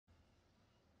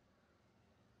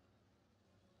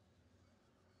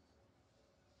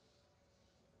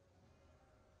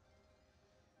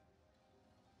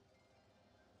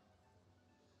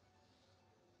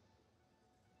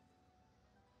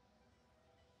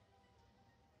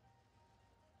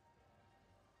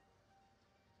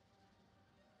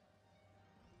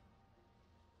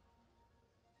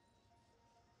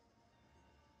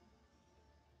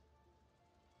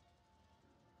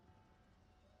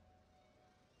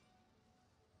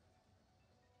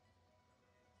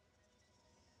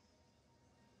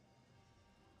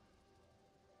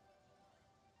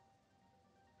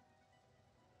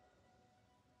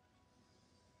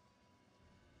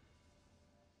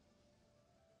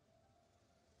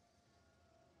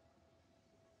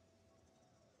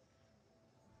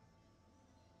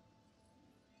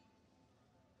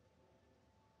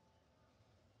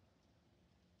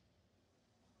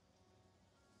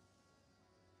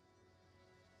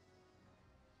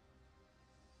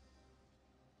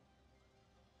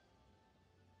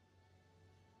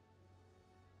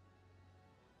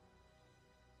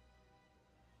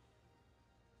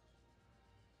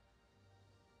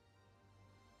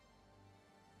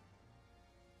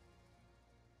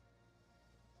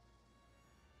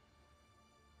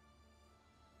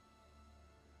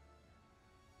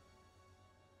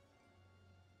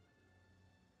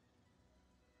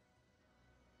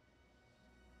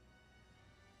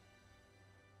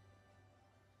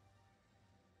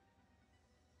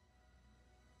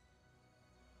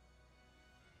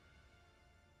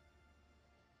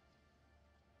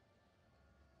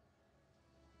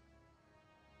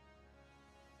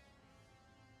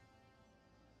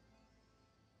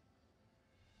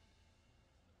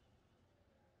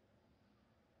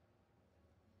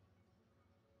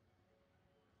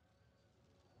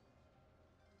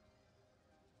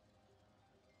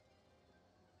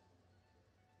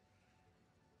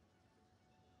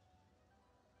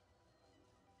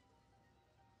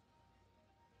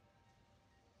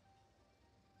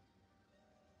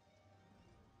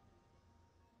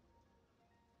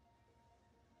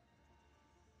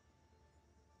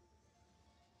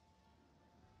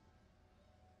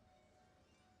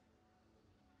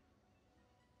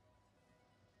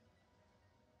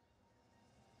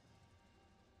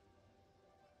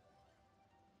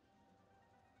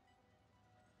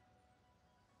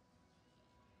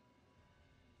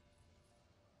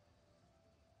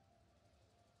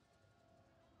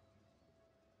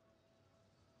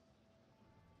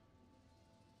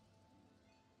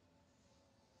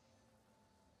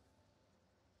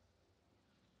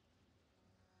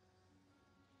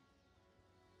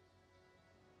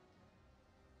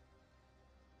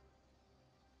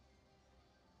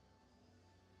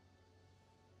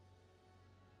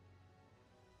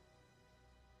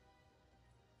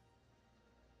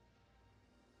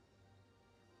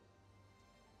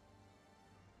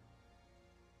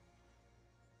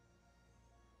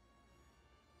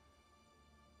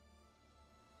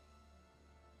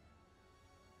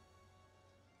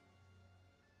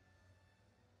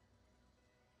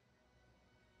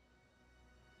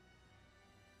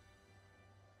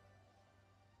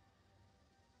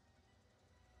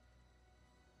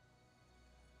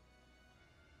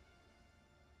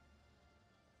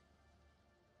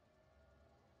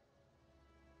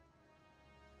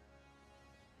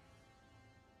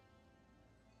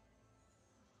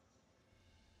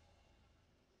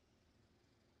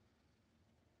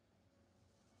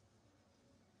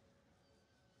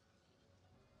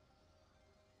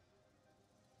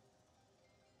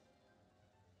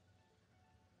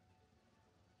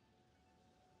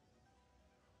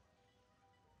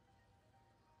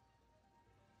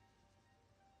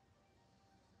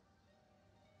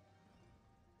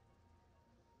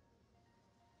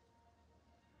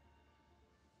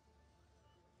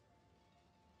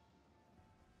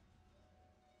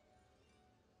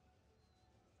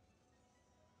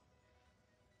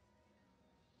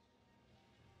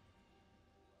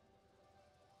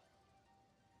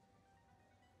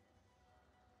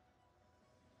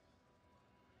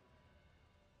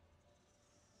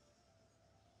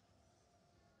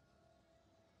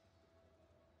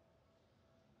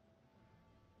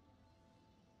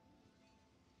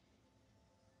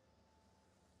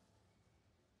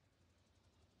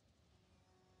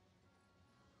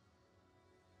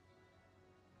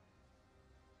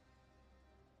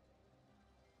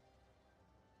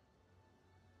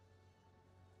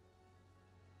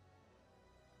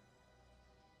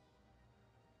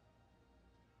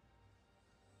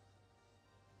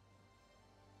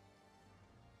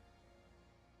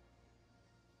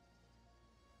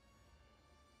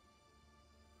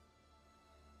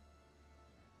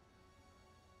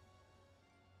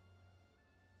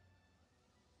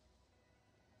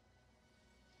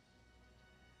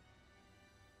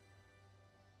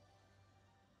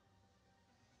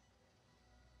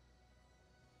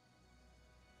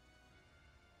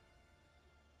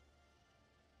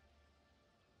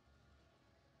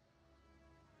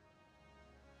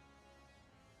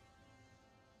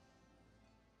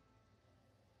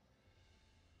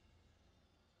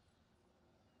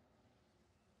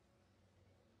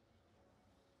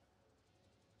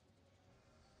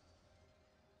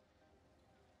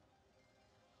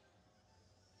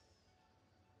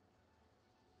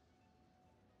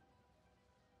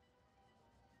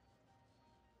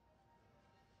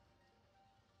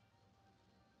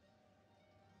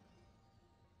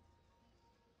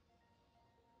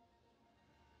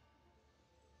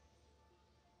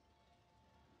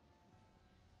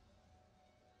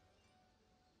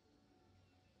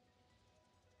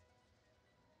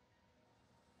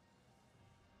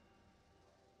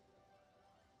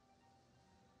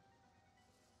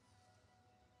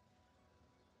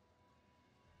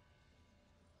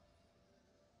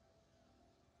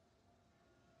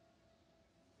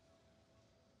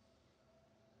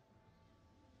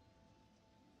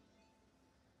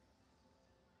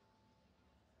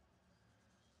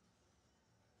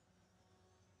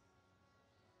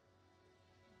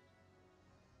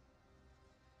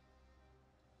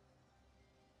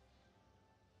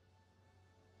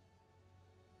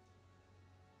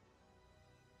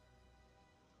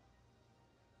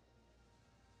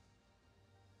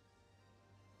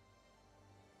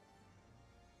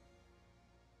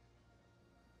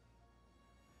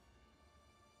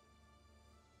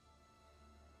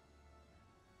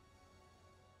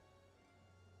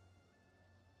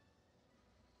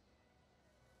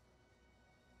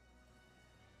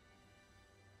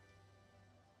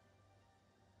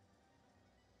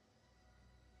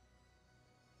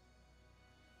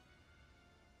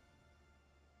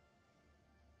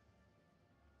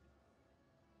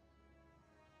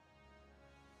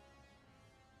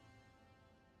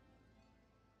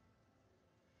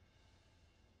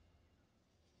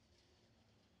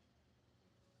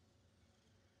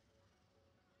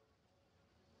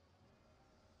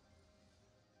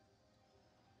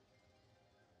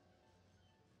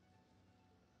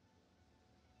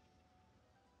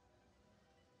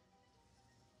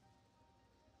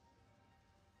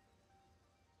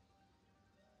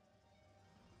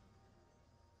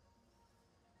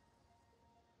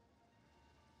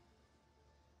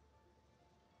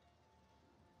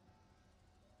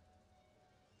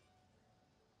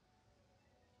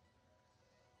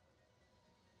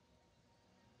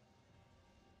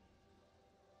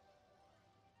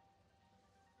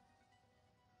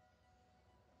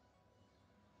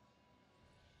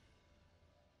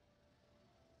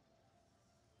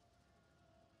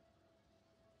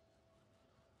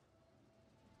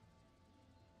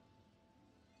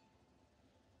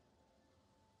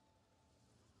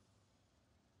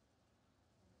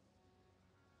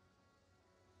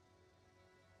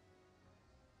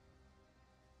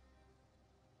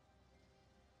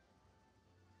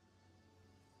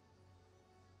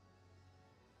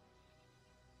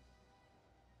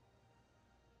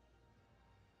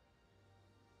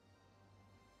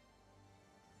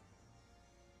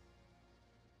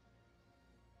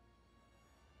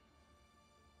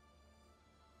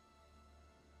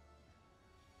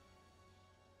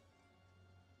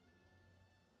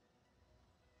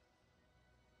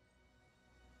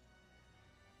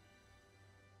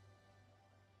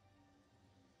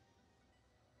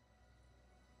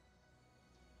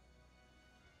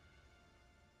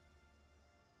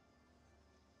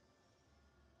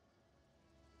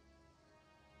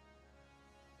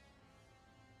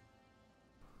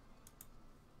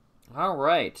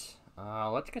Alright,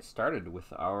 let's get started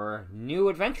with our new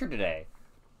adventure today.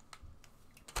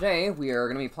 Today, we are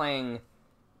going to be playing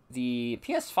the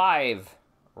PS5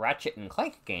 Ratchet and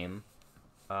Clank game.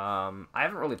 I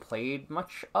haven't really played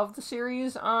much of the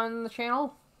series on the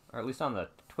channel, or at least on the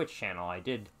Twitch channel. I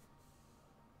did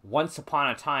once upon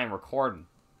a time record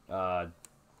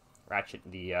Ratchet,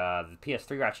 the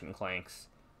PS3 Ratchet and Clanks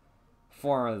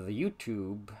for the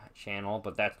YouTube channel,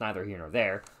 but that's neither here nor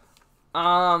there.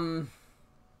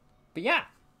 But yeah,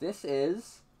 this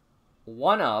is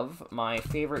one of my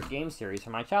favorite game series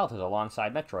from my childhood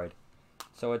alongside Metroid.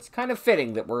 So it's kind of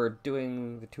fitting that we're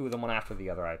doing the two of them one after the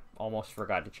other. I almost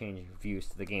forgot to change views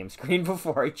to the game screen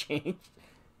before I changed.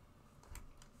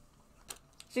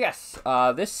 So yes,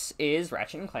 this is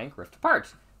Ratchet & Clank Rift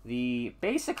Apart. The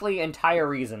basically entire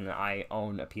reason I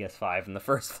own a PS5 in the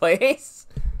first place.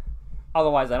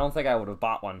 Otherwise, I don't think I would have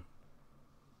bought one.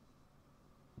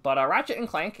 But Ratchet &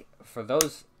 Clank, for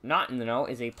those not in the know,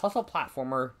 is a shooter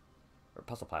platformer.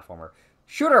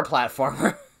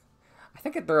 I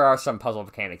think there are some puzzle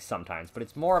mechanics sometimes, but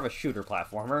it's more of a shooter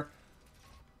platformer.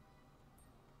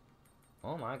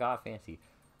 Oh my god, fancy.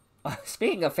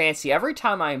 Speaking of fancy, every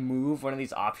time I move one of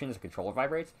these options, the controller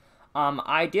vibrates.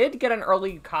 I did get an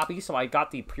early copy, so I got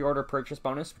the pre-order purchase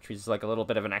bonus, which is like a little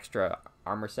bit of an extra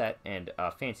armor set and a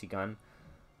fancy gun.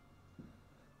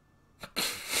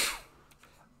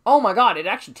 Oh my god, it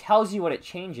actually tells you what it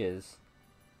changes.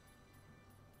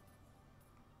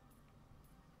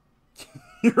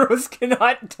 Heroes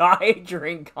cannot die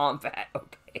during combat.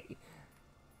 Okay.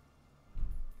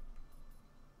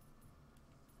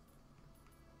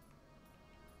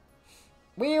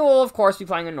 We will, of course, be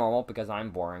playing in normal because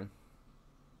I'm boring.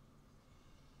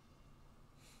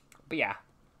 But yeah.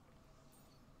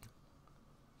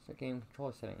 So game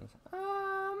controller settings.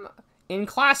 In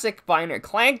classic binary,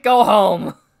 Clank, go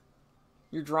home.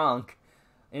 You're drunk.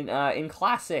 In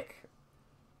classic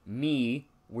me,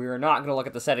 we're not going to look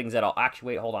at the settings at all.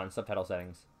 Actually, wait, hold on. Subtitle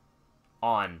settings.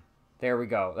 On. There we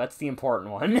go. That's the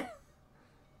important one.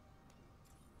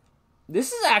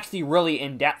 This is actually really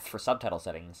in-depth for subtitle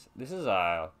settings. This is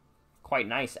quite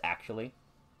nice, actually.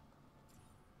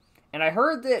 And I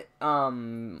heard that,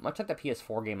 much like the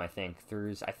PS4 game, I think,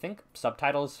 there's,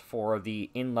 subtitles for the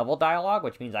in-level dialogue,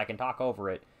 which means I can talk over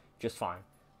it just fine.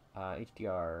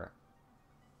 HDR.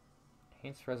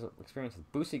 Enhanced experience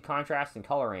with boosted contrast and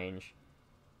color range.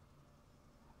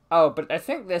 Oh, but I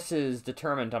think this is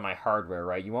determined on my hardware,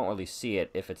 right? You won't really see it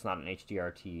if it's not an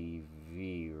HDR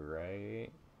TV,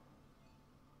 right?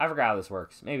 I forgot how this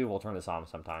works. Maybe we'll turn this on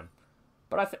sometime.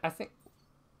 But I think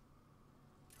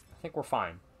we're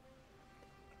fine.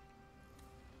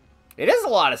 It is a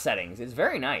lot of settings. It's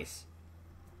very nice.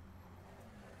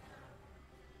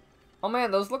 Oh man,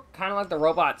 those look kind of like the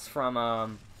robots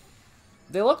from,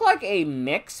 they look like a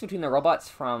mix between the robots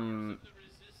from...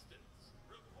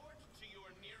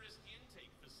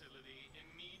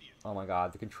 Oh my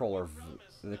god, the controller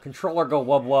go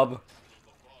wub wub.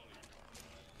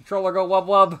 Controller go wub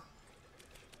wub.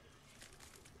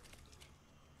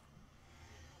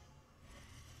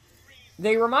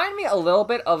 They remind me a little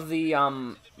bit of the,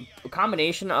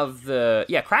 combination of the,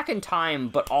 yeah, Crack in Time,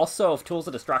 but also of Tools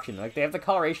of Destruction. Like, they have the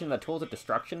coloration of the Tools of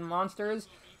Destruction monsters,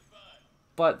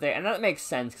 but and that makes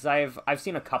sense, because I've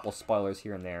seen a couple spoilers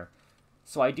here and there.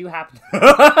 So I do happen to...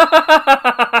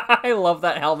 I love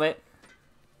that helmet.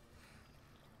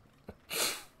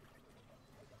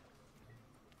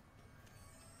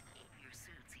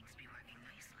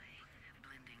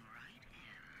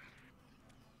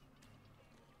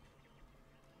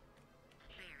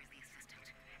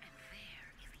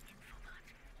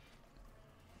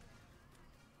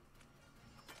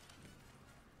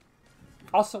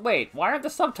 Also, wait, why aren't the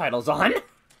subtitles on?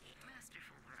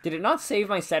 Did it not save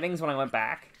my settings when I went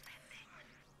back?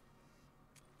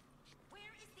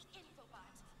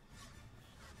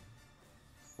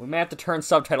 We may have to turn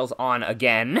subtitles on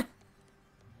again.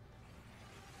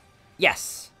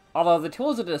 Yes. Although the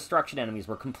Tools of Destruction enemies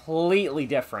were completely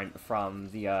different from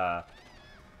the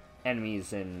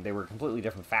enemies, and they were a completely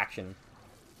different faction.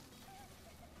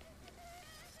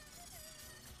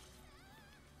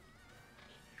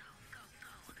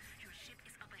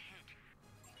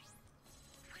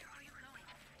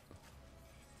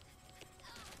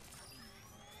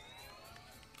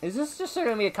 Is this just going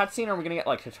to be a cutscene, or are we going to get,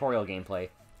 like, tutorial gameplay?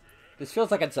 This feels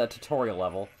like it's a tutorial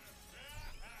level.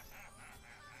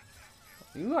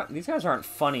 These guys aren't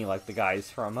funny like the guys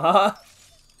from,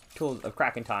 Tools of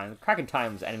Crack in Time. Crack in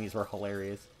Time's enemies were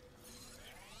hilarious.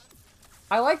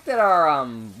 I like that our,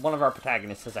 one of our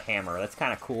protagonists has a hammer. That's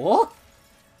kind of cool.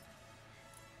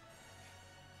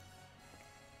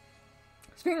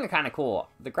 Speaking of kind of cool,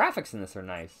 the graphics in this are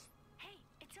nice. Hey,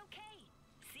 it's okay.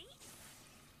 See?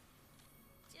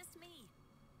 Just me.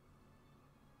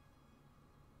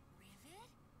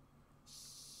 Rivet?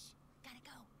 Shh. Gotta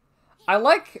go. I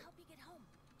like... Help you get home.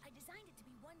 I designed it to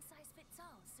be one size fits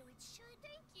all, so it should.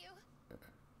 Thank you.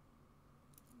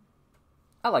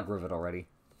 I like Rivet already.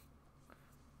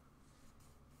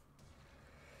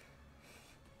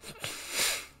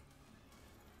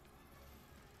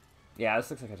 Yeah, this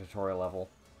looks like a tutorial level.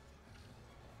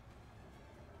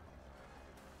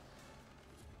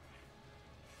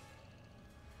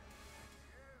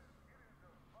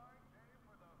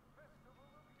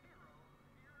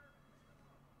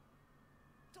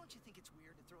 Don't you think it's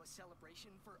weird to throw a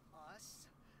celebration for us?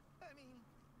 I mean,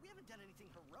 we haven't done anything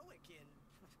heroic in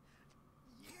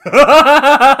years. We're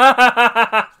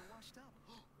washed up.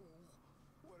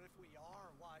 What if we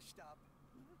are washed up?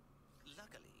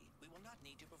 Luckily, we will not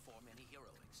need to perform any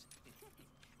heroics.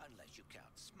 Unless you count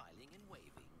smiling and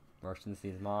waving. Merchants,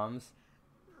 these moms.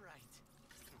 Right.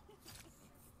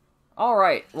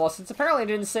 Alright, well, since apparently I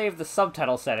didn't save the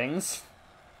subtitle settings...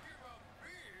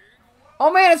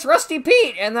 Oh man, it's Rusty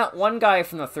Pete! And that one guy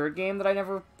from the third game that I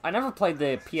never played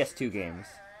the PS2 games.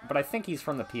 But I think he's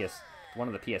from the one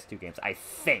of the PS2 games. I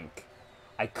think.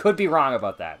 I could be wrong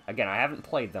about that. Again, I haven't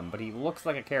played them, but he looks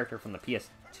like a character from the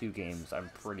PS2 games, I'm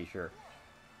pretty sure.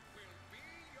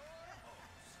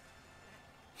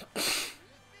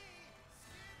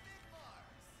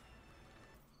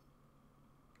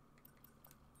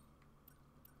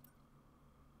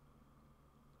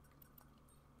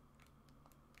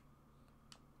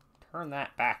 Turn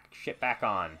that shit back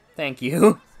on. Thank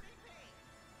you.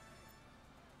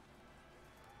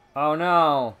 Oh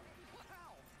no.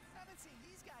 Wow, haven't seen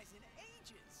these guys in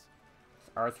ages.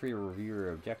 R3 review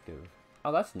your objective.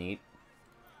 Oh, that's neat.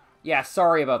 Yeah,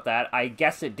 sorry about that. I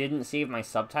guess it didn't save my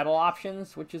subtitle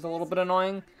options, which is a little bit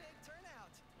annoying.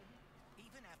 Turnout.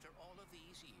 Even after all of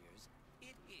these years,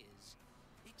 it is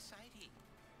exciting.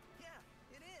 Yeah,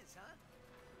 it is, huh?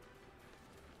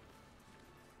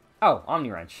 Oh,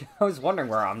 OmniWrench. I was wondering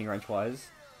where OmniWrench was.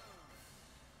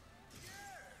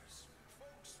 Yes,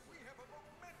 folks, we have a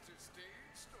momentous day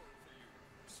in store for you.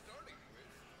 Starting with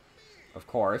me, Of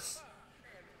course.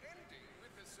 and ending with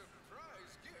a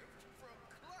surprise gift from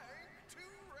Clank to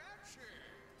Ratchet.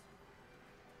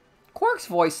 Quark's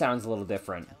voice sounds a little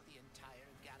different. Tell the entire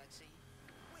galaxy.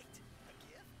 Wait, a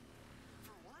gift?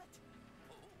 For what?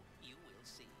 Oh, you will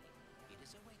see. It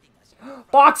is awaiting us. in the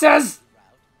Boxes!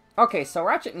 route. Okay, so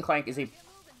Ratchet and Clank is a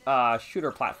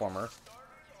shooter platformer.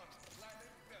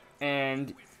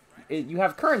 And you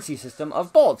have currency system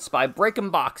of bolts by breaking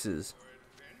boxes.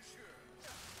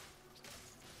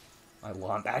 My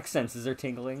lombax senses are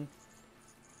tingling.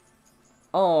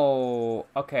 Oh,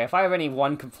 okay, if I have any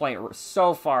one complaint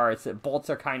so far, it's that bolts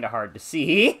are kind of hard to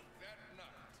see. That night,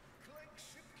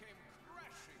 Clank's ship came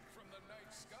crashing from the night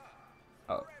sky.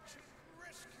 Oh. Ratchet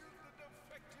rescued the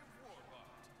defective warbot,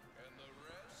 and the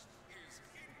rest is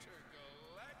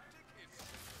intergalactic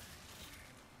history.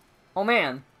 Oh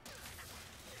man.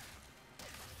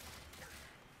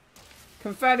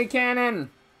 Confetti cannon!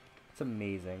 It's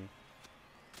amazing.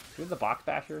 Do we have the box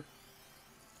basher?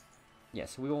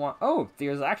 Yes, we will want... Oh,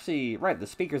 there's actually... Right, the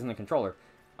speakers in the controller.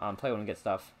 Play when we get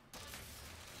stuff.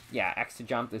 Yeah, X to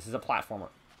jump. This is a platformer.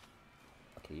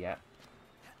 Okay, yeah.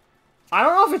 I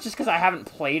don't know if it's just because I haven't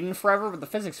played in forever, but the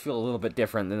physics feel a little bit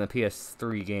different than the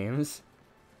PS3 games.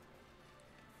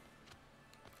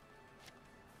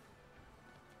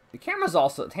 The camera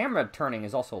turning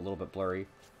is also a little bit blurry.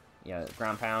 Yeah,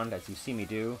 ground pound, as you see me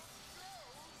do.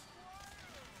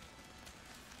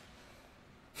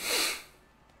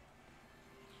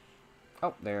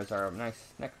 Oh, there's our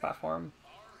nice next platform.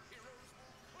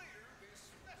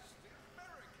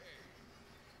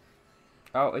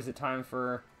 Oh, is it time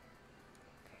for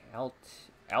L2?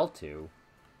 Oh,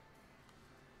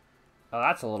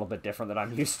 that's a little bit different than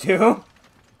I'm used to.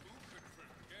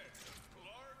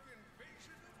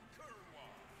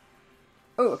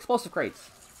 Oh, explosive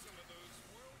crates.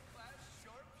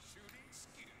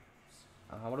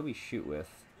 What do we shoot with?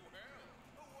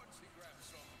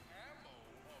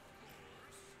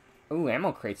 Ooh,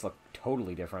 ammo crates look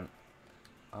totally different.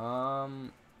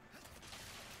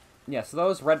 Yeah, so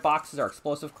those red boxes are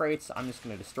explosive crates. I'm just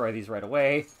going to destroy these right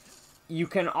away. You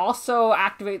can also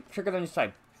activate the trigger them just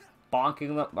by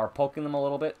bonking them or poking them a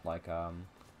little bit, like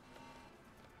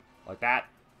that.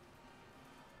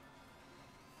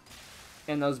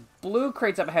 And those blue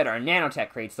crates up ahead are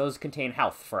nanotech crates. Those contain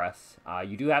health for us.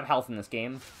 You do have health in this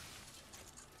game.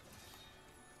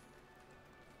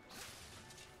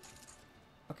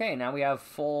 Okay, now we have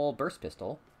full burst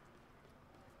pistol.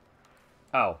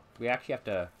 Oh, we actually have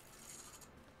to...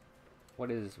 What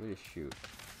is shoot?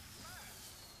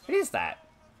 What is that?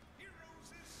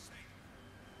 Heroes is safe.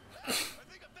 I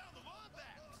think I found the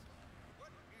wombat.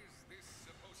 What is this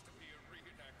supposed to be a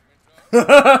reenactment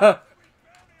of?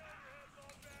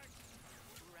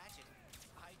 Ratchet,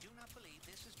 I do not believe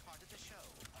this is part of the show.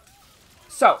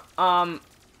 So,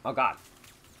 oh god.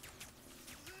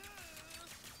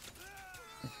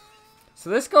 So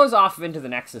this goes off into the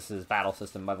Nexus's battle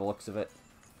system by the looks of it.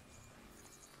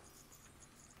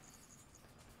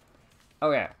 Oh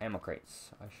yeah, ammo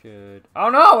crates. I should... Oh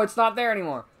no, it's not there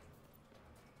anymore!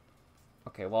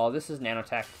 Okay, well this is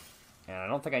nanotech, and I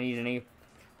don't think I need any.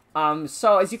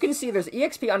 So as you can see, there's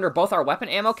EXP under both our weapon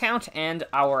ammo count and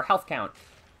our health count.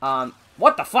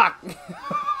 What the fuck?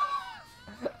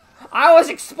 I was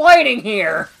explaining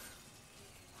here!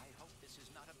 I hope this is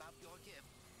not about your gift.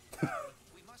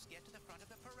 We must get to the front of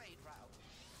the parade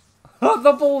route.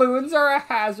 The balloons are a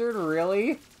hazard,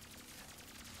 really?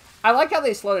 I like how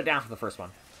they slowed it down for the first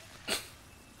one.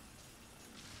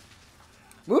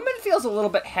 Movement feels a little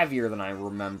bit heavier than I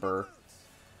remember.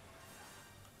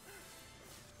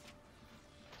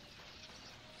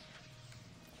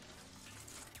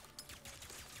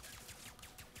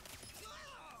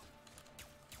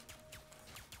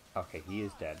 Okay, he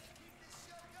is dead.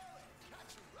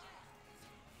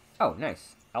 Oh,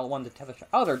 nice. L1 to tether shot.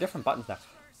 Oh, there are different buttons now.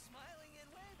 Smiling and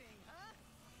waving, huh?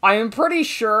 I am pretty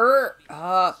sure,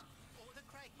 Or the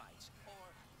Cragmites, or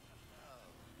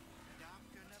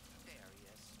Dr.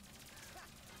 Nefarious.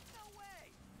 No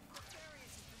way!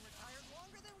 Darius has been retired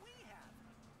longer than we have.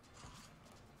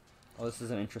 well, this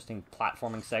is an interesting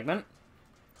platforming segment.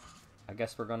 I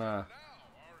guess we're gonna... Now our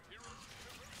heroes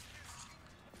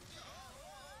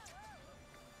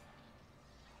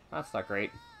That's not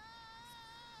great.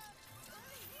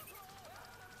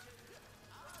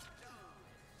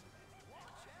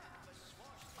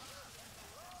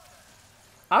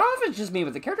 I don't know if it's just me,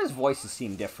 but the characters' voices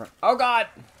seem different. Oh god!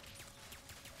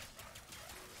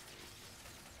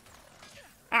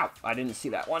 Ow! I didn't see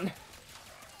that one.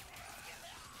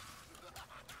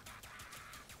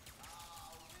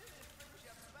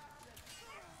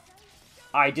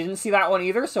 I didn't see that one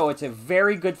either, so it's a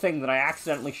very good thing that I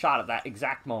accidentally shot at that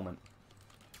exact moment.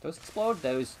 Those explode?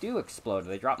 Those do explode. Do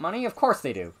they drop money? Of course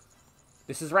they do.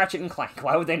 This is Ratchet and Clank.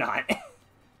 Why would they not?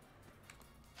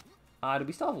 Do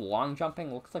we still have long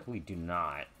jumping? Looks like we do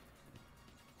not.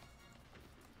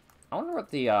 I wonder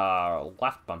what the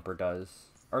left bumper does.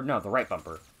 Or no, the right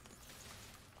bumper.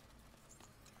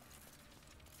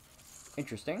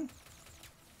 Interesting.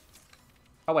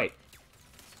 Oh, wait.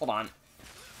 Hold on.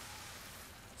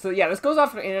 So yeah, this goes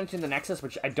off into the Nexus,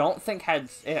 which I don't think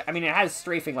has... I mean, it has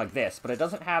strafing like this, but it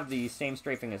doesn't have the same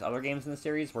strafing as other games in the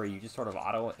series, where you just sort of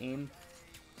auto-aim.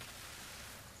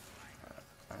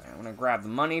 I'm going to grab the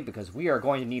money, because we are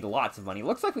going to need lots of money.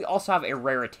 Looks like we also have a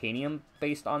raritanium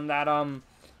based on that,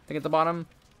 thing at the bottom.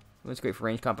 That's great for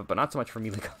range combat, but not so much for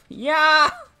melee combat.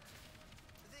 Yeah!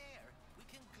 There, we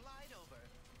can glide over.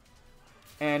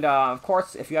 And, of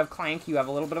course, if you have Clank, you have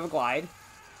a little bit of a glide.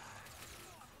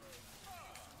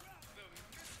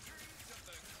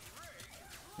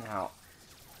 Now,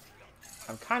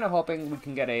 I'm kind of hoping we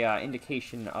can get a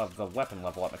indication of the weapon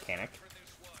level up mechanic.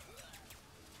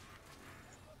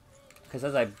 Because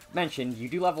as I mentioned, you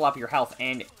do level up your health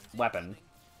and weapon.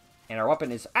 And our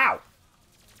weapon is... Ow!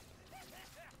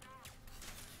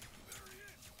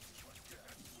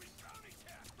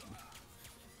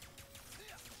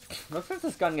 Looks like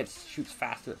this gun shoots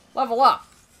faster. Level up!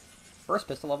 First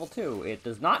pistol, level 2. It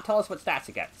does not tell us what stats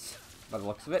it gets, by the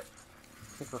looks of it.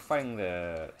 I think we're fighting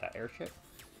that airship.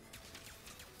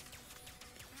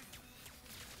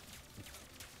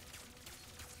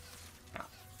 Ow.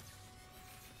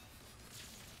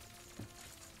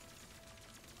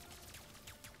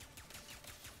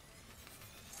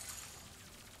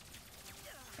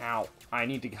 Ow. I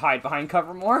need to hide behind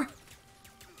cover more.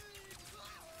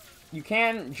 You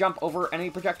can jump over enemy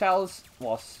projectiles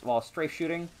while strafe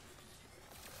shooting.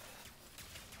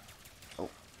 Oh.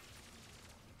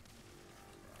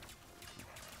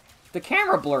 The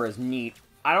camera blur is neat.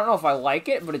 I don't know if I like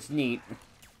it, but it's neat. Let's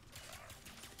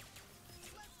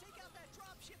take out that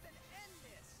dropship and end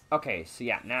this. Okay, so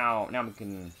yeah, now we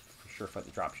can for sure fight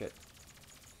the dropship.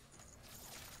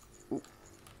 Ooh.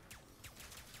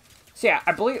 So yeah,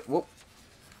 I believe... Whoop.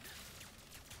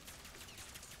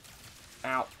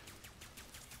 Ow.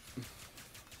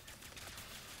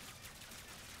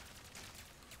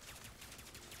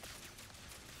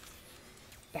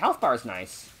 The health bar is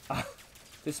nice.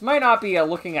 This might not be a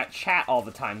looking at chat all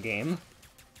the time game.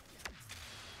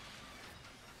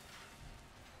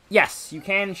 Yes, you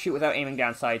can shoot without aiming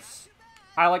down sights.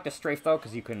 I like to strafe, though,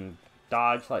 because you can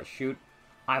dodge, like shoot.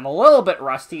 I'm a little bit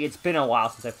rusty. It's been a while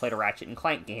since I played a Ratchet and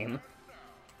Clank game.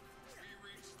 We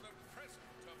reach the present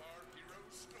of our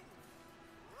hero's story.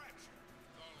 Ratchet,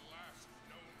 the last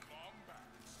known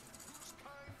Lombax, whose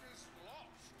kind is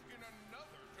lost in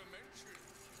another dimension,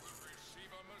 will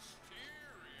receive a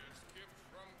mysterious gift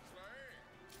from Clank.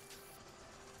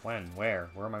 When? Where?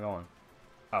 Where am I going?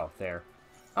 Oh, there.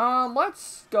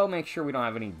 Let's go make sure we don't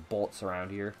have any bolts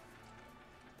around here.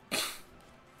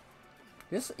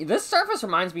 This surface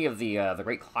reminds me of the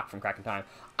Great Clock from Crack in Time.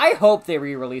 I hope they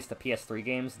re-release the PS3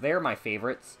 games. They're my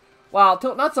favorites. Well,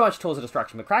 not so much Tools of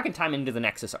Destruction, but Crack in Time and Into the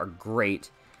Nexus are great.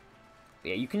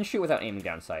 Yeah, you can shoot without aiming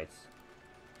down sights.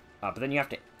 But then you have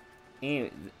to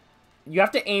aim. You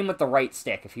have to aim with the right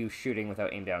stick if you're shooting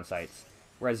without aim down sights.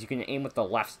 Whereas you can aim with the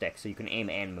left stick, so you can aim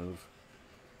and move.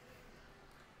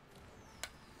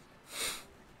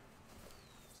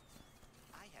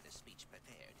 I had a speech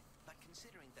prepared, but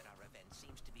considering that our event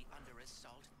seems to be under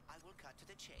assault, I will cut to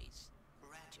the chase.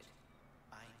 Ratchet,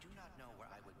 I do not know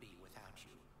where I would be without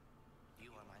you.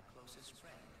 You are my closest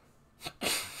friend.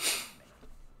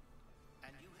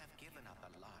 And you have given up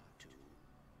a lot, too.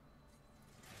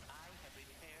 I have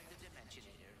repaired the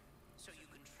Dimensionator, so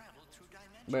you can travel through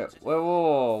dimensions.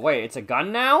 Wait, it's a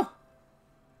gun now?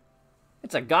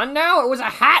 It's a gun now? It was a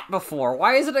hat before.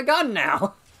 Why is it a gun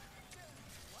now?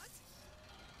 What?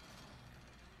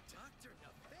 Dr.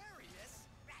 Nefarious?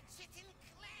 Ratchet and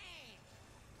Clank!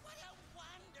 What a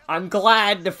wonderful I'm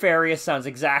glad Nefarious sounds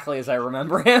exactly as I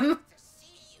remember him. to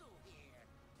see you here.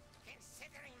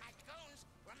 Considering my goons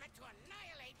were meant to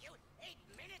annihilate you 8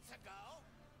 minutes ago.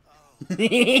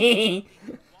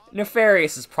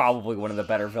 Nefarious is probably one of the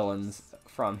better villains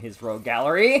from his rogue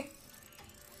gallery.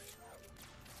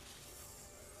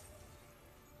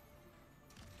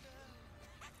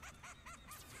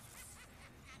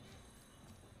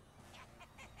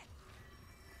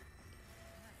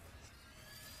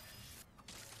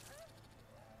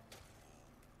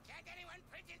 Can't anyone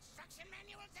print instruction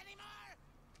manuals anymore?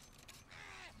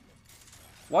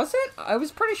 Was it? I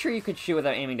was pretty sure you could shoot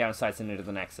without aiming down sights and Into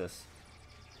the Nexus.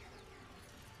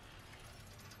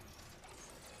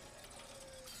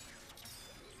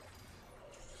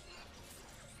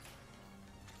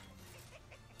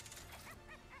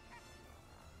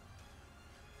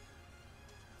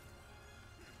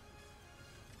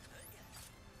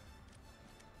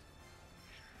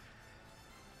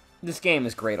 This game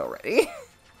is great already.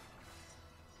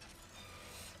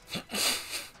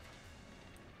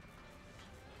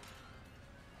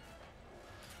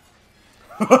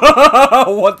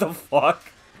 What the fuck?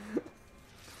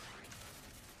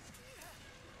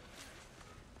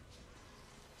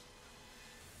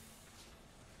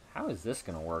 How is this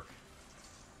gonna work?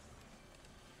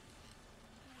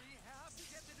 We have to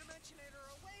get the Dimensionator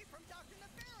away from Dr.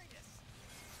 Nefarious.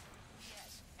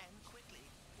 Yes, and quickly.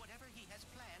 Whatever he has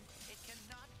planned, it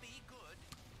cannot be good.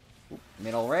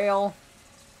 Middle rail.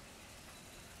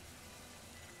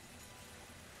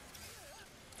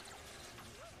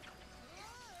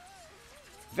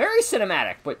 Very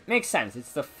cinematic, but makes sense.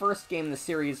 It's the first game in the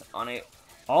series on a...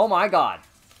 Oh my god.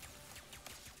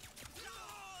 You're still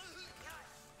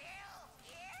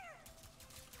here?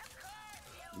 Of course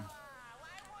you are.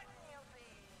 Why wouldn't you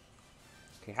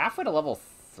be? Okay, halfway to level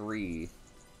 3.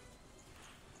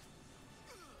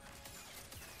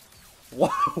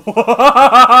 What?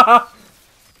 Well,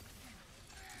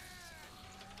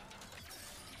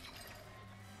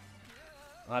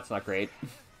 that's not great.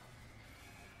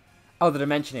 Oh, the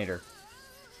Dimensionator.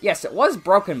 Yes, it was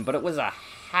broken, but it was a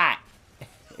hat.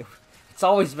 It's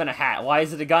always been a hat. Why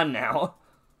is it a gun now?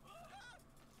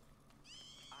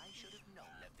 I should have known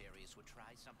Nefarious would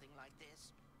try something like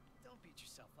this. Don't beat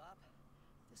yourself up.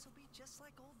 This'll be just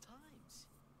like old times.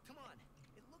 Come on.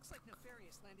 It looks like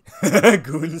Nefarious landed.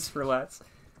 Goons for less.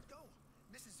 Go,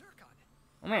 Mrs. Zircon.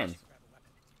 Oh, man. Grab a weapon.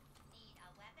 Need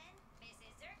a weapon?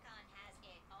 Mrs. Zircon has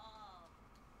it all.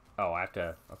 Oh, I have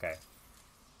to... Okay.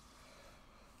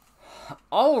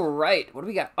 Alright, what do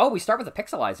we got? Oh, we start with a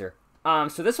pixelizer.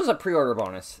 So this was a pre-order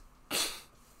bonus.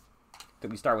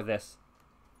 Did we start with this?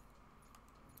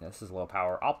 Yeah, this is low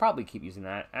power. I'll probably keep using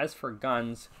that. As for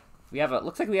guns, we have a...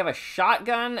 Looks like we have a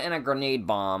shotgun and a grenade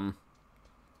bomb.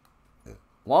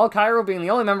 Well, Cairo being the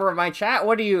only member of my chat,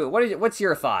 what's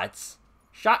your thoughts?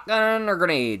 Shotgun or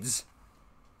grenades?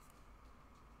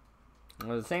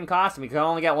 Well, the same cost, and we can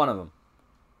only get one of them.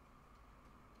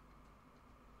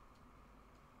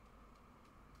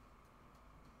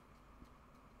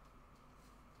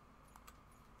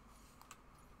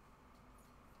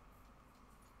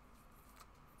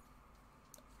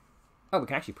 Oh, we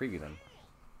can actually preview them.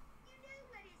 You know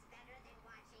what is better than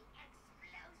watching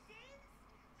explosives?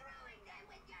 Throwing them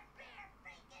with your bare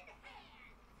freaking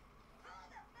hands! Pull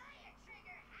the fire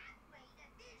trigger halfway to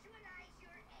visualize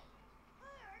your aim.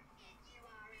 Or, if you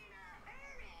are in a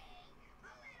hurry,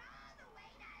 pull it all the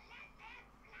way to let them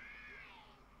fly!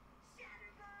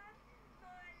 Shatterbomb?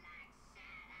 More like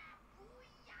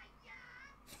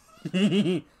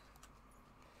shatter-booyah-yah!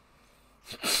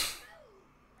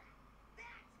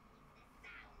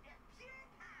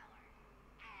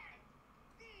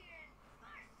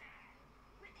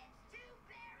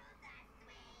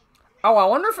 Oh, I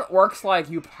wonder if it works like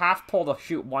you half pull to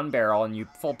shoot one barrel and you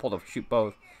full pull to shoot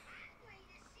both.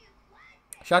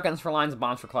 Shotguns for lines,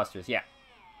 bombs for clusters. Yeah.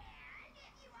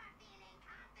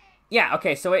 Yeah,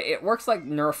 okay, so it works like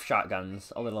Nerf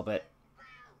shotguns a little bit.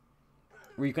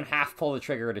 Where you can half pull the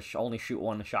trigger to only shoot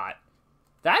one shot.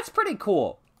 That's pretty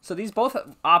cool. So these both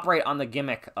operate on the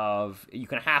gimmick of you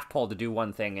can half pull to do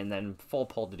one thing and then full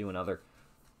pull to do another.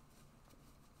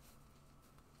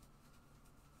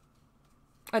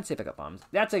 I'd say pick up bombs.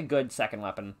 That's a good second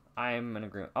weapon. I'm in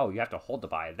agreement. Oh, you have to hold to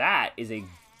buy. That is a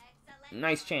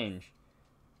nice change.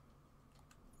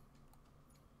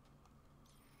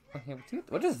 Okay,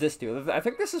 what does this do? I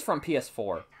think this is from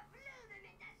PS4.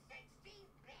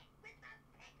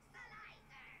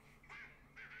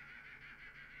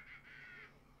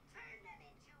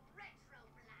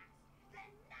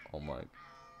 Oh my.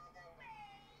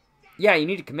 Yeah, you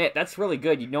need to commit. That's really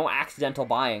good. No accidental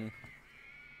buying.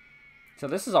 So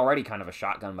this is already kind of a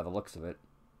shotgun by the looks of it.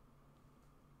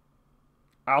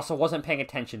 I also wasn't paying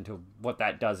attention to what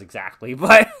that does exactly,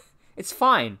 but it's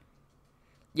fine.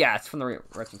 Yeah, it's from the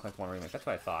Ratchet Clank 1 remake. That's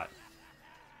what I thought.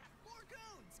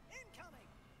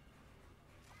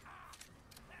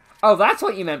 Oh, that's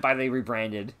what you meant by they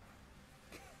rebranded.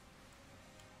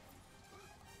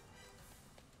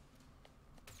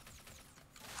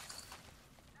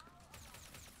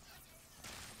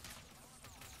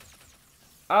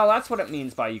 Oh, that's what it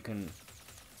means by you can...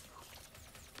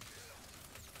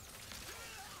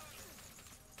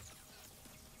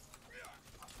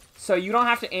 So you don't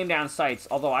have to aim down sights,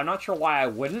 although I'm not sure why I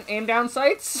wouldn't aim down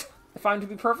sights, if I'm to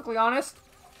be perfectly honest.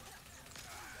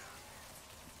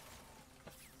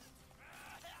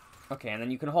 Okay, and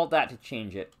then you can hold that to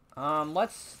change it.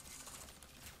 Let's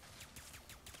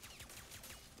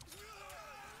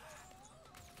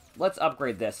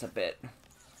upgrade this a bit.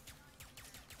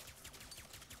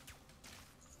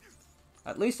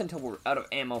 At least until we're out of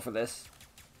ammo for this.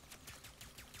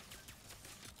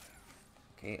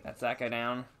 Okay, that's that guy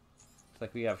down. Looks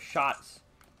like we have shots.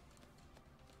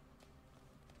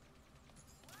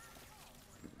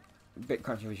 Bit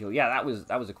crunchy visual. Yeah, that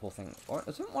was a cool thing. Or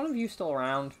isn't one of you still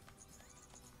around?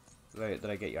 Did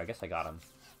I get you? I guess I got him.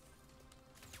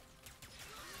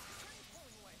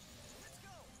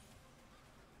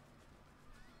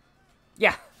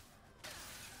 Yeah.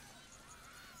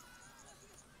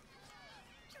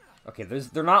 Okay,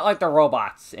 they're not like the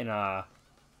robots in the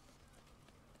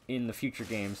future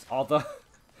games. Although,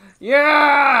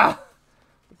 yeah,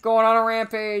 going on a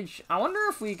rampage. I wonder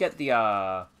if we get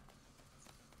the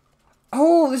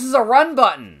Oh, this is a run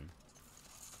button.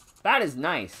 That is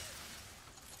nice.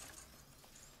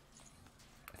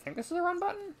 I think this is a run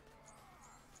button.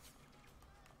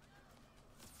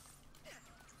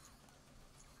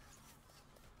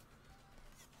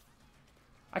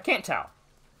 I can't tell.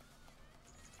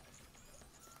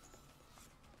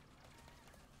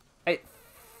 It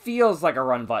feels like a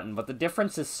run button, but the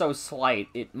difference is so slight,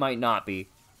 it might not be.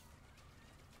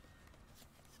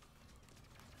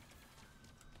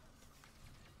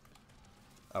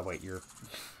 Oh, wait, you're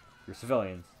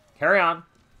civilians. Carry on.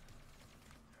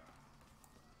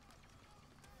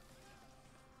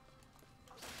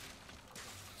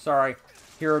 Sorry.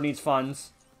 Hero needs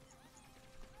funds.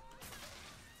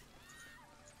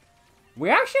 We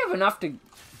actually have enough to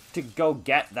go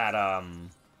get that,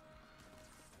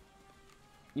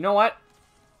 You know what?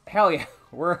 Hell yeah.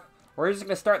 We're just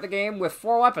gonna start the game with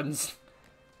 4 weapons.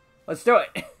 Let's do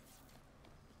it.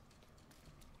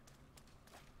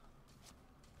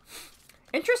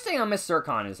 Interesting on Miss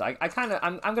Zircon is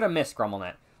I'm gonna miss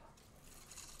GrumbleNet.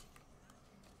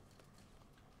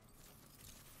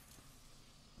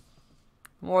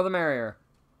 More the merrier.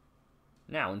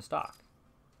 Now in stock.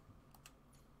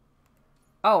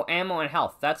 Oh, ammo and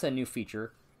health. That's a new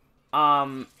feature.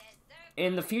 In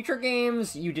the future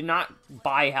games, you did not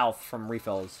buy health from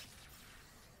refills.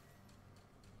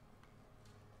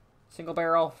 Single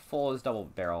barrel, full is double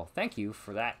barrel. Thank you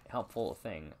for that helpful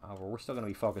thing. We're still going to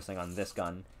be focusing on this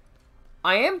gun.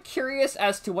 I am curious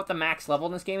as to what the max level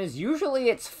in this game is. Usually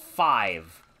it's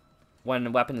 5.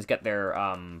 when weapons get their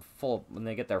when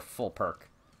they get their full perk.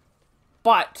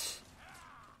 But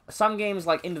some games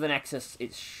like Into the Nexus,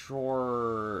 it's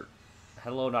short.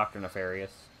 Hello, Dr.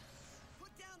 Nefarious. Put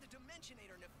down the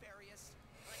Dimensionator, Nefarious.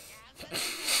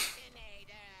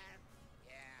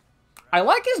 I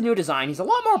like his new design. He's a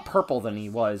lot more purple than he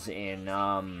was in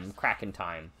Kraken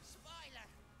Time. Spoiler.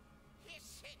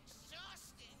 It's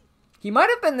exhausting. He might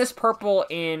have been this purple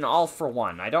in All for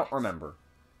One. I don't remember.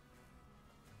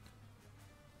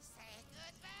 Say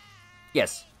goodbye.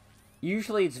 Yes.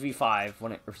 Usually it's V5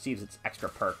 when it receives its extra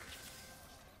perk.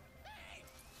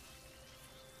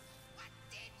 What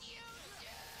did you do?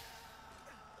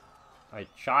 I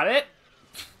shot it.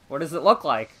 What does it look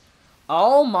like?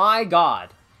 Oh my god.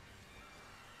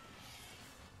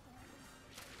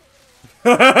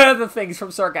 The things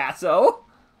from Sargasso.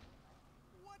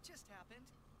 What just happened?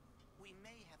 We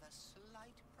may have a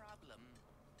slight problem.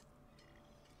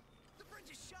 The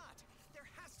bridge is shot. There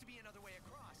has to be another way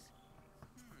across.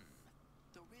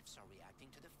 The rifts are reacting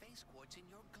to the face quartz in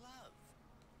your glove.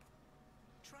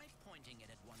 Try pointing it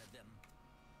at one of them.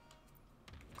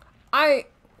 Oh.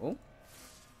 Did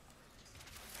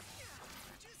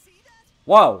you see that?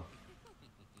 Whoa.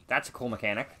 That's a cool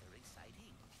mechanic. Rather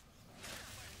exciting. Right,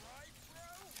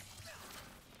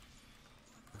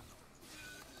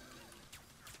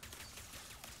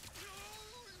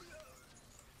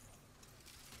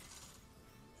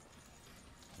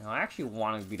 bro? Now, I actually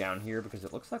want to be down here because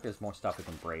it looks like there's more stuff we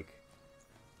can break.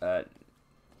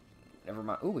 Never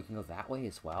mind. Ooh, we can go that way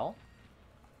as well.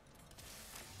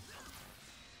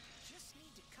 Just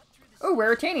need to cut through this. Oh,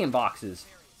 raritanium boxes.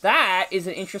 That is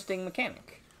an interesting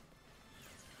mechanic.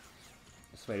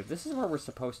 Just wait, if this is where we're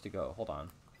supposed to go, hold on.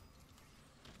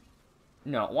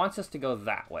 No, it wants us to go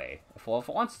that way. Well, if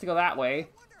it wants us to go that way,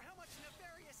 Wonder how much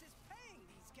Nefarious is paying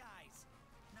these guys.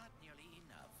 Not nearly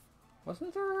enough.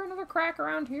 wasn't there another crack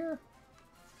around here?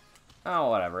 Oh,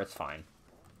 whatever, it's fine.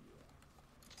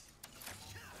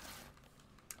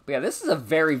 But yeah, this is a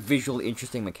very visually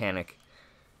interesting mechanic.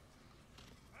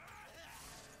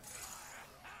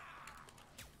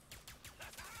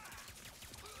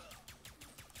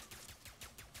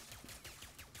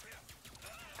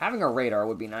 Having a radar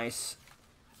would be nice.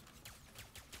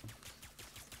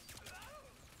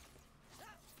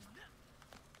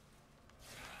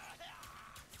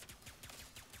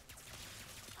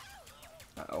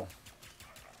 Uh-oh.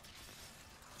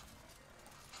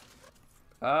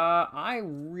 I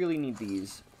really need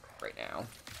these right now.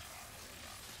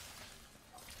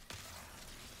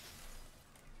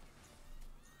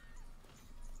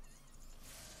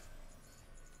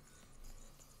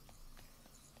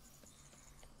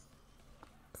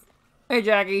 Hey,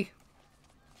 Jackie.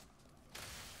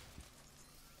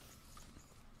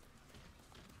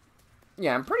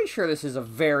 Yeah, I'm pretty sure this is a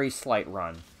very slight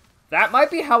run. That might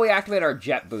be how we activate our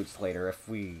jet boots later, if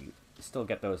we still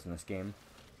get those in this game.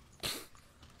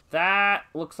 That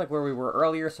looks like where we were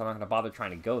earlier, so I'm not going to bother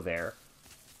trying to go there.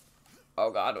 Oh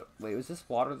god, wait, was this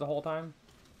water the whole time?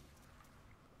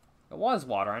 It was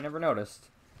water, I never noticed.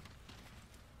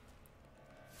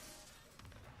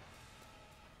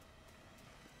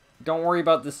 Don't worry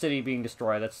about the city being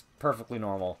destroyed, that's perfectly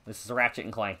normal. This is a Ratchet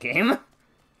and Clank game.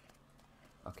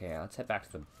 Okay, let's head back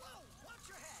to the... Whoa, watch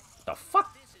your head. The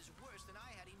fuck? This is worse than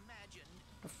I had imagined.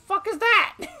 The fuck is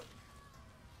that?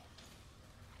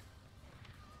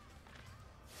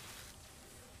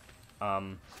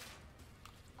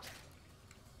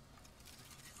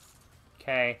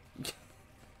 Okay.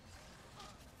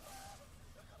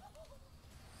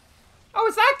 Oh,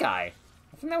 it's that guy!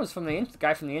 I think that was from the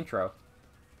guy from the intro.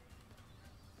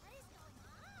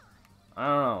 I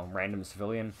don't know, random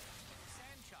civilian. Sand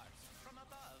sharks from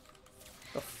above.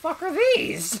 The fuck are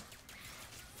these?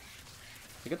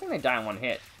 It's a good thing they die in one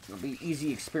hit. It'll be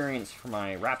easy experience for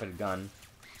my rapid gun.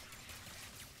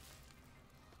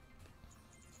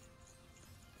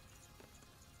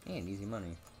 And easy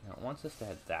money. Now it wants us to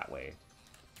head that way.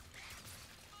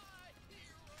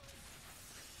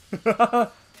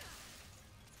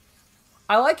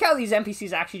 I like how these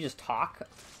NPCs actually just talk.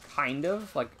 Kind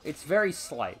of. Like, it's very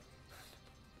slight.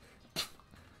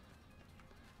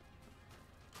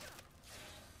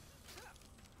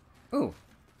 Ooh.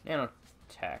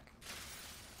 Nanotech.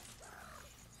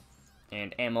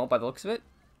 And ammo by the looks of it.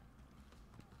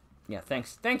 Yeah,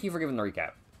 thanks. Thank you for giving the recap.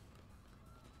 Or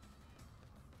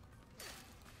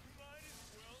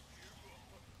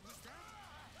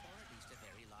at least a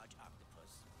very large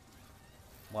octopus.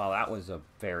 Well, that was a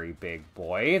very big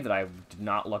boy that I did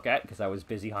not look at because I was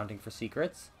busy hunting for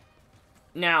secrets.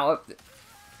 Now,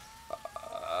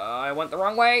 I went the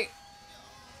wrong way.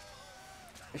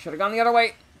 I should have gone the other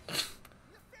way.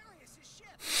 Nefarious,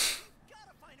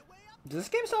 Does this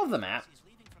game still have the map? He's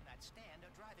leaving from that stand or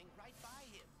driving right by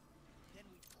him. Then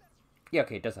we Yeah,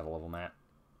 okay, it does have a level map.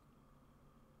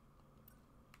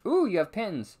 Ooh, you have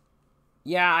pins.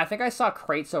 Yeah, I think I saw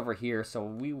crates over here, so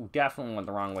we definitely went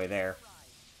the wrong way there.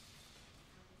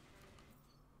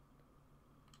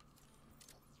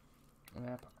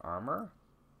 Map armor?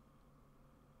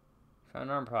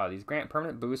 Found armor pod. These grant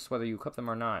permanent boosts whether you equip them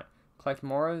or not. Collect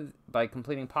more by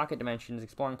completing pocket dimensions,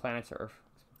 exploring planets, or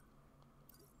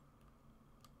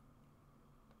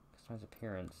customize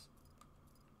appearance.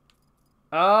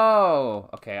 Oh,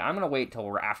 okay. I'm gonna wait till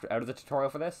we're out of the tutorial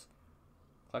for this.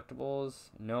 Collectibles.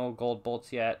 No gold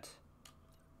bolts yet.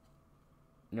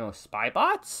 No spy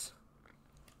bots?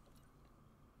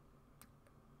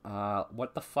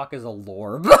 What the fuck is a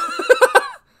lorb?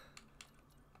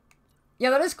 Yeah,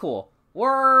 that is cool.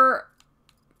 We're...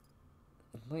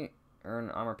 Wait, earn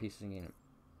armor pieces in game.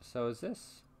 So is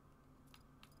this...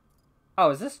 Oh,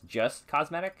 is this just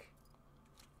cosmetic?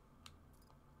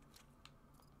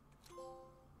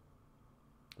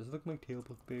 Does it look my tail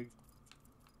look big?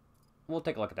 We'll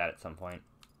take a look at that at some point.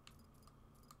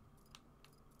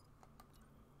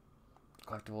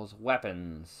 Collectibles,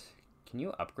 weapons. Can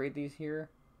you upgrade these here?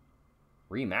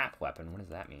 Remap weapon, what does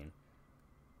that mean?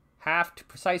 Half to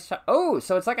precise shot. Oh,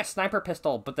 so it's like a sniper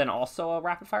pistol, but then also a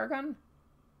rapid fire gun?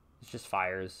 It's just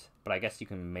fires, but I guess you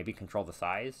can maybe control the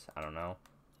size? I don't know.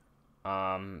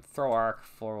 Throw arc,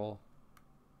 full.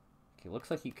 Okay, looks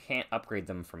like you can't upgrade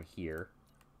them from here.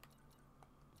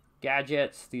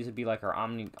 Gadgets, these would be like our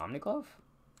Omni Glove?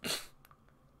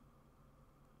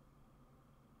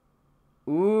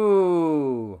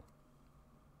 Ooh.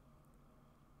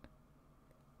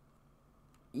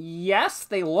 Yes,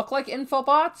 they look like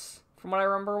infobots, from what I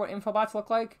remember what infobots look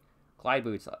like. Glide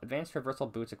boots. Advanced traversal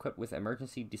boots equipped with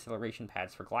emergency deceleration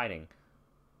pads for gliding.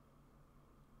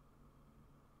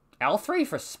 L3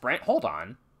 for sprint? Hold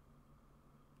on.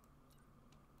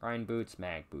 Brine boots,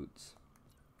 mag boots.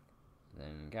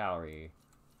 Then gallery.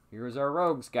 Here's our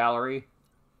rogues gallery.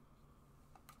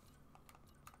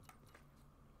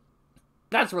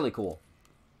 That's really cool.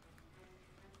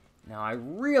 Now, I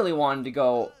really wanted to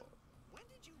go... When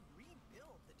did you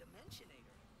rebuild the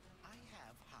Dimensionator? I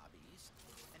have hobbies,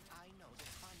 and I know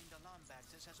that finding the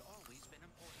Lombaxes has always been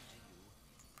important to you.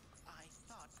 I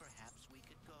thought perhaps we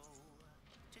could go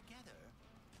together.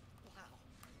 Wow,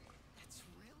 that's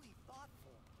really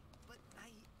thoughtful. But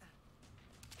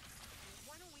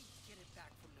why don't we get it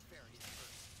back from Nefarious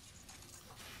first?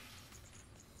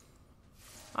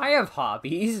 I have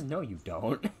hobbies. No, you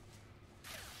don't.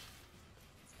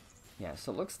 Yeah,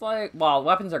 so it looks like... Well,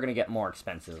 weapons are going to get more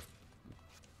expensive.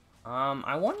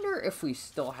 I wonder if we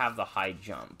still have the high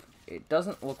jump. It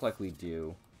doesn't look like we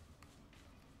do.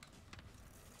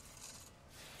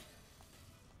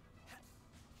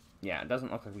 Yeah, it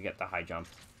doesn't look like we get the high jump.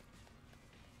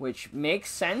 Which makes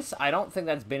sense. I don't think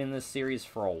that's been in this series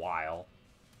for a while.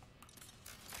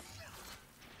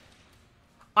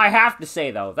 I have to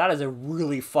say, though, that is a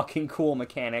really fucking cool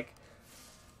mechanic.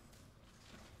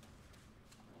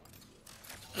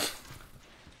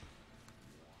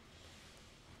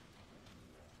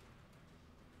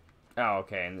 Oh,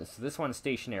 okay, and this one's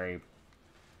stationary.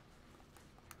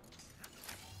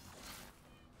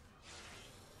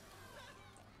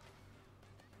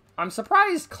 I'm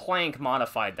surprised Clank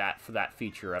modified that for that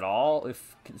feature at all.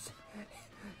 If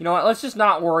you know what, let's just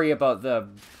not worry about the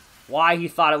why he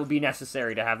thought it would be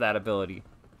necessary to have that ability.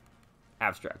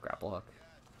 Abstract grapple hook.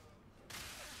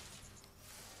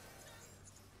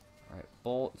 Alright,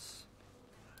 bolts.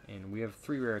 And we have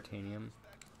 3 raritanium.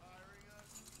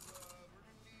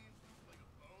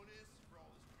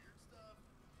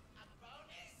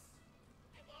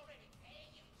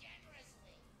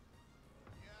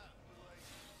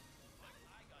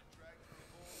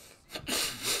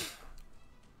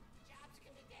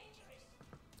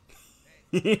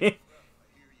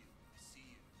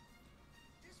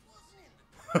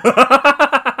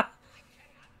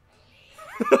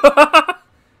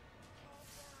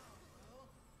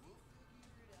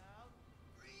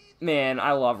 Man,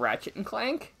 I love Ratchet and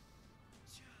Clank.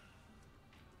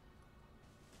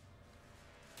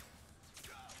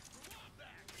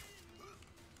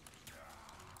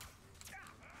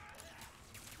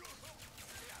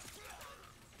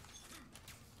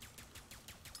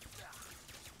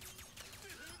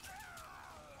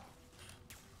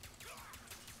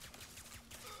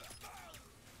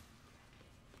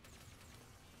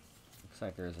 Looks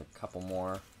like there's a couple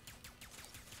more.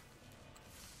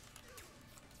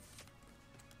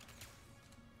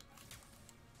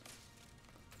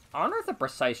 I wonder if the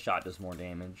precise shot does more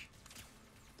damage.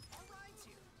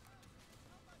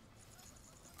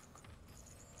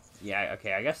 Yeah,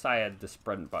 okay, I guess I had the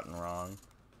sprint button wrong.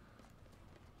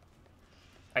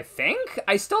 I think?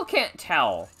 I still can't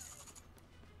tell.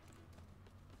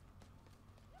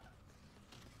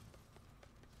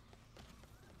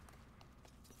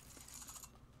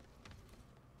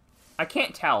 I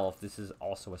can't tell if this is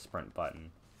also a sprint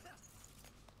button.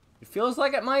 It feels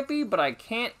like it might be, but I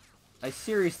can't... I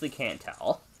seriously can't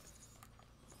tell.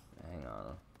 Hang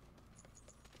on.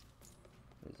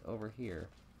 It's over here.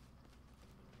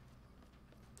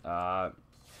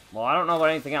 Well, I don't know about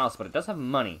anything else, but it does have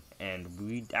money. And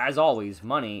we, as always,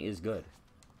 money is good.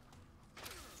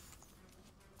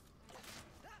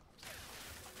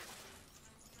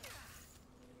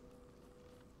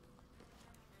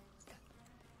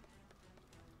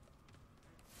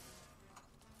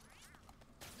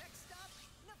 Next stop,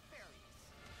 Nefarious.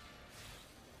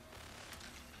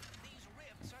 These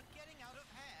rifts are getting out of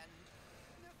hand.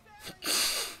 Nefarious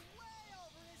is way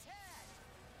over his head.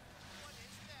 What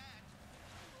is that?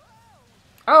 Whoa!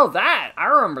 Oh, that! I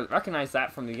recognize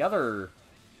that from the other...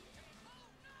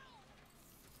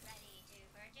 Ready to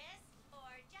purchase,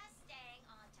 or just staying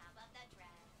on top of the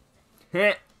trends?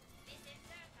 Heh. Visit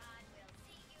Zircon, we'll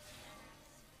see you there.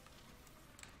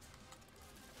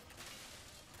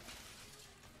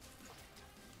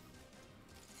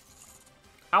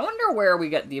 I wonder where we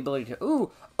get the ability to...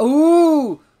 Ooh!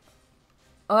 Ooh!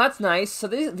 Oh, that's nice. So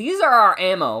these are our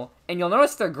ammo, and you'll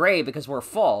notice they're gray because we're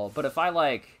full, but if I,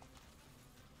 like...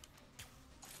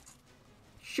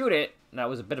 shoot it, that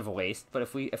was a bit of a waste, but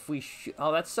if we shoot...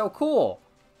 Oh, that's so cool!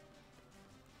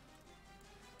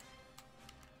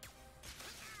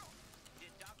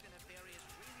 Did Dr. Nefarious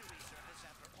really resurface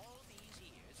after all these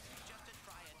years just to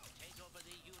try and take over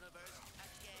the universe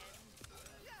again?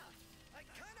 Yeah, I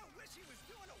kind of wish he was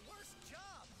doing a worse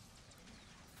job.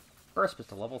 Burst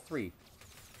pistol, level 3.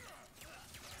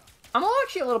 I'm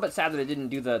actually a little bit sad that it didn't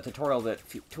do the tutorial that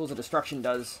Tools of Destruction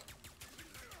does.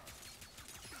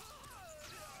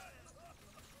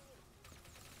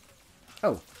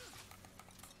 Oh.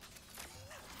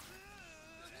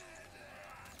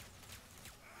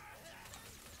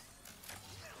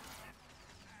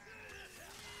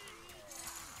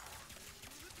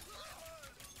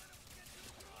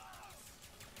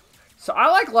 So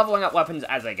I like leveling up weapons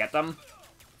as I get them.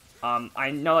 I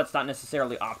know it's not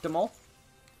necessarily optimal.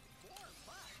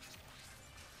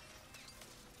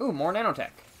 Ooh, more nanotech.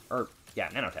 Or, yeah,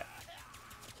 nanotech.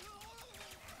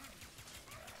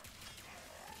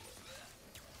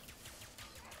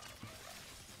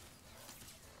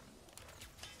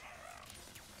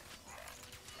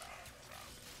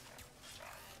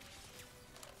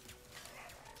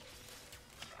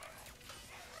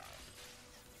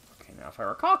 Okay, now if I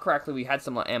recall correctly, we had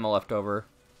some ammo left over.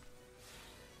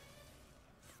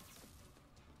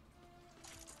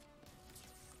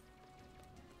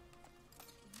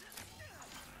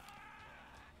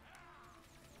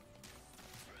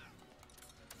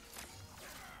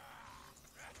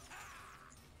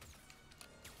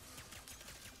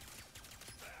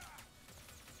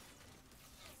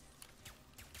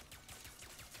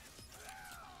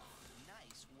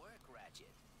 Nice work, Ratchet.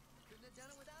 Couldn't have done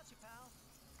it without you, pal.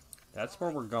 That's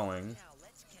where we're going. Now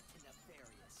let's get to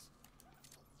Nefarious.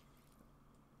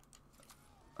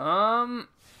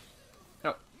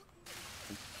 No.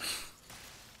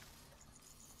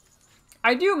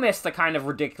 I do miss the kind of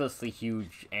ridiculously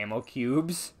huge ammo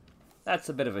cubes. That's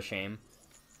a bit of a shame.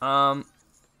 But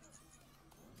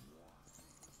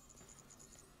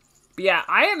yeah,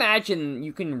 I imagine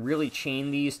you can really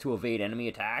chain these to evade enemy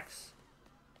attacks.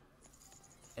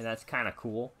 And that's kind of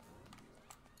cool.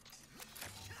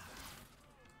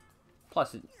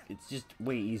 Plus, it's just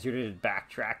way easier to do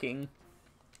backtracking.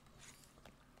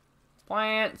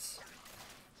 Plants!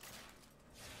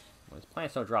 Well, these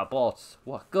plants don't drop bolts.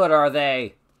 What good are they?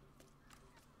 You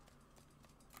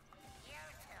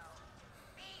two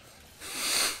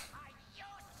beasts are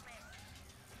useless.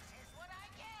 This is what I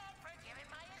get for giving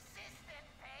my assistant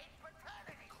paid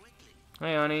paternity. Quickly,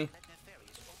 Hey, honey. let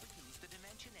Nefarious overuse the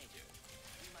Dimensionator.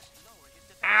 We must lower his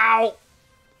defense. Ow!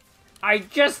 I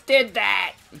just did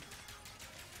that! Did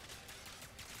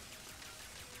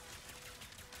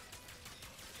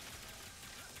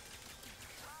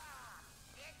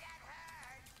that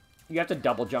hurt? You have to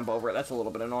double jump over it. That's a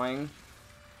little bit annoying.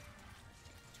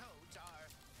 Toads are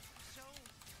so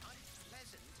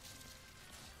unpleasant.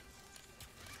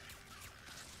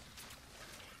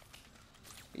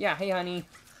 Yeah, hey, honey.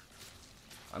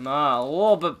 I'm a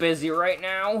little bit busy right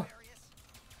now. Nefarious?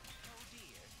 Oh dear,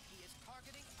 he is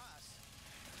targeting us.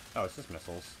 Oh, it's just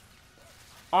missiles.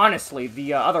 Honestly,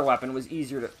 the other weapon was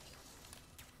easier to...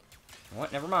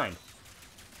 What? Never mind.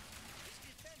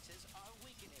 His defenses are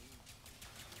weakening.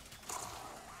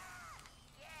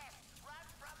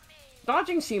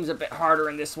 Dodging seems a bit harder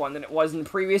in this one than it was in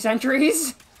previous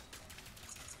entries.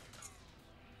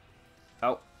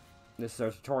 Oh, this is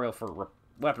a tutorial for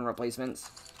weapon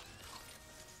replacements.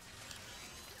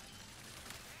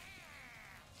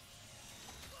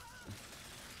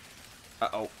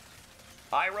 Uh-oh.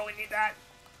 I really need that.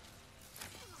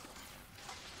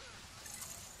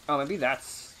 Oh, maybe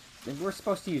that's... Maybe we're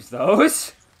supposed to use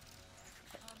those?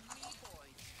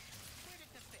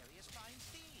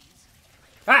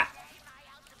 Ah!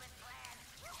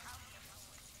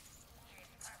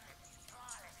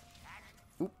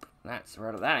 Oop, that's we're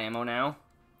out of that ammo now.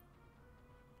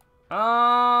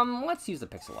 Let's use the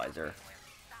pixelizer.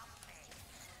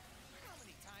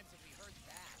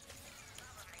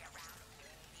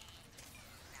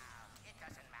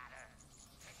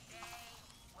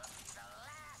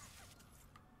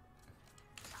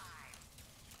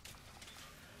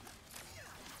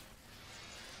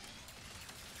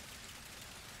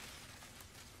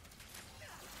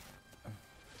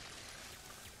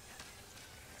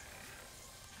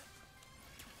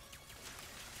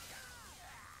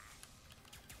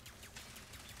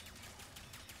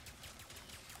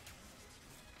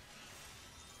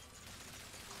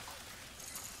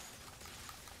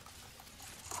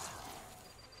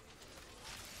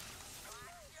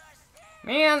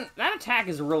 Man, that attack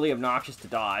is really obnoxious to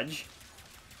dodge.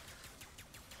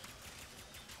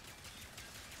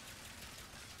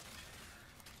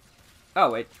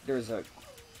 Oh, wait, there's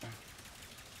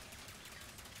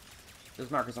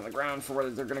markers on the ground for where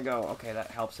they're gonna go. Okay,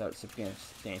 that helps out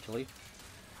substantially.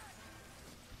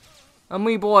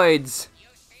 Amoeboids!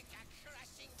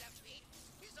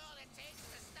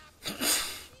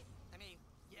 I mean,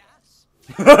 yes.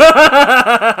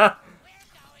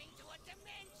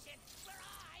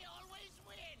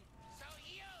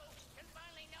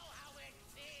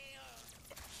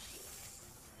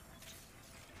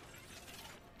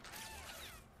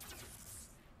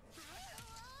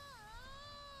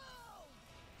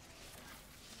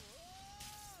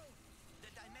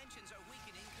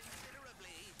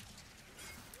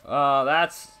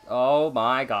 That's... Oh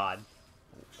my god.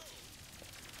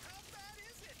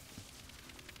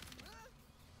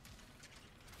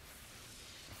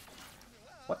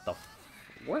 What the...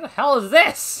 Where the hell is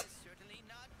this?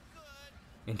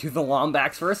 Into the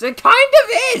Lombax first? It kind of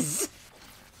is!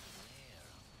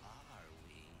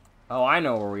 Oh, I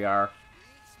know where we are.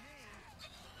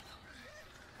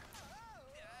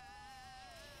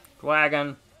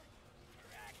 Wagon.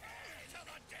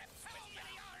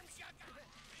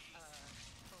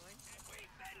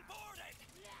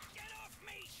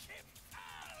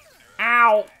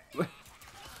 Ow!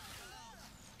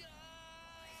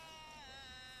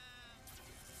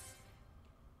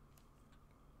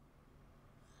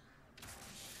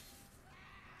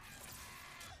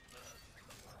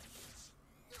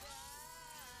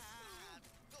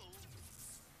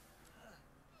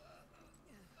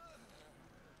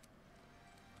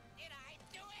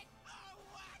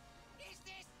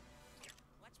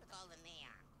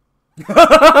 Where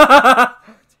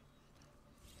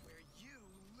you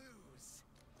lose.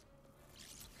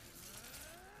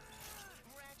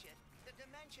 Ratchet, the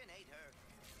Dimensionator.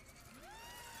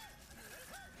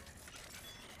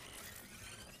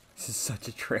 This is such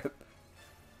a trip.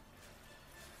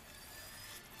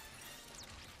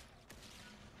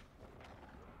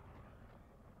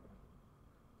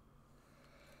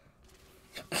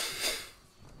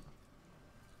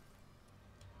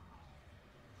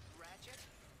 Ratchet,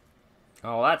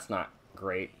 Oh, that's not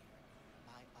great.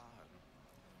 my arm.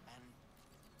 And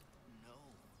no.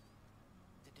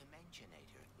 The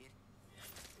Dimensionator, it...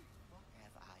 What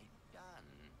have I done?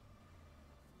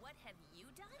 What have you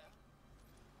done?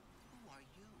 Who are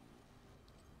you?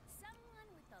 Someone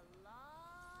with a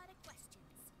lot of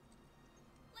questions.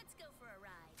 Let's go for a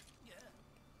ride. Yeah.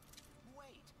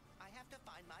 Wait, I have to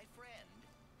find my friend.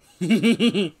 It's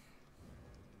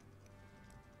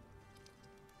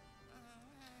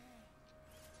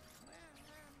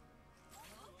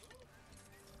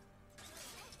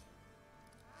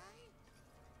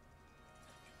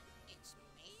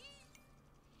me?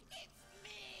 It's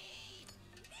me!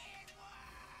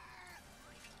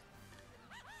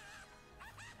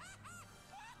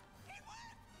 It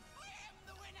worked! I am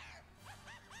the winner!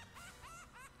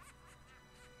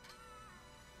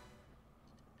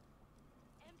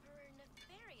 Emperor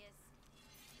Nefarious,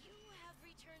 you have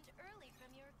returned early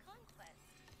from your conquest.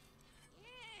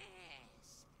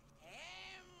 Yes!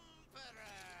 Emperor!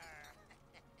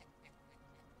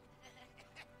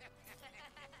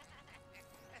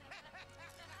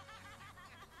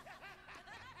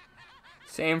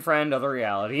 Same friend, other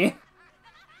reality.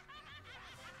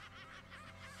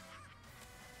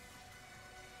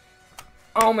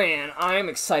 Oh man, I'm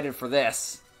excited for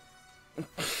this.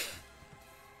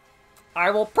 I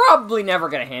will probably never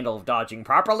get a handle of dodging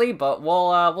properly, but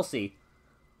we'll see.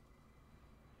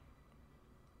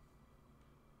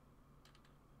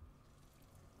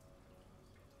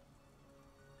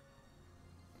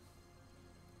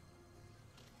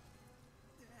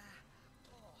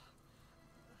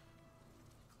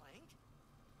 Clank?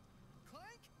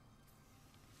 Clank?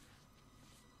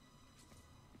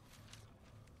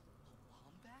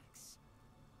 Lombax?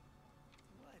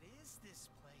 What is this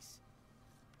place?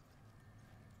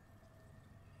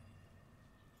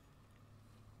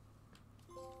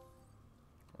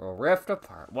 We'll rift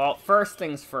apart. Well, first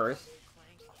things first.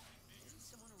 Clank? Maybe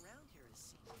someone around here has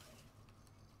seen you.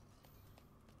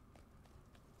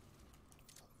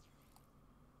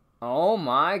 Oh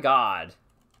my god.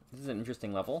 This is an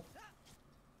interesting level.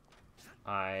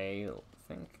 I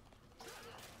think.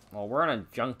 Well, we're in a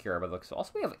junkyard, but looks.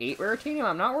 Also, we have 8 Raritanium.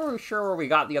 I'm not really sure where we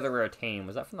got the other Raritanium.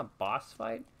 Was that from the boss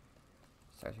fight?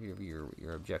 Start to give you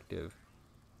your objective.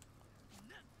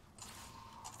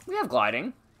 We have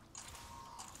gliding.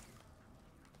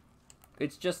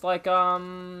 It's just like,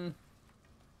 crafting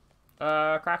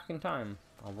time.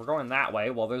 Well, we're going that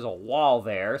way. Well, there's a wall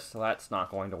there, so that's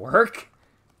not going to work.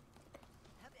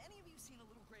 Have any of you seen a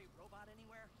little gray robot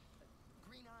anywhere?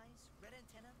 Green eyes, red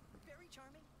antenna, very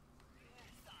charming.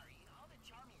 Sorry, all the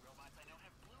charming robots I know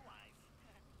have blue eyes.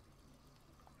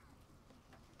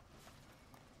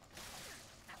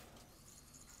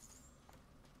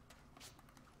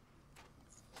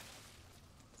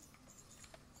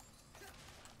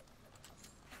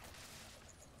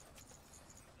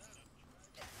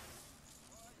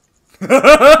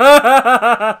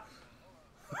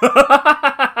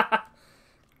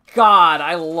 God,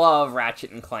 I love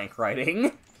Ratchet and Clank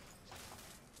writing.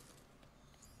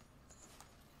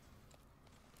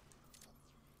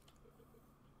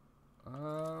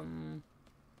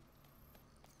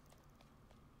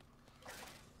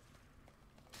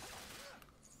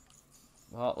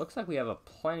 Well, it looks like we have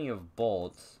plenty of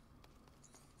bolts.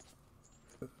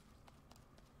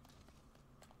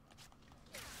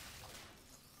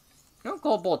 No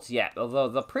gold bolts yet, although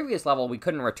the previous level we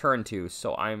couldn't return to,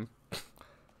 so I'm...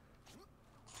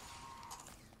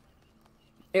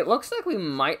 It looks like we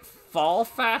might fall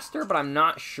faster, but I'm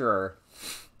not sure.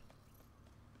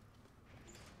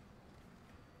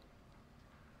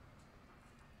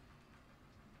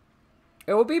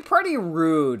 It would be pretty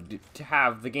rude to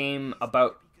have the game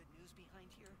about... Be good news behind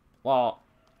here. Well...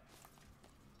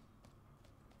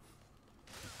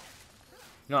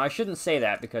 No, I shouldn't say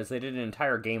that, because they did an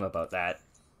entire game about that.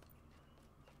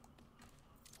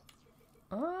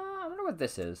 I wonder what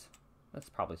this is. That's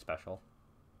probably special.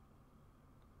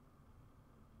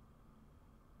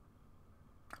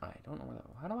 I don't know where that...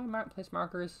 How do I place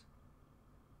markers?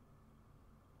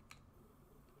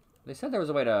 They said there was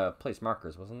a way to place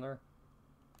markers, wasn't there?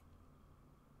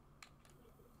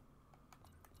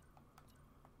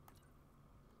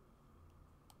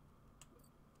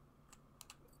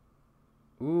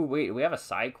 Ooh, wait, we have a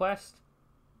side quest?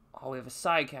 Oh, we have a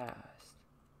side cast.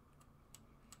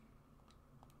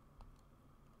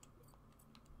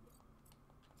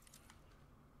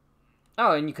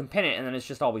 Oh, and you can pin it, and then it's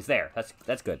just always there.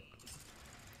 That's good.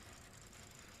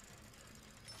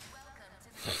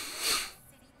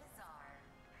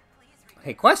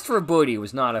 Hey, Quest for Booty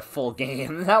was not a full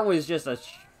game. That was just a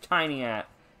tiny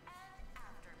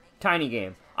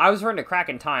game. I was running to Crack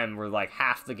in Time where like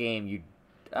half the game you...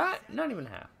 not even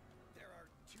half. There are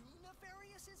 2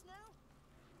 Nefariouses now?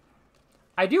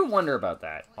 I do wonder about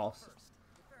that, also. First,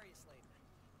 Nefarious later.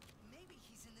 Maybe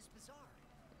he's in this bazaar.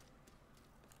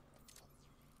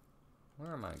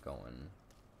 Where am I going?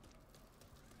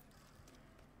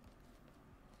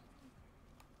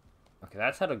 Okay,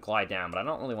 that's how to glide down, but I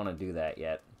don't really want to do that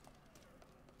yet.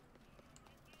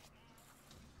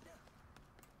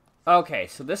 Okay,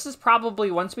 so this is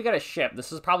probably, once we get a ship,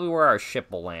 this is probably where our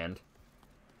ship will land.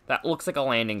 That looks like a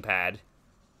landing pad.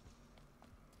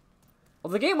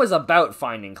 Well, the game was about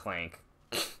finding Clank.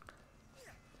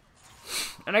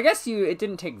 And I guess it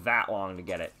didn't take that long to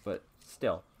get it, but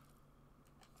still.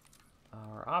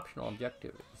 Our optional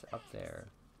objective is up there.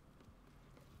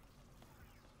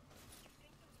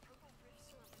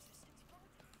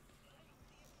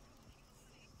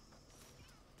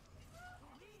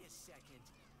 Wait a second.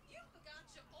 You forgot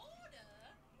your order.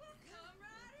 Well, come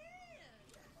right in.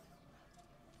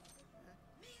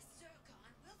 Miss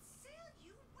Zircon will sell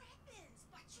you weapons,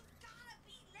 but you gotta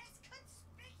be less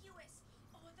conspicuous,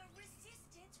 or the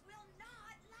resistance will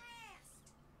not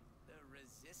last. The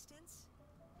Resistance?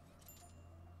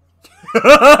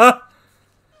 Apologies.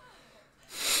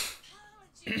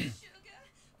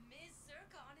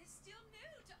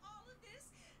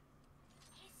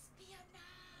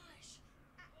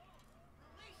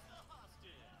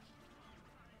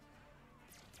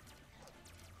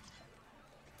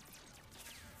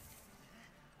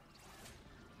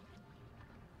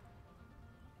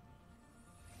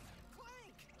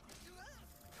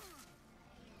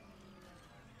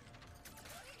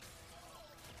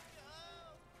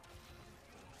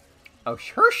 Oh,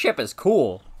 her ship is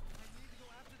cool. I need to go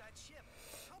after that ship.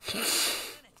 Help me save the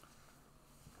planet.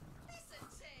 Listen,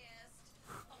 test.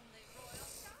 Only royal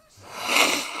starship.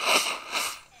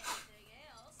 Anything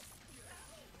else? No.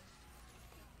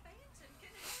 The Phantom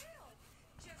can help.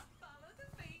 Just follow the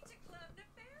feed to Club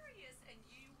Nefarious, and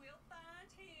you will find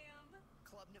him.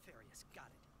 Club Nefarious, got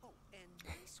it. Oh, and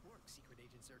nice work, Secret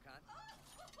Agent Zircon. This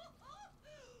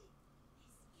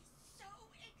is so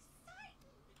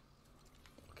exciting.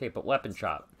 Okay, but weapon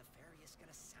shop. Club Nefarious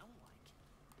gonna sound like?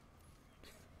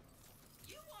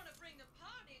 You want to bring the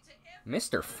party to every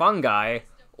Mr. Fungi.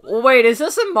 Oh, wait, is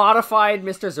this a modified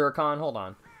Mr. Zircon? Hold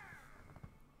on.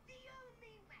 The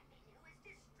only weapon who has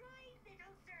destroyed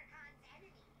Little Zircon's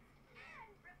enemy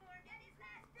and performed at his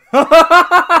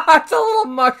last It's a little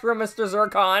mushroom, Mr.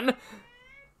 Zircon.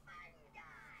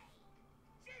 fungi.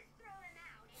 Just throw him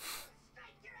out and he'll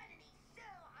strike your enemy so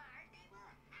hard they will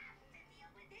have to deal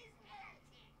with his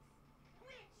antics.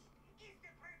 Which is the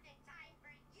perfect time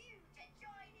for you to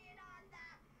join in on the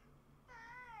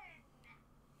fun.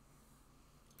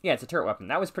 Yeah, it's a turret weapon.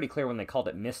 That was pretty clear when they called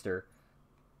it Mr.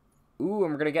 Ooh,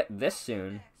 and we're gonna get this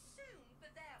soon. back soon for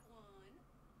that one.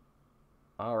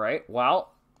 Alright,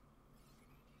 well.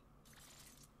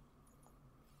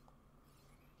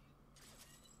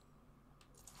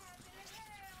 Happy to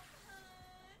help,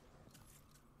 hun.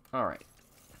 Alright.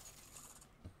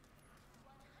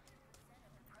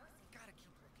 Gotta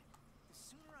keep looking. The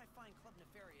sooner I find Club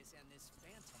Nefarious and this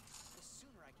Phantom, the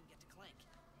sooner I can get to Clank.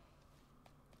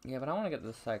 Yeah, but I want to get to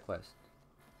the side quest.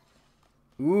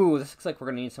 Ooh, this looks like we're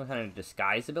gonna need some kind of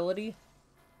disguise ability.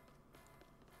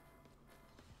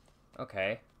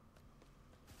 Okay.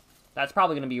 That's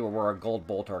probably gonna be where a gold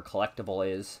bolt or a collectible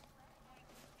is.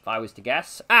 If I was to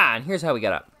guess. Ah, and here's how we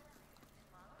get up.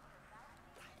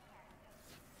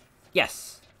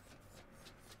 Yes.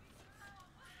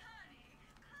 Honey,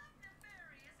 Club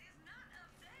Nefarious is not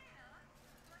up there,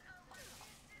 but a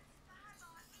resistant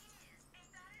spybot is, and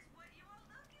that is what you are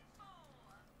looking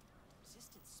for.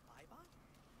 Resistant Spybot?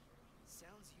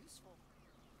 Sounds useful.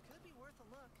 Could be worth a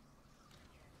look.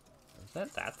 Is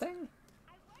that thing?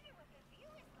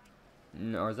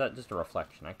 No, or is that just a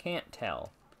reflection? I can't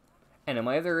tell.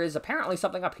 Anyway, there is apparently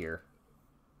something up here.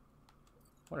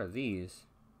 What are these?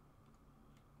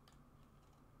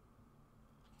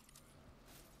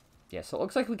 Yeah, so it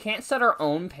looks like we can't set our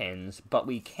own pins, but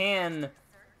we can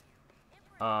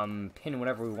pin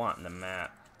whatever we want in the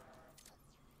map.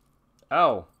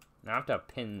 Oh, now I have to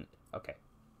pin. Okay.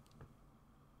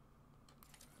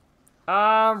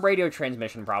 Radio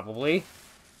transmission probably.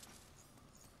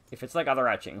 If it's like other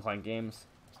Ratchet Clank games.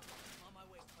 I'm on my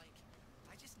way, Clank.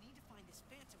 I just need to find this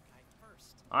Phantom guy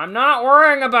first. I'm not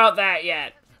worrying about that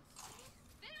yet.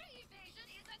 Their evasion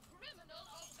is a criminal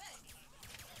offense.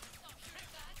 Don't trick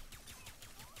us.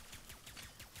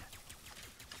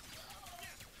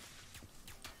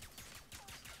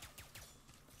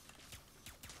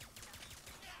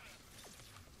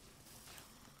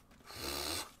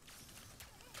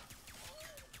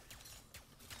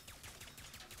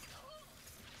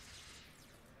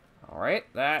 Alright,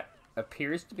 that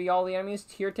appears to be all the enemies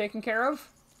here taken care of.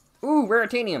 Ooh,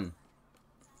 Raritanium.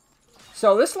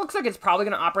 So this looks like it's probably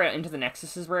going to operate into the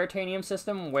Nexus's Raritanium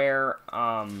system, where,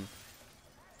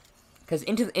 because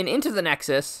into the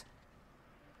Nexus,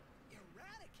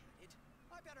 Eradicated?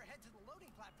 I better head to the loading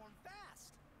platform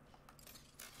fast.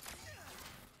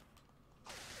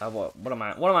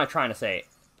 what am I trying to say?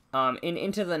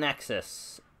 Into the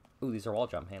Nexus. Ooh, these are wall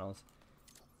jump handles.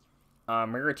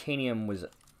 Raritanium was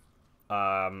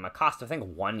a cost, I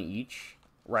think, 1 each,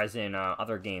 whereas in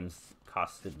other games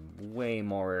costed way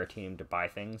more Raritanium to buy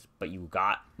things, but you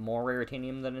got more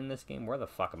Raritanium than in this game. Where the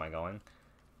fuck am I going?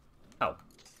 Oh.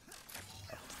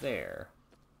 Up there.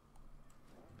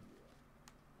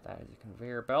 That is a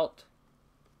conveyor belt.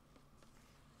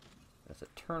 That's a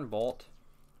turn bolt.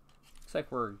 Looks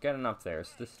like we're getting up there.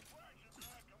 So this...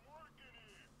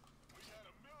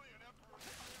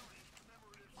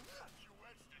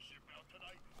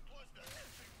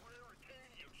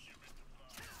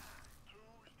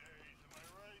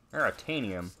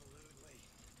 Raritanium.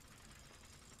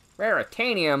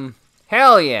 Raritanium?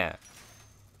 Hell yeah!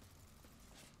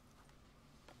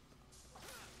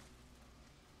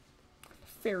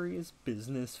 Nefarious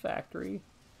Business Factory.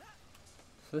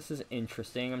 So this is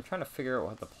interesting. I'm trying to figure out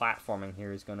what the platforming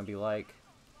here is going to be like.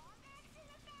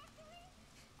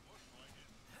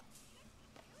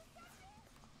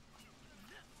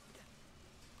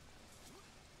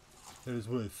 That is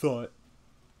what I thought.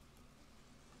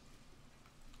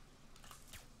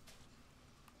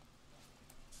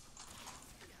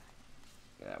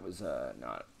 That was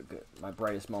not a good, my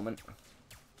brightest moment.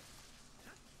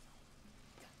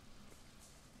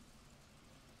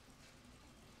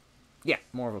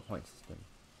 more of a point system.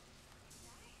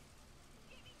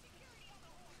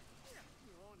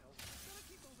 Oh no. Gotta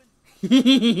keep moving.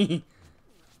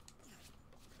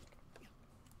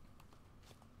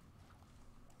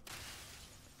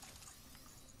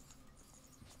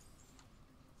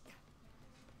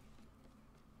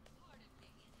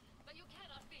 But you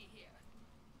cannot be here.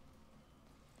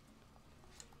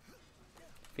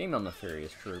 Female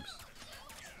nefarious troops.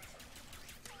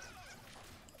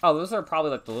 Oh, those are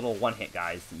probably like the little one-hit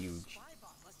guys that you...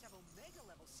 Spybot must have Omega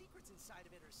level secrets inside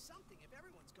of it or something if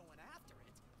everyone's going after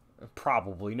it.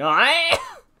 Probably not.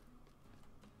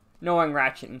 Knowing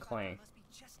Ratchet and Clank. Must be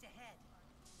just ahead.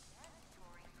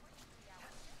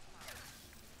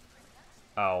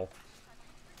 Oh.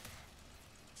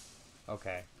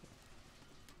 Okay.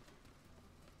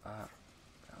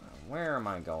 Where am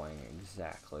I going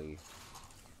exactly?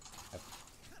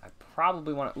 I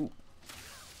probably want to... Ooh.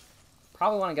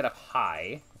 Probably want to get up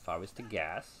high, if I was to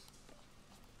guess.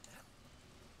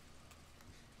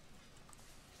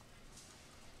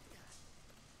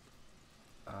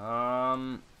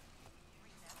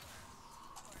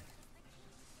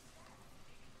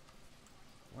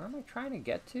 Where am I trying to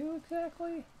get to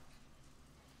exactly?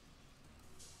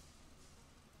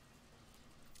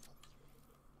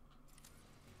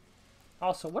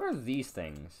 Also, what are these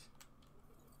things?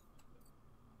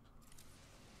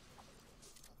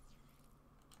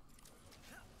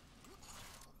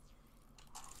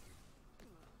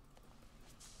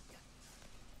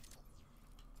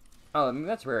 Oh, I mean,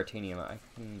 that's raritanium. I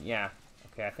can, yeah.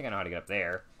 Okay, I think I know how to get up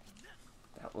there.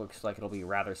 That looks like it'll be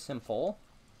rather simple.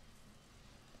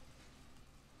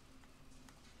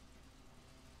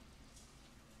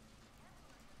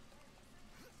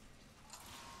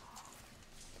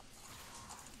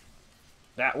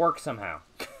 That worked somehow.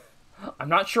 I'm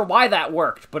not sure why that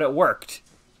worked, but it worked.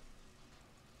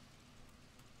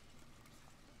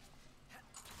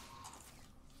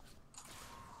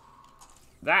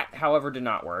 That, however, did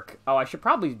not work. Oh, I should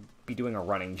probably be doing a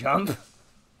running jump.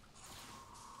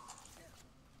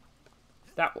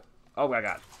 That... Oh my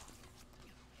god.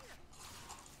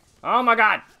 Oh my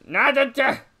god!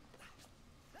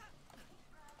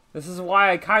 This is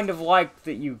why I kind of liked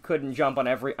that you couldn't jump on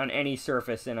any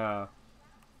surface in a...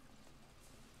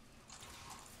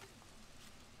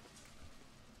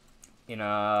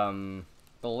 the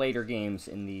later games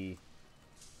in the...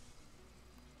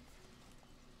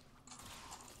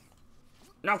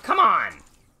 No, come on!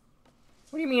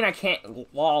 What do you mean I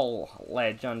can't wall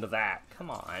ledge onto that? Come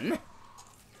on.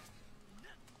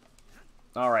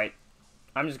 Alright.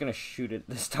 I'm just gonna shoot it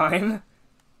this time.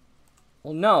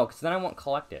 Well, no, because then I won't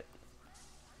collect it.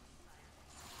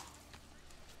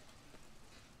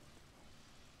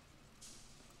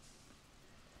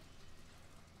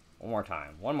 One more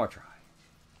time. One more try.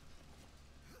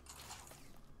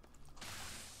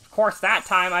 Of course, that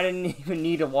time I didn't even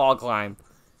need a wall climb.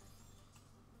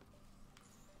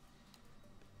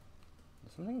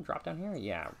 Did something drop down here?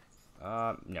 Yeah.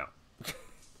 No.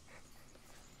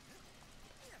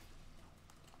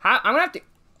 I'm gonna have to...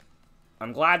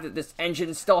 I'm glad that this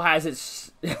engine still has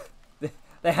its...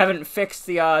 They haven't fixed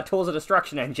the Tools of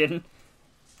Destruction engine.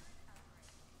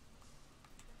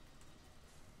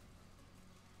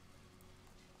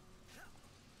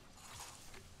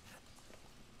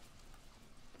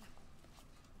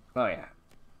 Oh, yeah.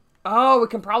 Oh, we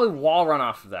can probably wall run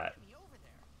off of that.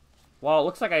 Well, it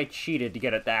looks like I cheated to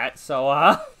get at that, so,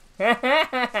 Okay,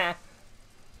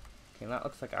 that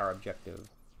looks like our objective.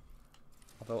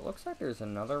 Although it looks like there's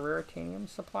another raritanium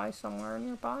supply somewhere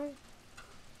nearby.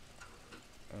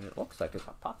 And it looks like it's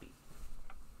a puppy.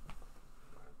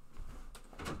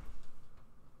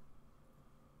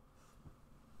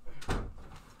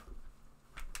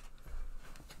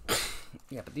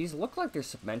 Yeah, but these look like they're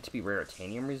meant to be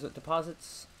raritanium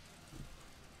deposits.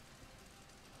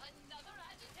 Another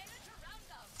agitator to round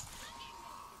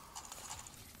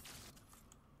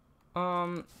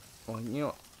up. Well, you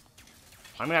know,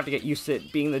 I'm gonna have to get used to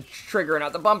it being the trigger and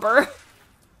not the bumper.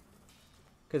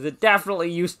 Because it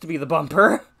definitely used to be the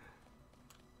bumper.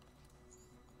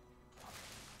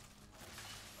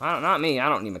 Not me, I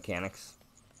don't need mechanics.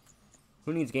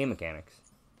 Who needs game mechanics?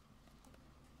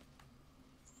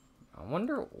 I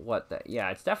wonder what that... Yeah,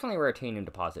 it's definitely a raritanium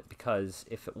deposit, because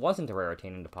if it wasn't a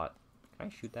raritanium deposit... Can I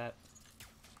shoot that?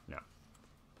 No. I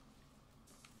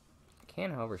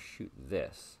can, however, shoot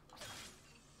this.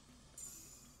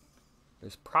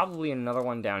 There's probably another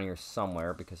one down here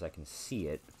somewhere, because I can see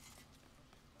it.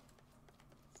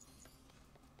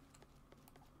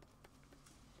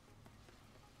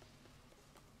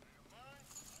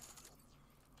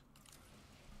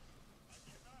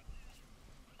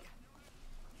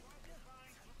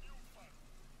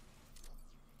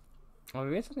 Oh,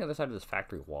 maybe it's on the other side of this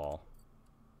factory wall.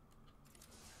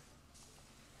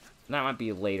 That might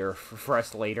be later for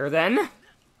us later then.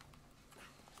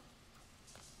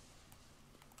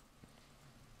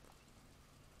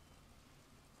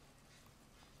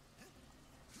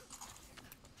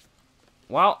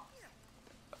 Well,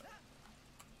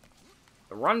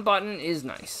 the run button is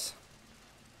nice.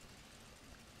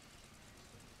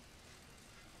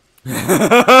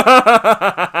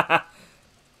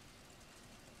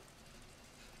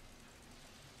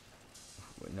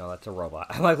 No, that's a robot.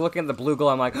 I'm like looking at the blue glow,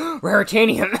 I'm like,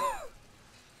 Raritanium!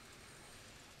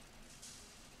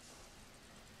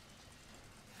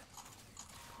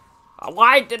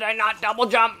 Why did I not double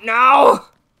jump? No!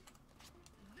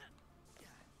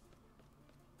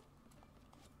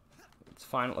 It's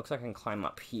fine, it looks like I can climb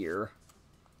up here.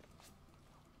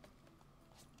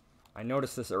 I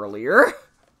noticed this earlier.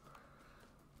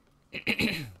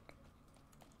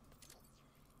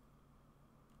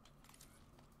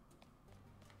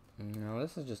 No,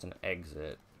 this is just an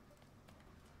exit.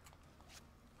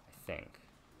 I think.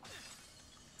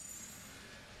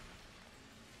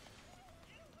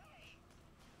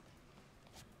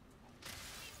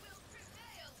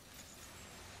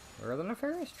 Where are the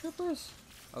nefarious troopers?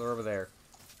 Oh, they're over there.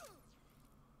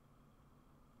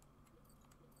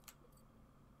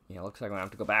 Yeah, looks like I'm gonna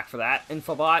have to go back for that,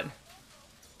 Infobot.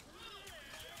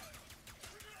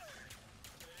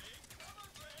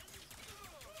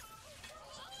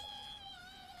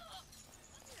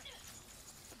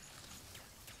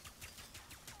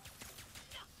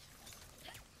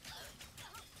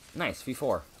 Nice,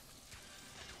 V4.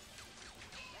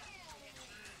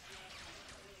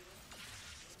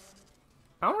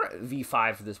 I wonder what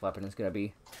V5 for this weapon is gonna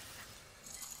be.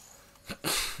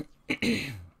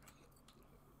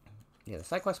 Yeah, the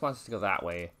side quest wants us to go that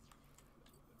way.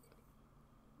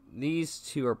 These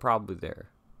two are probably there.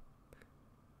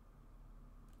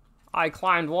 I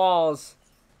climbed walls.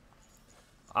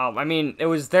 I mean, it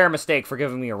was their mistake for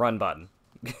giving me a run button.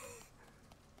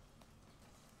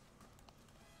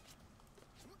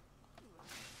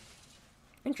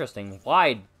 Interesting.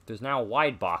 Wide. There's now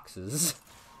wide boxes.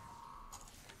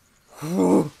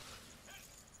 Whew.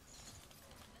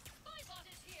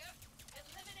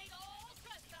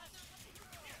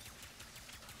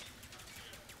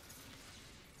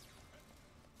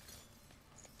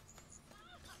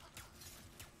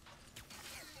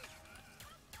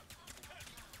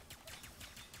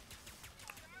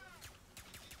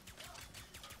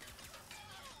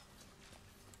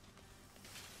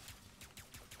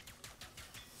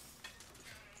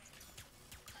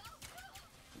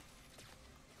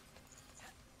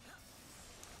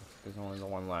 There's only the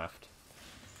one left.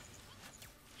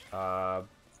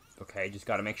 Okay, just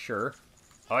gotta make sure.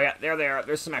 Oh yeah, there they are.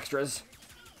 There's some extras.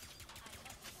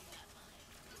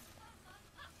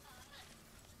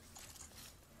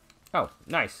 Oh,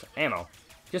 nice. Ammo.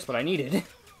 Just what I needed.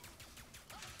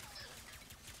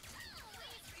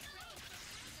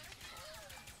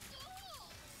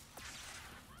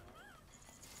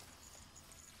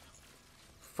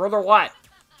 Further what?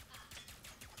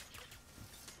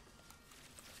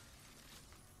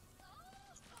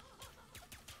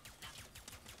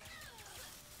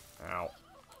 Ow.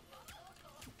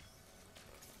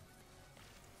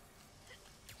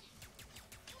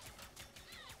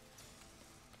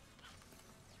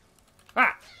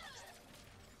 Ah!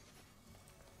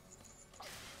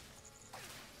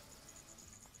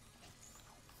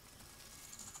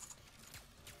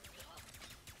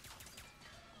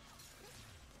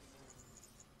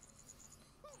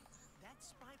 That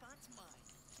Spybot's mine.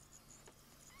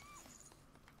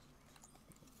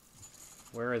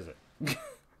 Where is it?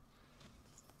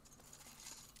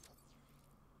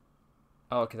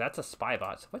 Oh, okay, that's a spy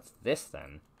bot. So what's this,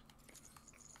 then?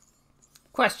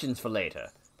 Questions for later.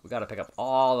 We gotta pick up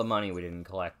all the money we didn't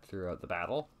collect throughout the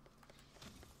battle.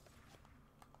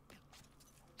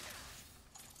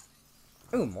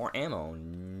 Ooh, more ammo.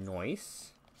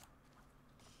 Nice.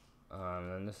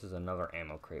 And this is another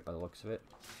ammo crate by the looks of it.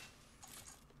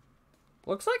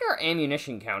 Looks like our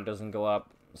ammunition count doesn't go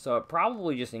up, so it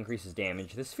probably just increases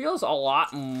damage. This feels a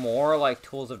lot more like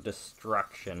Tools of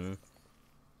Destruction.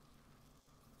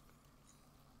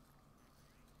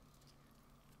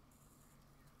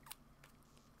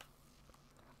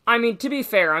 I mean, to be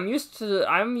fair, I'm used to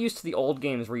the old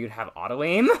games where you'd have auto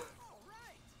aim. You found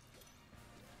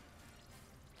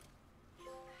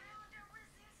a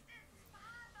resistant spy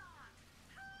bot.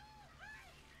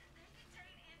 Hooray! They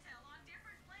contain intel on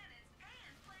different planets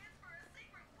and plans for a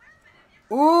secret weapon if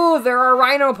you... Ooh, there are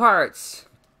rhino parts.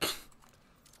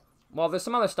 Well, there's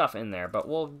some other stuff in there, but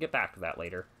we'll get back to that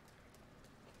later.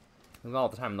 We've all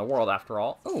the time in the world, after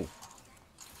all. Ooh.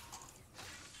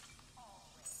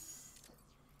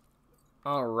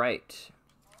 Alright.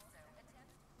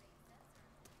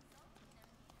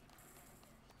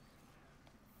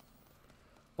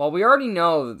 Well, we already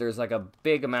know that there's, like, a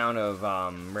big amount of,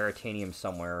 Raritanium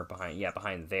somewhere behind, yeah,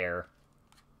 behind there.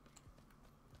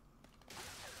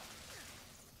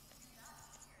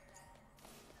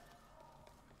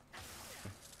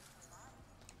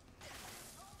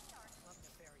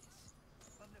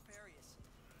 Club Nefarious.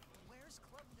 Where's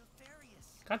Club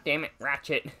Nefarious? God damn it,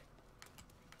 Ratchet.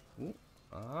 Ooh,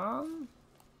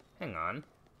 hang on.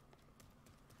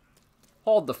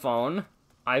 Hold the phone.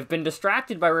 I've been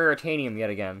distracted by Raritanium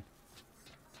yet again.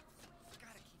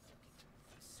 Gotta keep looking.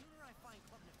 The sooner I find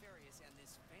Club Nefarious and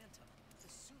this Phantom, the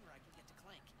sooner I can get to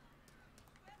Clank.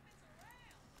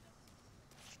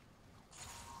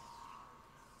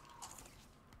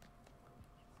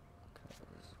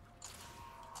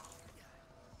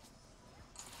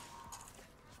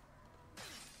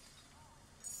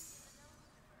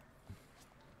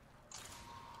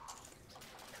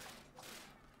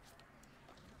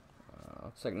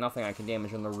 Looks like nothing I can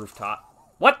damage on the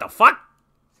rooftop. What the fuck?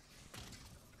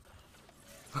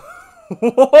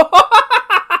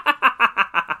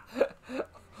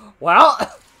 Well...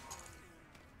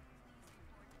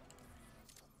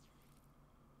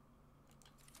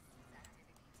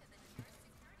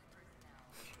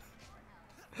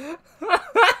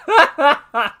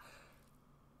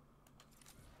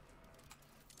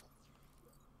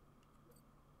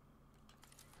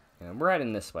 Yeah, we're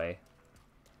heading this way.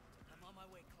 I'm on my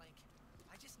way, Clank.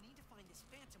 I just need to find this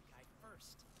Phantom guy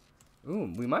first.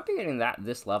 Ooh, we might be getting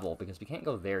this level, because we can't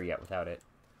go there yet without it.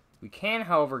 We can,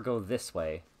 however, go this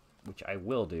way, which I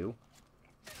will do.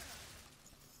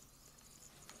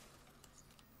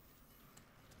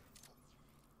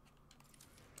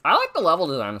 I like the level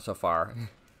design so far. Club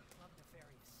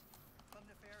Nefarious. Club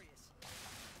Nefarious.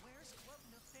 Where's Club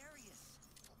Nefarious?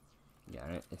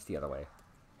 Yeah, it's the other way.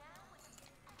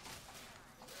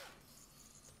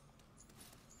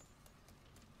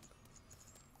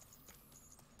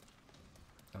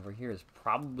 Over here is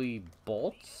probably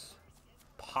bolts.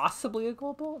 Possibly a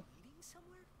gold bolt? Meeting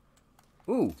somewhere?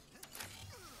 Ooh.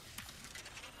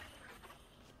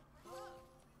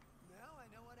 Now I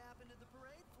know what happened to the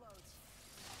parade floats.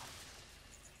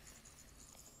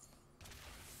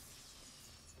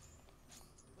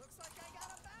 Looks like I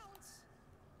gotta bounce.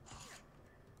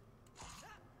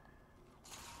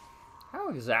 How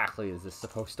exactly is this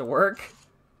supposed to work?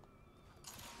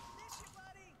 Miss you,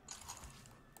 buddy.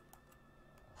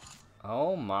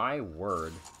 Oh my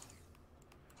word.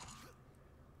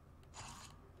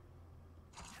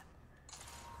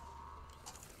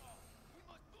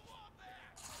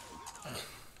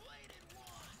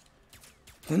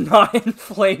 The not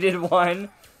inflated one.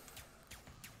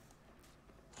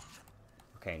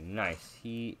 Okay, nice.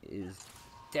 He is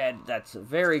dead. That's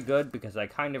very good because I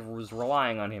kind of was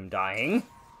relying on him dying.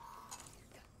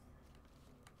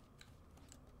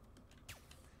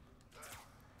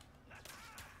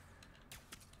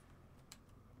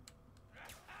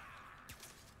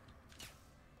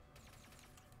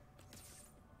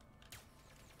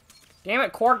 Damn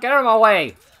it, Quark, get out of my way!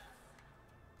 Is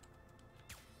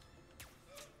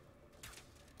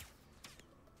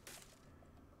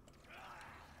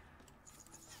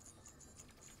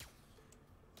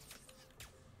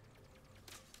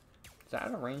that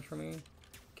out of range for me?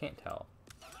 Can't tell.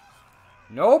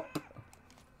 Nope!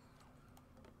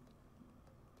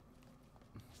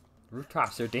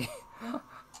 Rooftops are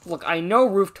Look, I know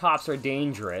rooftops are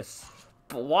dangerous,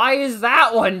 but why is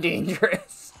that one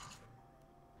dangerous?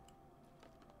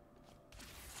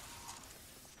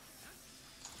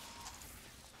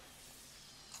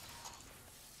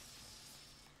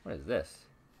 What is this?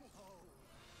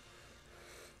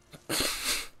 And I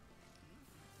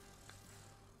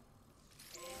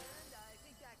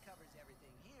think that covers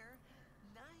everything here.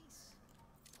 Nice.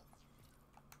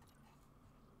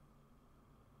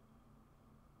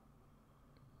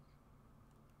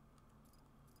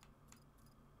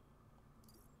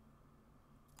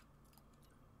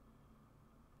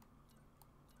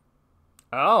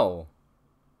 Oh.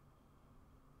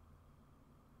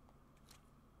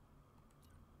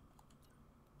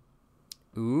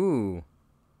 Ooh.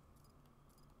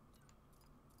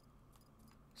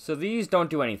 So these don't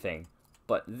do anything,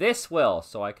 but this will,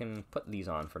 so I can put these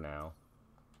on for now.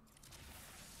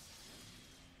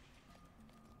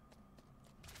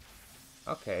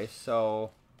 Okay,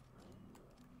 so...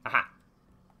 Aha!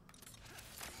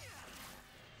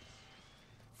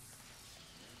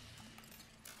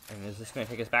 And is this going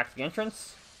to take us back to the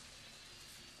entrance?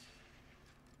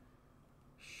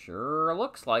 Sure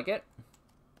looks like it.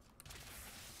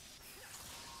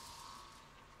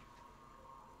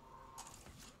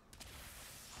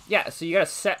 Yeah, so you gotta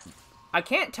set... I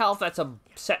can't tell if that's a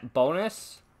set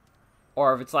bonus,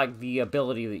 or if it's like the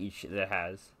ability that each that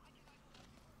has.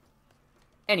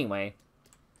 Anyway.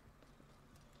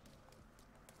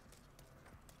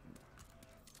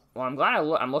 Well, I'm glad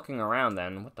I'm looking around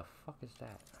then. What the fuck is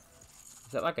that?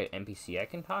 Is that like an NPC I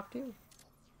can talk to?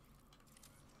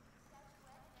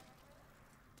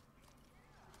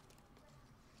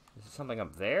 Is there something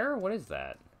up there? What is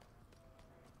that?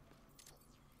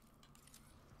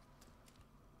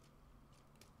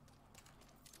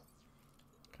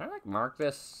 Can I like mark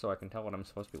this so I can tell what I'm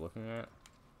supposed to be looking at?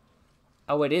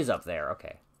 Oh, it is up there.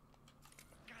 Okay.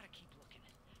 Gotta keep looking.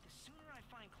 The sooner I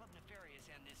find Club Nefarious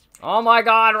and this... Oh my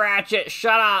god, Ratchet,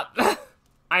 shut up!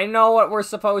 I know what we're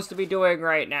supposed to be doing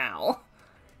right now.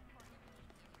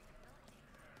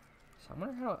 So I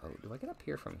wonder how... Oh, do I get up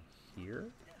here from here?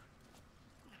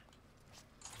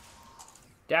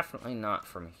 Definitely not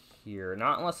from here.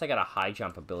 Not unless I got a high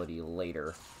jump ability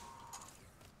later.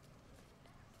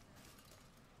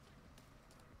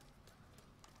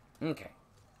 Okay.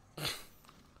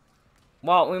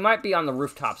 Well, we might be on the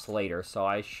rooftops later, so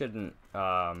I shouldn't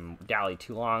dally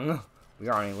too long. We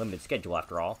are on a limited schedule,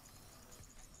 after all.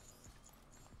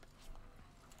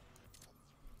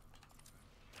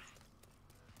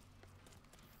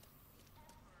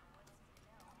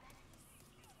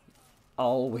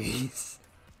 Always.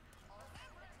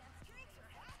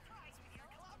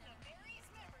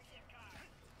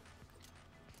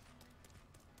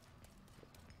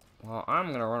 Well,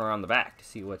 I'm gonna run around the back to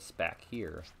see what's back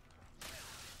here.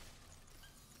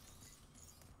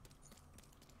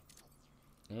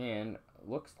 And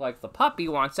looks like the puppy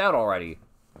wants out already.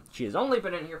 She has only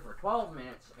been in here for 12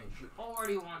 minutes, and she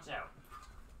already wants out.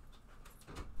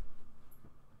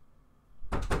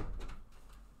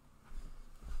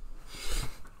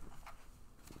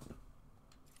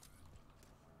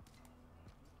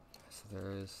 So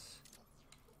there's...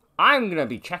 I'm gonna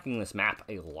be checking this map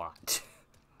a lot.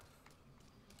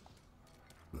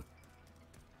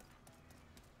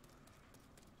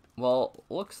 Well,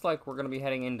 looks like we're gonna be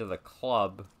heading into the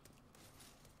club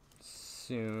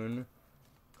soon.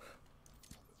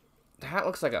 That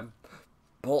looks like a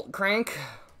bolt crank.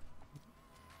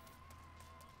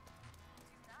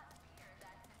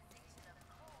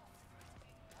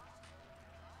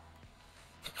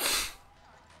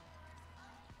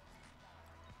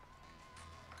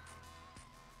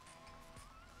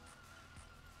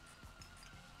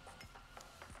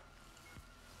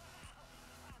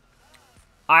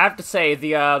 I have to say,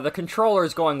 the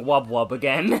controller's going wub-wub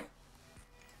again. Is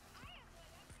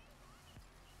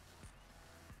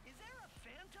there a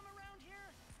phantom around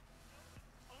here?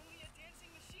 Only a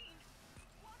dancing machine.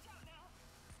 Watch out now.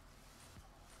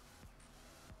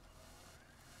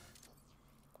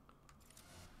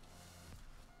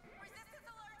 Resistance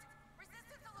alert!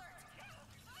 Resistance alert!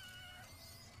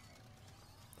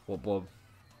 Wub-wub.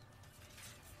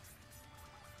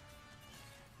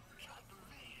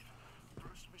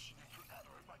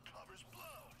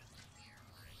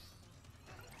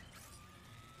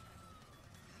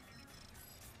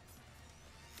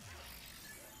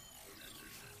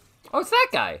 Oh, it's that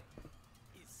guy.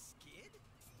 Is Skid?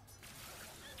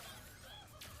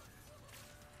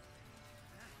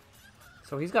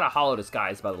 So he's got a hollow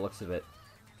disguise by the looks of it.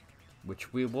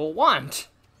 Which we will want.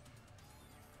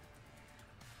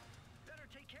 Better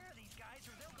take care of these guys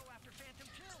or they'll go after Phantom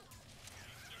too.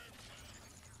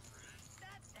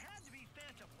 That had to be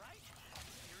Phantom, right?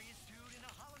 Serious dude and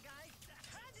a hollow guy? That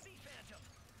had to be Phantom.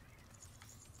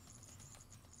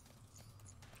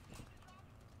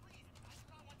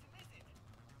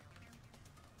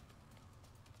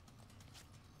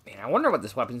 Man, I wonder what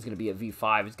this weapon's going to be at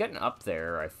V5. It's getting up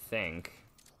there, I think.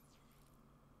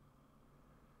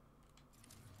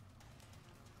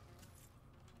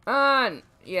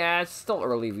 Yeah, it's still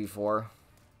early V4. Phantom,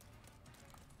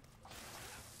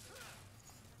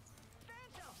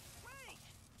 wait!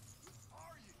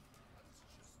 Are you? This is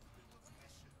just the middle of a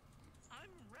mission. I'm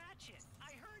Ratchet.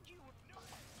 I heard you were... No!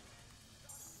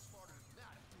 Gotta be smarter than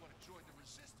that if you want to join the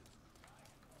resistance.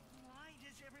 Why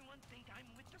does everyone think I'm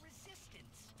with the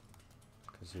Resistance?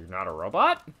 Because you're not a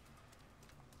robot?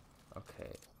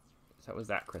 Okay. So that was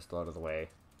that crystal out of the way.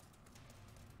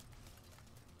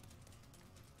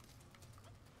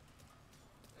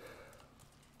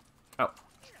 Oh.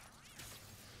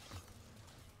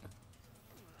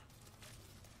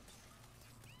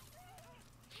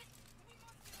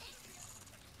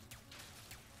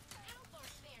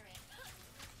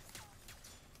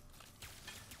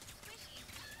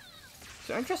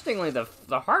 So interestingly, the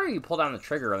harder you pull down the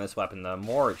trigger on this weapon, the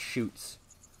more it shoots.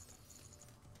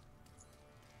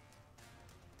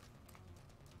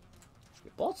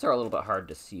 The bolts are a little bit hard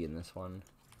to see in this one.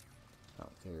 Oh,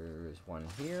 there's one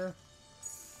here.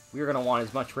 We're going to want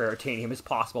as much rare titanium as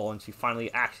possible once we finally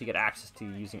actually get access to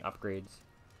using upgrades.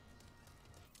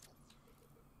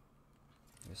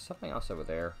 There's something else over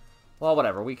there. Well,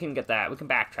 whatever. We can get that. We can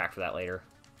backtrack for that later.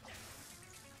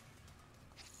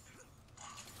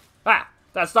 Ah!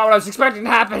 That's not what I was expecting to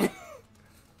happen!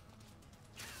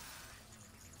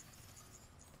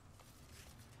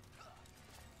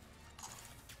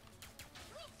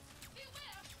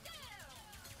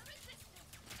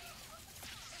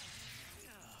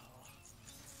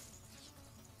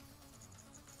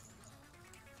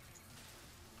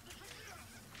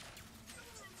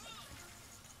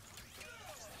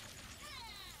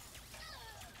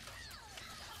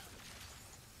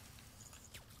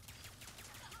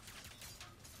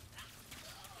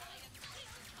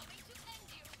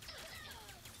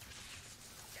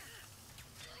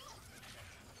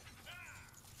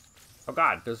 Oh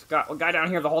god, there's a guy down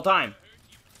here the whole time.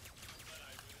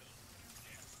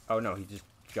 Oh no, he just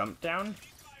jumped down?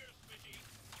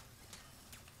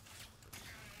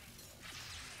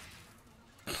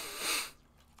 There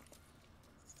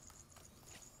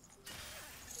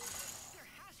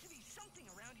has to be something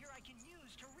around here I can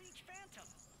use to reach Phantom.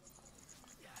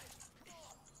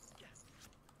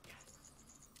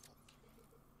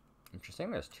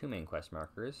 Interesting, there's 2 main quest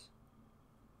markers.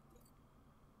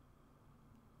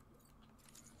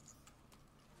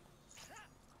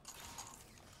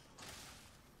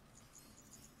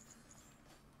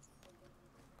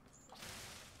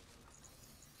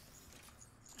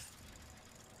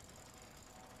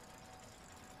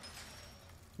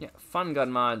 Yeah, fun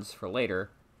gun mods for later.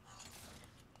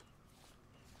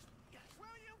 Will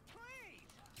you please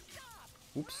stop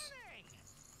Oops. running?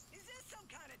 Is this some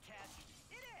kind of test?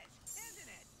 It is, isn't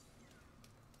it?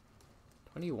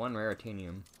 21 rare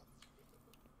titanium.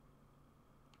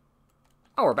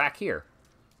 Oh, we're back here.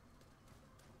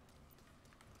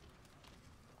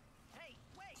 Hey,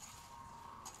 wait!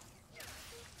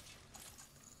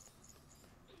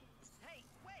 Hey,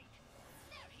 wait!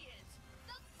 There he is!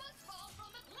 The football from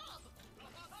the club!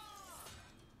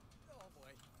 Oh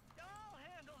boy. I'll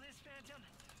handle this, Phantom.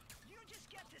 You just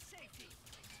get to safety.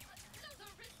 Another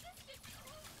resistance!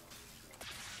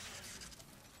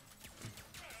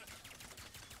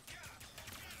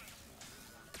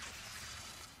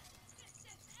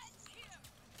 Resistance ends here!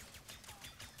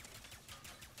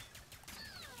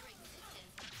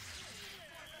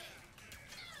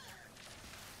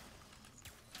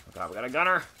 Oh god, we got a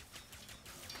gunner.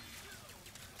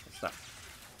 What's that?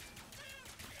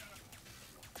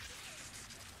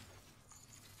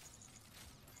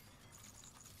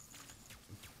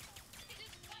 It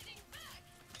is fighting back!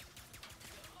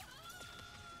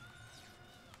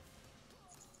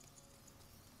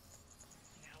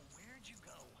 Now, where'd you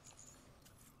go?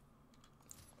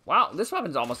 Wow, this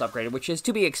weapon's almost upgraded, which is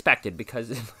to be expected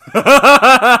because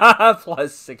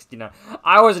plus 69.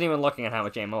 I wasn't even looking at how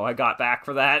much ammo I got back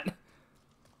for that.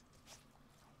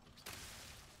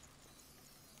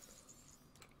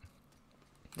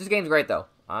 This game's great though.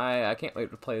 I can't wait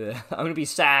to play this. I'm gonna be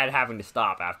sad having to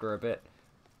stop after a bit.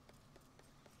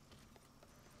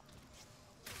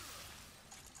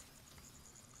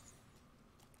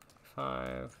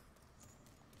 Five.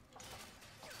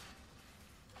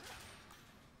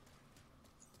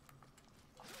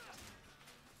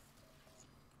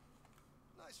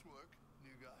 Nice work,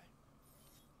 new guy.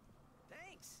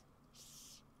 Thanks.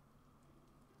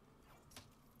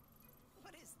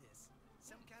 What is this?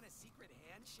 Some kind of secret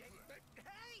handshake?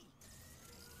 Hey!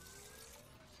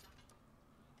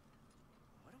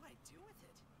 What do I do with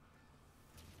it?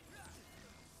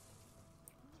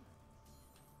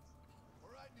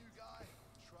 All right, new guy.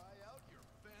 Try out your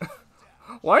phantom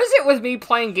dash. What is it with me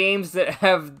playing games that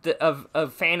have a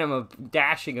phantom of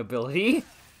dashing ability?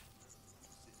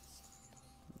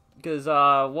 Because,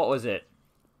 what was it?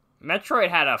 Metroid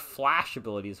had a flash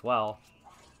ability as well.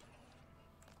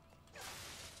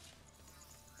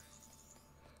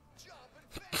 Jump and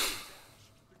phantom dash.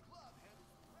 The club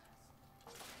handles the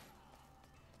rest.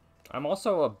 I'm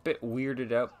also a bit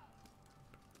weirded out.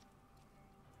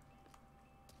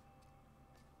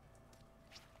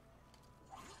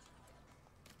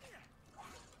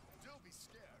 Don't be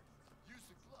scared. Use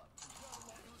the club to run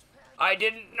along those paths. I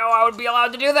didn't know I would be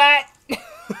allowed to do that! All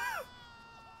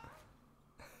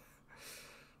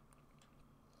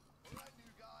right,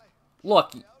 new guy. Look,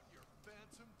 Out your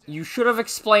phantom dash. you should have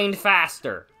explained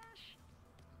faster.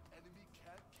 Enemy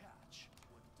can't catch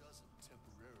what doesn't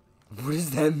temporarily What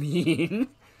does that mean?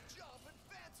 Jump and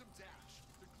phantom dash.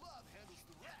 The glove handles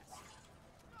the rest.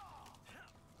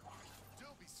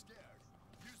 Don't be scared.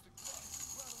 Use the glove to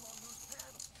run along those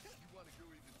panels. You want to go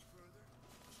even further?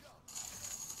 Jump.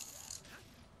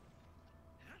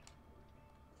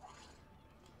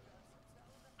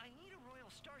 I need a royal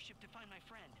starship to find my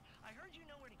friend. I heard you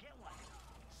know where to get one.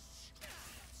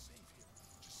 Safe here.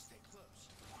 Just stay close.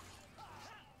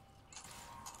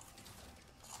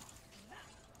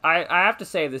 I have to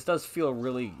say, this does feel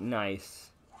really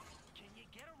nice. Can you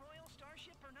get a royal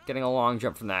starship or not? Getting a long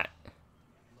jump from that.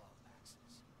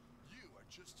 Lombaxes. You are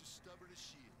just as stubborn as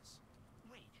she is.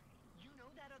 Wait, you know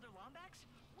that other Lombax?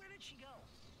 Where did she go?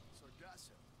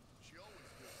 Sargasso. She always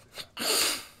goes there.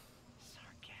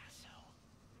 Sargasso.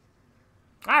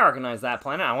 I recognize that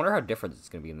planet. I wonder how different it's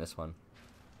going to be in this one.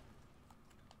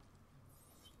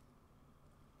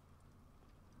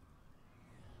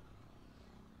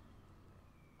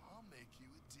 I'll make you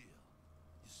a deal.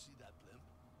 You see that blimp?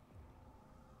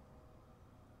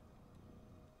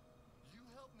 You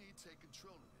help me take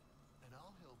control of it, and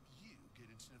I'll help you get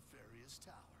into Nefarious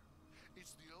Tower.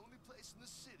 It's the only place in the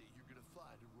city you're gonna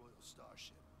find a royal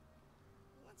starship.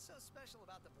 What's so special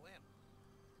about the blimp?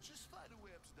 Just find a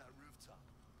way up to that rooftop.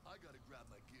 I gotta grab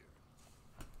my gear.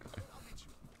 I'll meet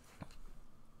you up there.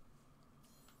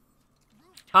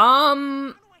 Rooftop. How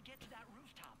do I get to that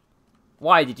rooftop?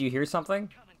 Why? Did you hear something?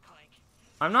 Coming, Clank.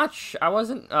 I'm not I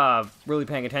wasn't really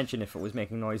paying attention if it was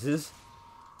making noises.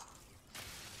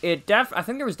 I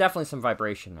think there was definitely some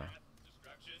vibration there.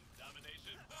 Destruction,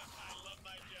 domination. I love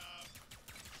my job.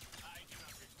 I do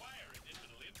not require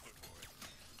additional input for it.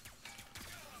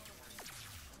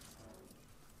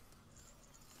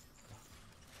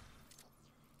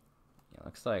 Yeah,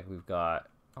 looks like we've got...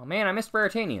 Oh man, I missed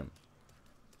Raritanium.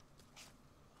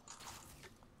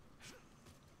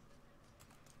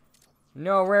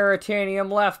 No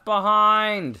Raritanium left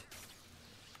behind!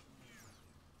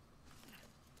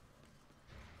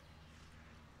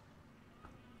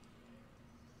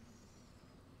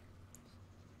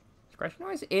 Scratching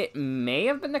noise? It may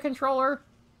have been the controller.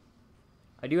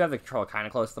 I do have the controller kind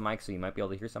of close to the mic, so you might be able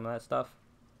to hear some of that stuff.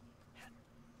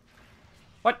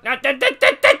 What?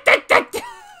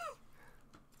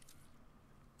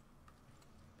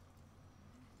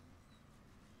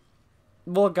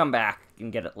 We'll come back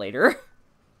and get it later.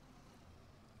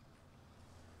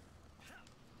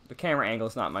 The camera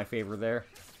angle's not my favorite there.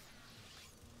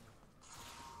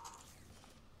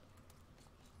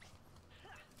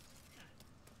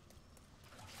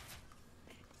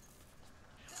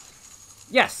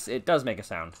 Yes, it does make a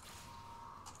sound.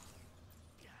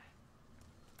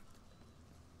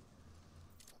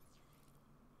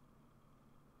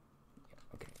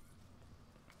 Okay.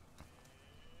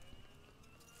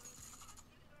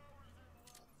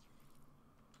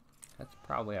 That's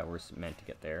probably how we're meant to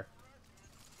get there.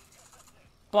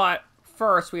 But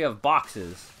first, we have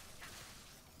boxes.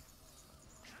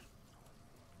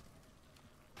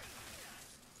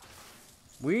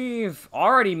 We've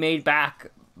already made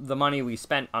back the money we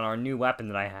spent on our new weapon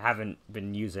that I haven't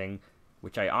been using,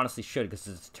 which I honestly should, because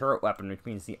it's a turret weapon, which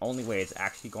means the only way it's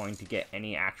actually going to get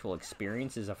any actual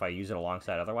experience is if I use it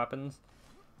alongside other weapons.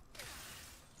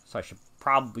 So I should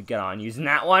probably get on using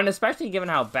that one, especially given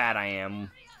how bad I am.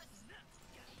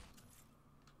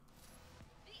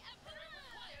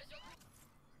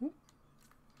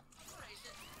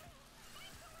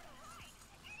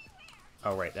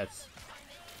 Oh, right, that's...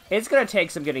 It's gonna take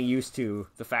some getting used to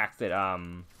the fact that,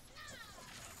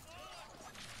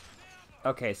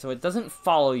 Okay, so it doesn't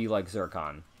follow you like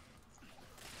Zircon.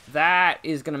 That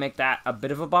is gonna make that a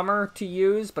bit of a bummer to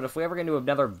use, but if we ever get into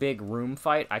another big room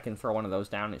fight, I can throw one of those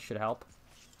down. It should help.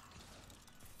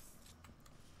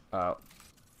 Like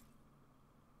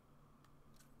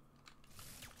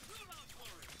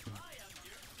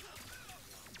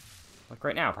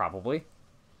right now, probably.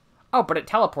 Oh, but it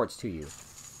teleports to you.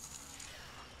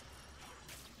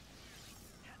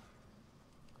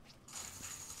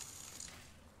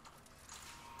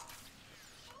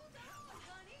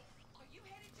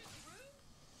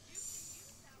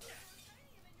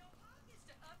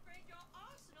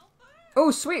 Oh,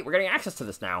 sweet! We're getting access to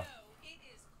this now. It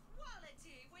is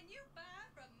quality when you buy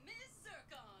from Miss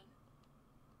Zircon.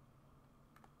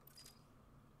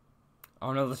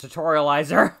 Oh no, the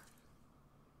tutorializer.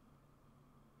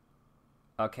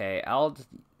 Okay, I'll just...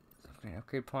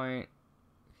 Upgrade point.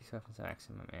 These weapons have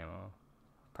maximum ammo.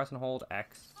 Press and hold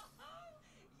X.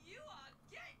 You are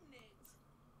getting it.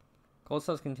 Gold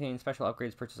cells contain special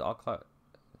upgrades. Purchase all cloud.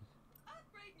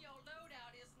 Upgrading your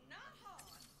loadout is not hard,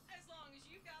 as long as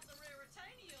you got the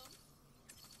Raritanium.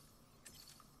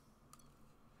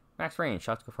 Max range.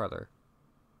 Shots go farther.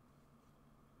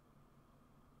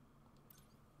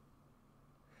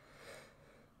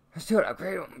 Let's do it.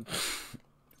 Upgrade them.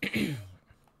 Why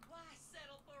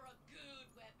settle for a good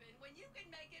weapon when you can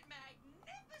make it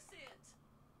magnificent?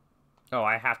 Oh,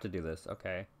 I have to do this.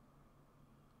 Okay.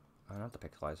 Not the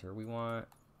pixelizer. We want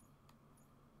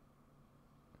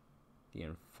the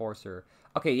enforcer.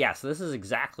 Okay, yeah. So this is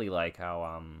exactly like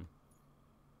how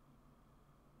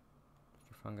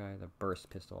fungi, the burst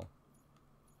pistol.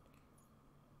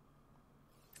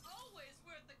 Always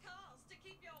worth the cost to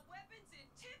keep your weapons in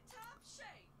tip-top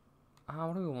shape.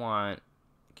 What do we want?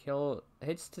 Kill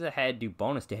hits to the head, do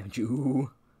bonus damage. Ooh.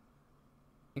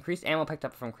 Increased ammo picked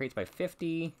up from crates by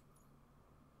 50.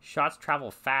 Shots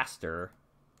travel faster.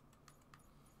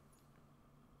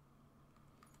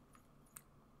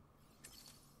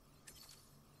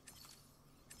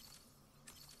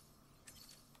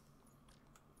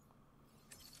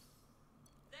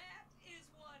 That is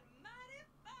one mighty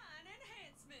fine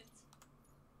enhancement.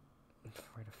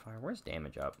 Rate of fire. Where's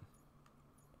damage up?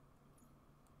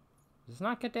 Does it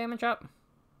not get damage up?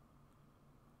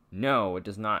 No, it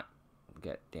does not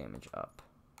get damage up.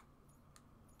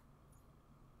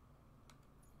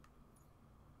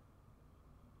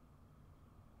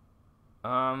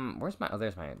 Where's my... Oh,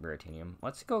 there's my Veritanium.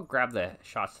 Let's go grab the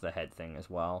shots to the head thing as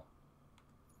well.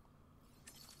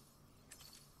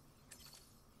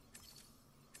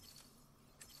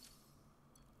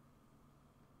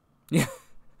 Yeah.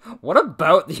 What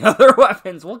about the other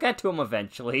weapons? We'll get to them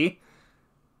eventually.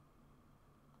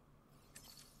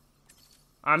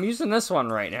 I'm using this one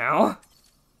right now.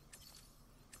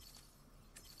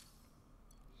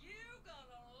 You gonna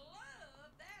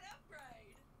love that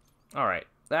upgrade. Alright,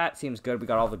 that seems good. We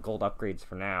got all the gold upgrades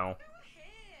for now. Go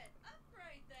ahead,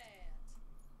 upgrade that.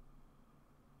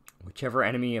 Whichever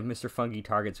enemy of Mr. Fungi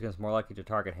targets becomes more likely to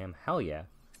target him. Hell yeah.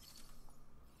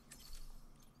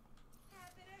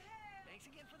 Happy to help. Thanks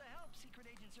again for the help, Secret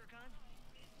Agent Zircon.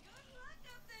 Good luck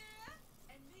up there.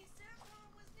 And Miss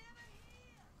Zircon was never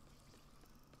here.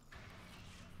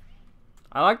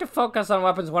 I like to focus on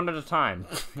weapons one at a time.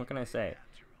 What can I say?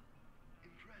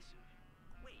 Impressive.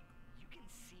 Wait, you can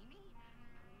see me?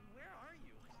 Where are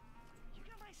you? You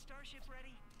got my starship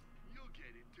ready? You'll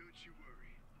get it, don't you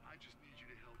worry. I just need you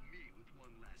to help me with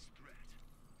one last threat.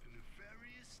 The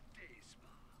nefarious day spa.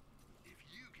 If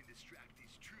you can distract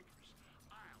these troopers,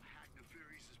 I'll hack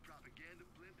Nefarious' propaganda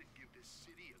blimp and give this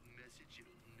city a message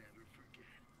it'll never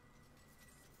forget.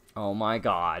 Oh my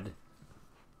god.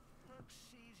 Looks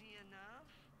easy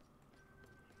enough.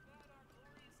 Glad our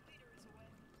glorious leader is away.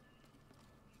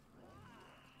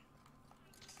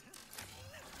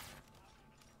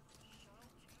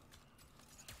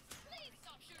 Please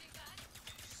stop shooting back.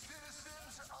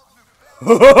 Citizens of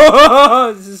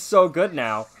Nefarious This is so good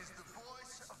now. is the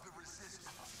voice of the resistance.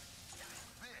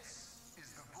 This is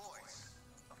the voice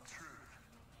of truth.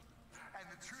 And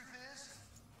the truth is,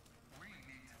 we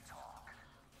need to talk.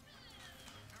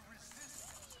 The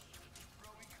resistance,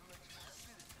 growing collection of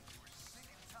citizens who are sick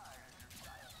and tired of your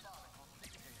diabolical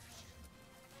dictatorship.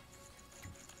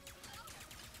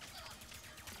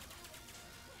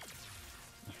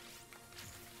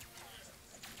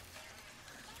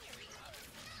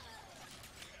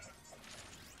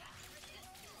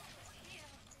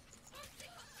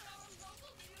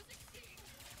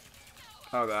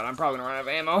 Oh god, I'm probably gonna run out of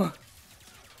ammo.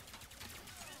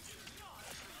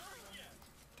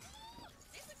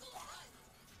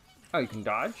 Oh, you can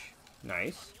dodge?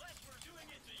 Nice.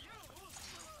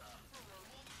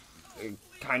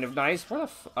 Kind of nice. Where the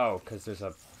f- Oh, because there's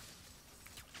a...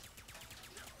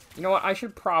 You know what? I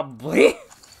should probably...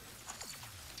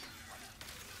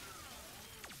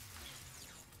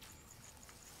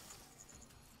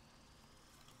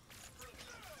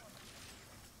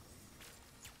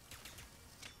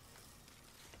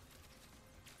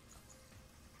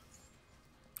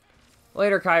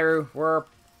 Later, Kairu. We're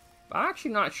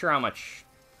actually not sure how much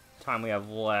time we have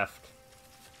left.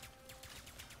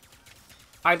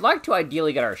 I'd like to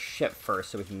ideally get our ship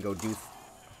first so we can go do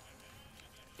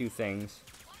things.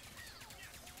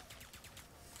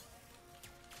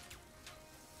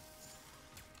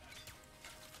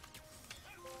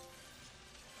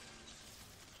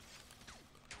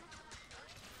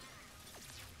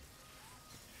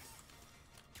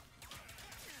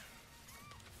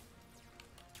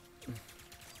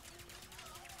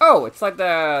 Oh, it's like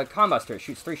the Combuster. It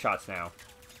shoots 3 shots now.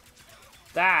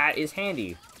 That is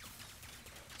handy.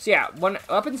 So yeah, when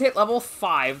weapons hit level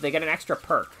 5, they get an extra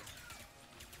perk.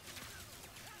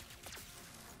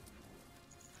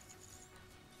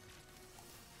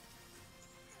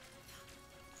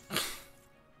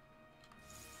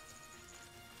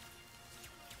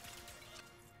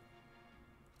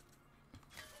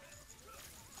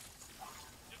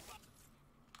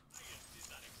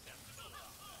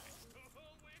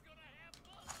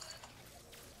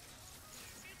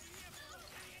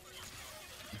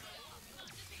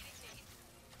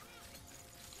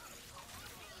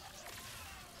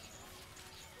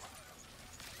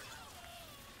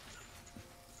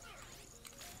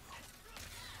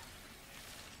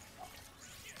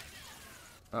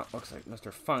 Oh, looks like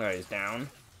Mr. Fungi is down.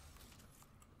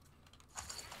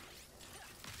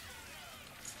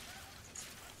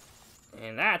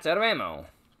 And that's out of ammo.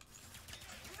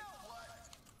 You know what?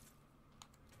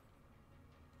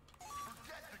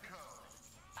 Forget the code.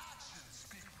 Actions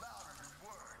speak louder than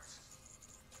words.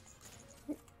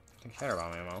 Some shatter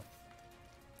bomb ammo.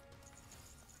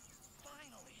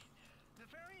 Finally!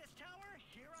 Nefarious Tower,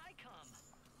 here I come.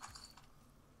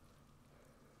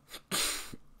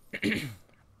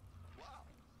 Wow.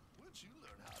 Where'd you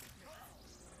learn how to do that?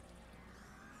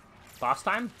 Boss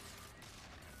time?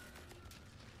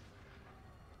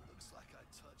 Looks like I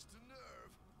touched a nerve.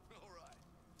 Alright,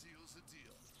 deal's a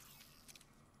deal.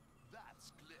 That's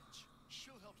Glitch.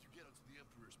 She'll help you get onto the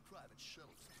Emperor's private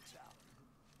shuttle to the tower.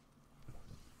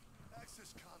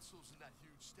 Access console's in that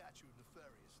huge statue of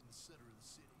Nefarious in the center of the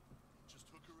city. Just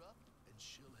hook her up, and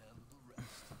she'll handle the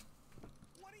rest.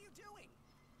 What are you doing?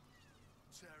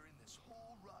 Tearing this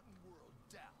whole rotten world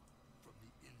down from the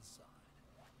inside.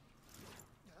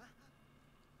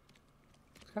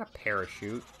 It's got a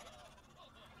parachute.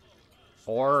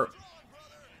 Or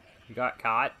you got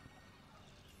caught.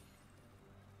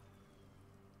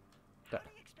 How do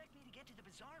you expect me to get to the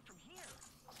bazaar from here?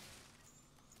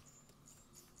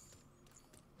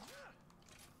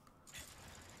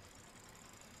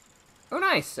 Oh,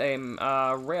 nice! A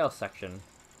rail section.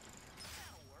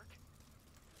 That'll work.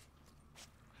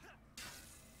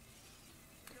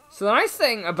 So the nice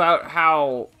thing about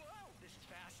how Whoa, this is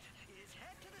fast. Is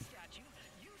head to the statue,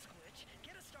 use Glitch,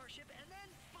 get a starship, and then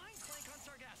find Clank on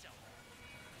Sargasso.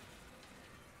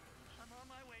 I'm on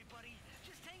my way, buddy.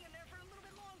 Just hang in there for a little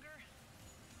bit longer.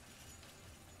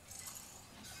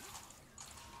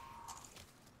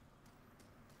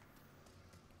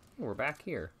 we're back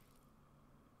here.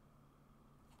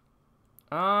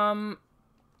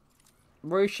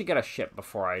 We should get a ship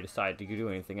before I decide to do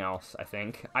anything else, I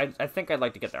think. I think I'd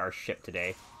like to get our ship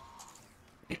today.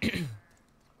 Need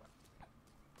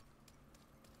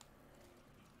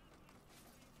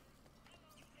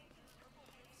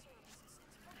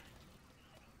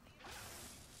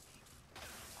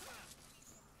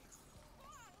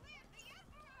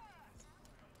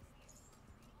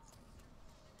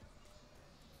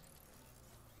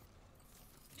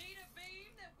a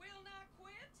beam that will not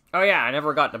quit? Oh yeah, I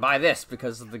never got to buy this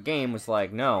because the game was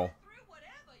like, no. Through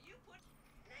whatever you put.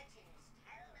 Legends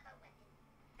tell of a weapon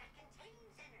that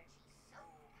contains energy so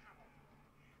powerful,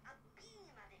 a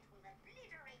beam of it will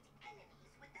obliterate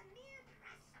enemies with the mere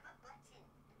press of a button.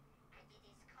 And it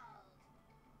is called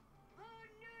the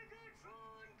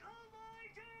Negatron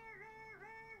Collider.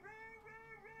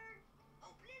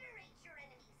 Obliterate your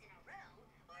enemies in a row,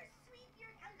 or sweep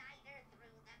your collider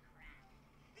through the crack.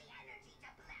 The energy to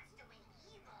blast away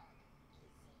evil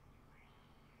is in your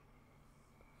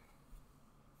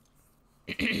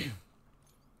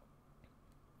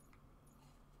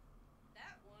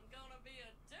That one gonna be a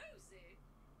doozy.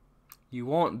 You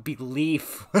won't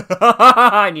believe.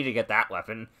 I need to get that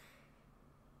weapon.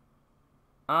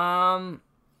 That collider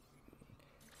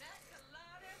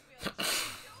will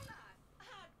change your life.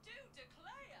 I do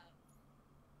declare.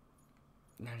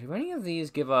 Now, do any of these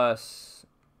give us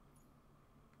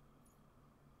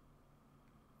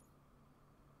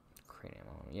crate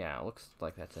ammo? Yeah, it looks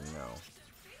like that's a no.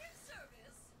 Be in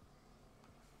service.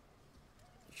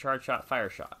 Charge shot, fire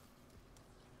shot.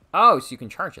 Oh, so you can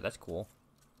charge it. That's cool.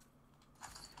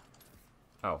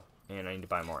 Oh, and I need to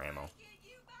buy more ammo. Get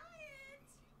you buy it.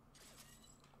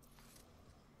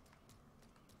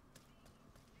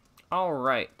 All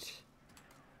right.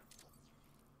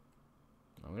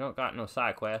 We don't got no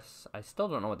side quests. I still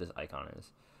don't know what this icon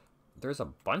is. There's a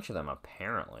bunch of them,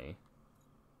 apparently.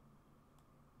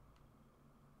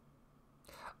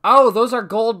 Oh, those are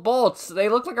gold bolts. They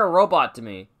look like a robot to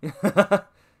me.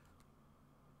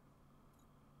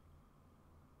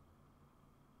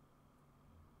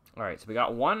 Alright, so we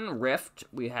got one rift.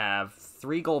 We have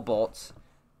 3 gold bolts.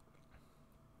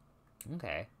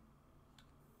 Okay.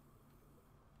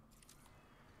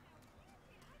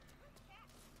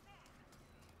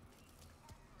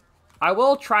 I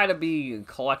will try to be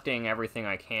collecting everything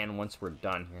I can once we're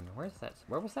done here. Now, where's that?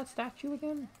 Where was that statue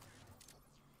again?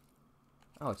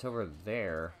 Oh, it's over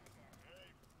there.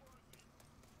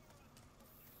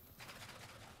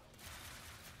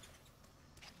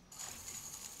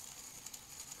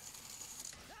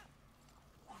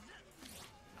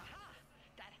 Aha!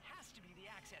 That has to be the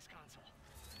access console.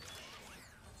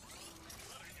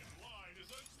 Cutting in line is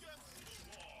against the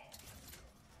law.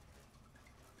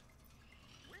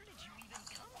 Where did you even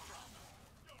come from?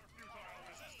 Your futile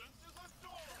resistance is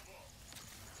adorable.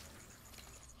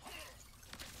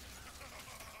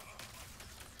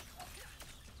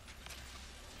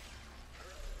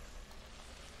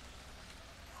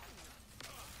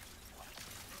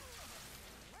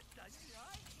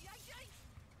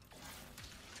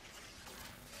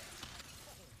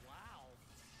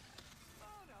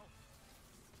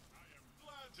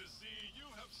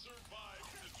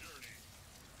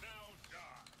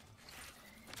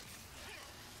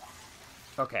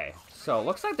 Okay, so it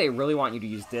looks like they really want you to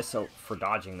use this for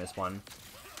dodging this one.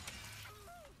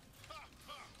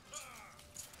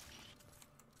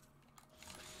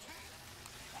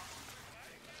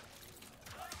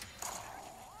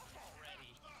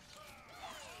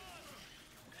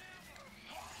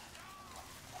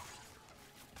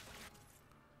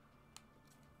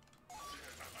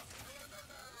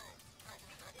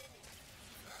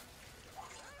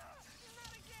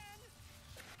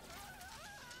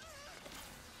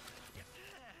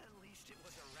 At least it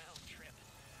was a round trip.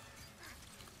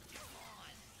 Come on.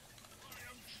 I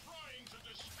am trying to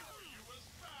destroy you as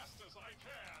fast as I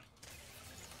can.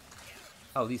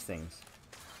 Oh, these things.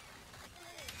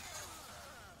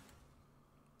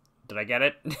 Did I get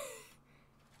it?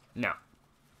 No.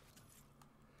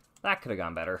 That could have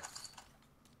gone better.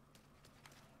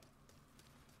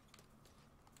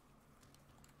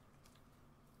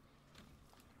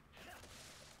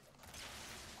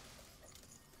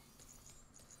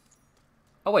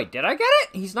 Oh wait, did I get it?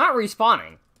 He's not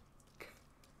respawning.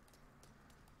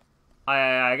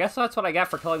 I guess that's what I get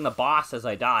for killing the boss as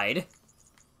I died.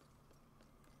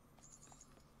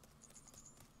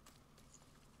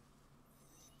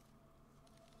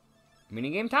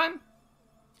 Minigame time?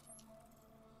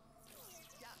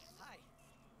 Yeah, hi.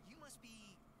 You must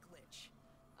be Glitch.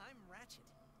 I'm Ratchet.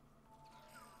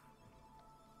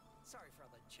 Sorry for all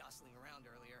the jostling around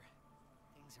earlier.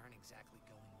 Things aren't exactly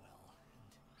going well,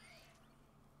 and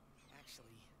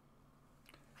actually,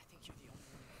 I think you're the only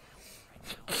one who can help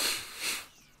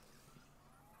me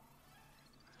right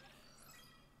now.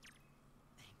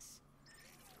 Thanks.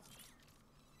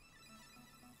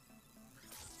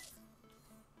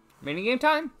 Minigame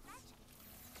time?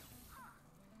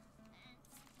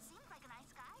 Seems like a nice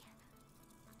guy.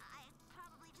 I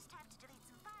probably just have to delete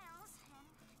some files, and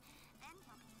then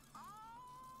he'll be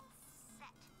all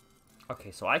set. Okay,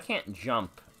 so I can't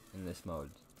jump in this mode.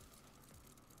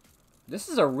 This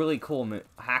is a really cool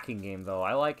hacking game, though.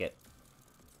 I like it.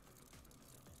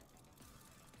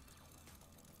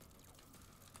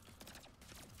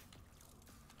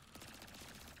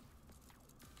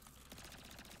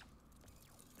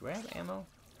 Do I have ammo?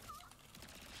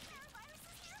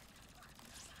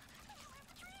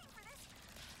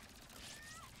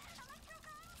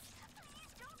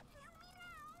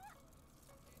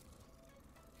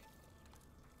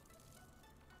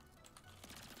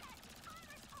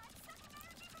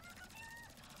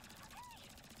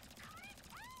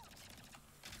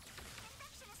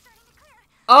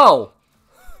 Oh!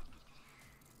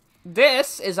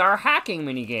 This is our hacking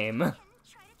minigame.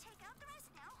 Try to take out the rest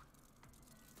now.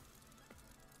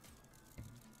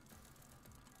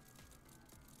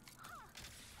 Huh.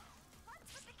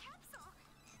 What's with the capsule?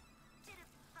 Did a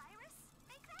virus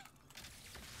make that?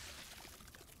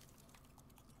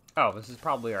 Oh, this is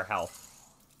probably our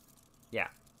health. Yeah.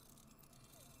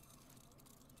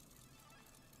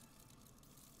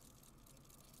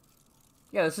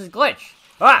 Yeah, this is glitch.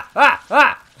 Ah! Ah!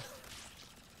 Ah!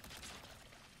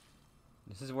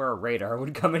 This is where a radar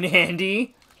would come in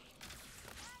handy.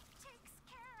 Takes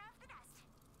care of the rest.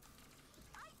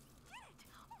 I did it!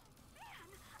 Oh, man!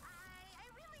 I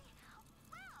really...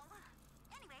 Well...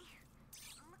 Anyway,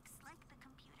 looks like the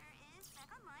computer is back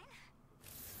online.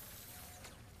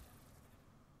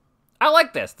 I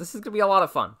like this. This is gonna be a lot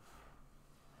of fun.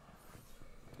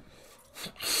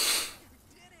 You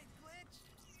did it, Glitch!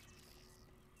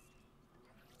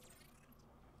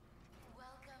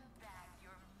 Welcome back,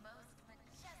 your most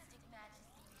majestic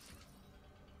majesty.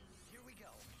 Here we go.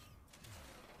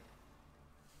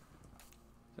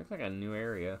 Looks like a new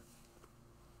area.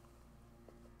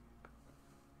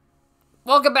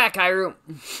 Welcome back, Hyrule.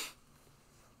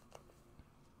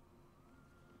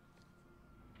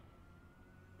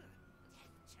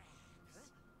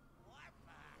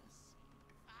 Warbombs,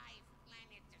 5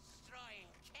 planet-destroying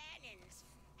cannons,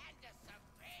 and a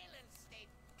surveillance state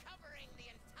covering the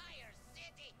entire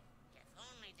city. If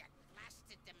only that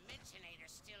blasted Dimensionator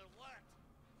still worked.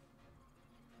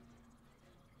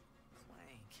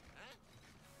 Clank. Huh?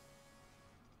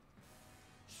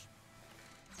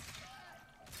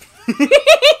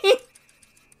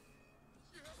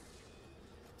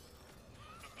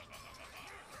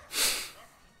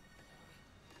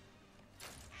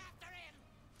 After him!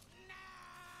 No!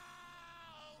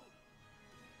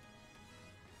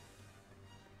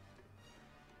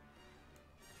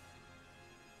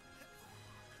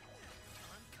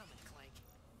 I'm coming, Clank.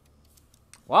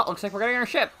 Well, looks like we're getting our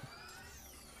ship.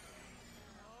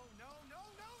 No, no, no,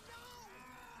 no, no!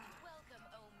 Welcome,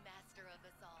 oh master of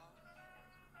us all.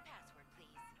 Password,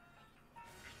 please.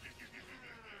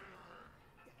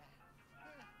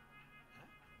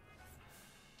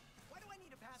 Why do I need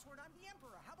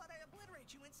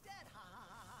you instead. Ha ha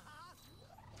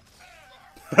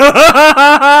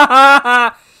ha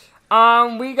ha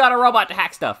ha. We got a robot to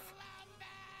hack stuff.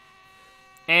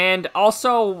 And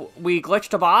also, we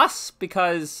glitched a boss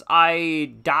because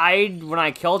I died when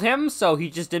I killed him, so he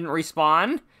just didn't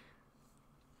respawn.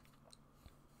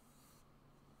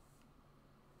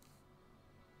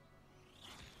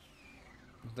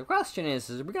 The question is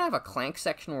we gonna have a Clank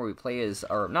section where we play as,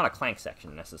 or not a Clank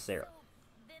section necessarily.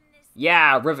 Then this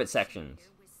Yeah, Rivet sections.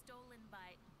 was stolen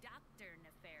by Dr.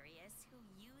 Nefarious, who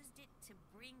used it to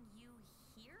bring you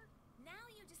here?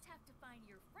 Now you just have to find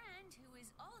your friend, who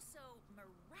is also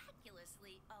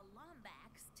miraculously a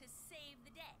Lombax, to save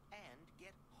the day. And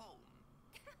get home.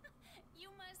 You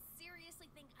must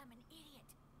seriously think I'm an idiot.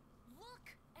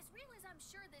 Look, as real as I'm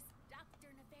sure this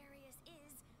Dr. Nefarious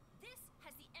is, this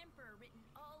has the Emperor written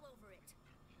all over it.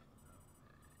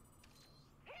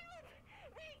 Help!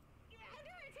 We're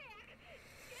under attack!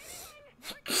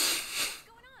 What's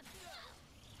going on?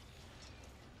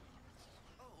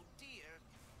 Oh dear.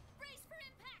 Brace for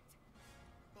impact!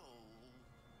 Oh.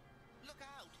 Look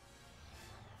out.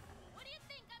 What do you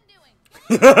think I'm doing?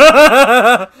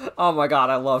 Oh my god,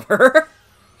 I love her.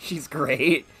 She's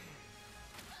great.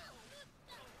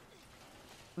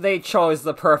 They chose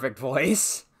the perfect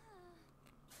voice.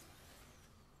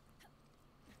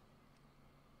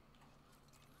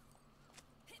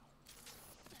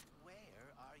 Where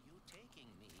are you taking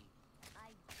me? I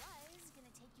was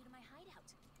gonna take you to my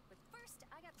hideout, but first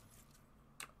I got.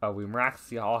 Oh, we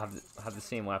miraculously all have the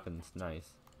same weapons.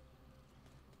 Nice.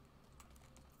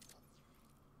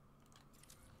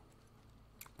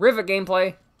 Rivet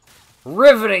gameplay.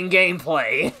 Riveting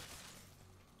gameplay.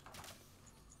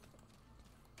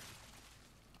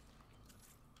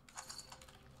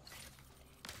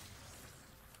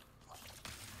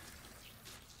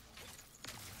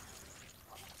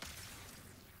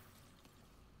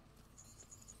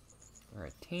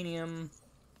 Titanium.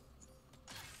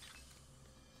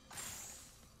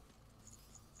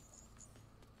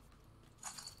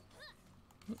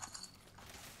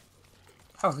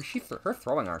 Oh, her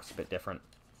throwing arc's a bit different.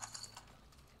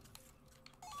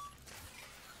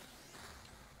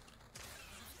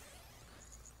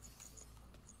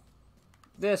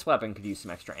 This weapon could use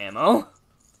some extra ammo.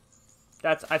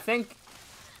 I think,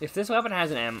 if this weapon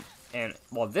has an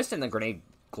well, this and the grenade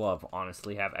glove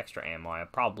honestly have extra ammo. I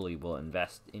probably will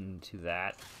invest into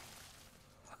that.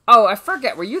 Oh, I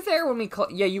forget. Were you there when we?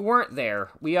 Yeah, you weren't there.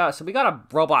 So we got a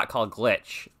robot called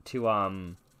Glitch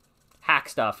to hack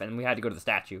stuff, and we had to go to the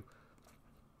statue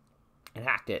and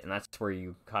hacked it, and that's where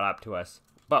you caught up to us.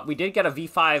 But we did get a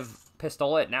V5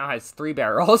 pistol. It now has 3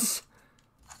 barrels.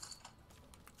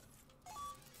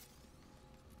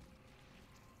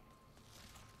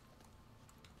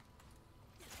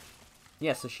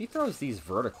 Yeah, so she throws these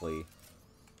vertically.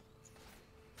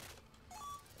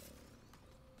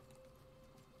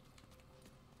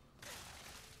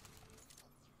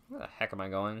 Where the heck am I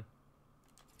going?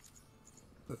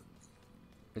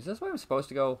 Is this where I'm supposed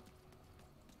to go?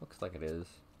 Looks like it is.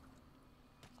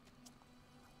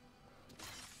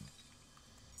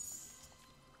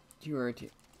 You were to...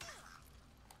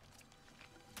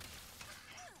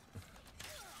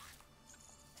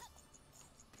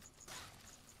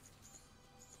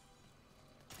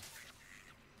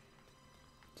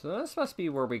 So this must be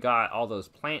where we got all those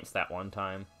plants that one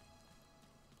time.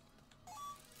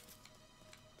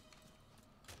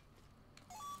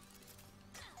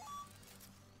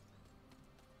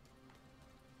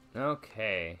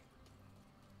 Okay.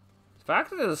 The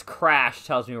fact that this crash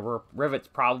tells me Rivet's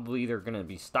probably either going to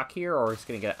be stuck here or it's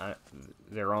going to get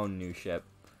their own new ship.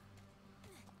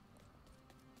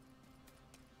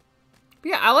 But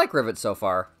yeah, I like Rivet so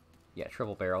far. Yeah,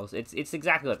 triple barrels. It's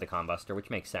exactly like the Combuster, which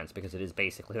makes sense because it is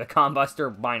basically the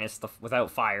Combuster minus without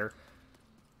fire.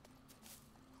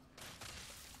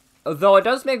 Although it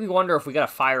does make me wonder if we got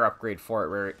a fire upgrade for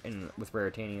it with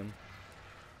Raritanium.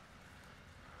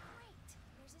 Great!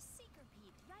 There's a seeker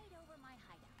peak right over my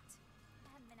hideout.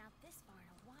 I haven't been out this far in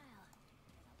a while.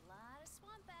 There's a lot of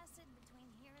swamp acid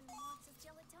between here and the Mortis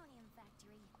gelatonium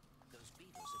factory. Those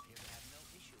beetles appear to have no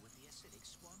issue with the acidic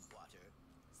swamp water.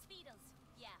 Speedles,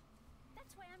 yeah.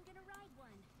 That's why I'm gonna ride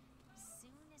one. As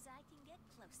soon as I can get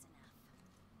close enough.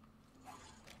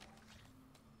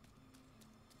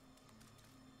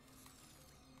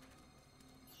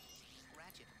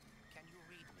 Ratchet, can you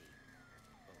read me?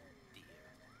 Oh dear.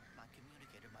 My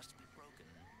communicator must be broken.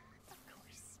 Of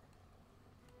course.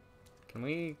 Can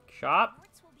we shop?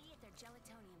 Morts will be at their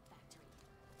gelatonium factory.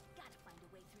 Gotta find a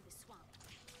way through the swamp.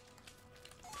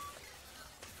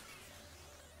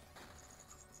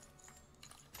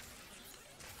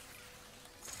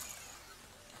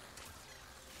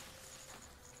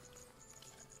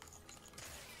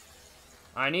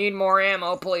 I need more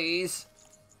ammo, please.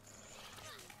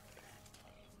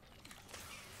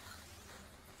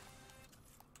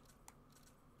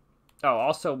 Oh,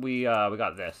 also we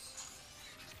got this.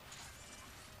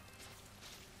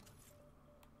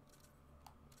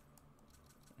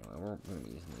 We're gonna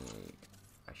be using the.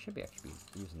 I should be actually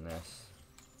using this.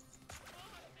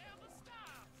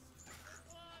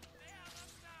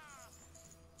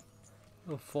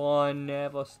 The fun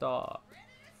never stops.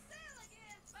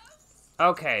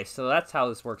 Okay, so that's how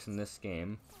this works in this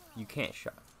game. You can't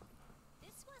shot.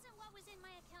 This wasn't what was in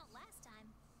my account last time.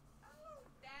 Oh,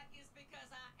 that is because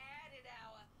I added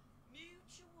our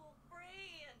mutual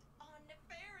friend on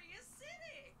Nefarious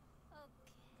City. Okay.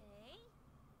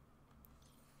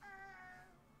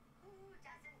 Who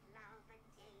doesn't love a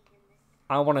day in the sun?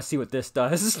 I want to see what this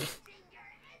does. Send your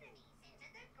enemies into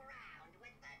the ground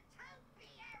with the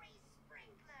topiary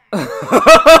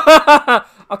sprinkler.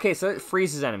 Okay, so it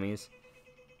freezes enemies.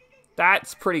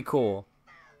 That's pretty cool.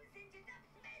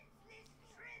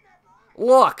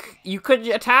 Look, you could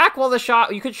attack while the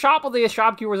shop. You could shop while the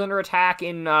shopkeeper was under attack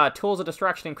in Tools of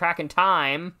Destruction and Crack in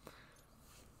Time.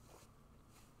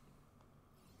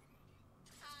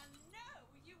 I know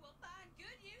you will find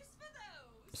good use for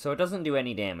those. So it doesn't do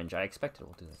any damage. I expected it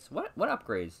will do this. What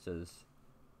upgrades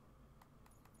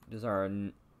does our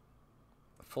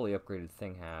fully upgraded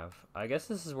thing have? I guess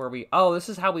this is where we. Oh, this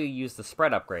is how we use the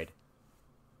spread upgrade.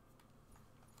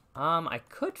 I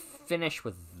could finish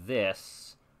with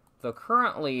this. Though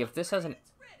currently, if this has an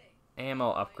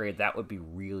ammo upgrade, that would be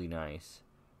really nice.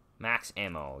 Max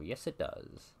ammo. Yes, it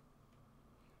does.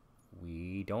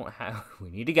 We don't have... We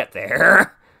need to get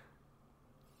there.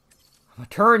 I'm gonna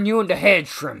turn you into head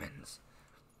trimmings.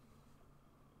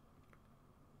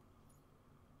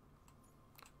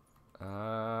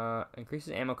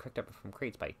 Increases ammo picked up from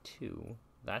crates by 2.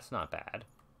 That's not bad.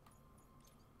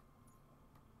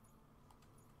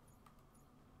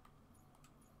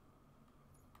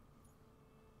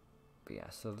 But yeah,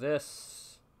 so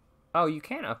this... Oh, you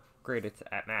can upgrade it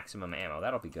at maximum ammo.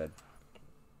 That'll be good.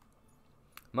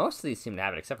 Most of these seem to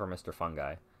have it, except for Mr.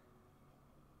 Fungi.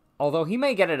 Although he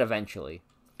may get it eventually.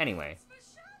 Anyway. For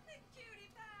shopping,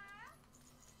 cutie pie.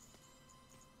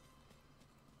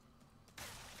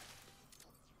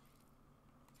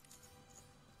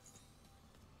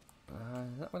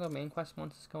 Is that where the main quest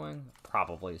once is going?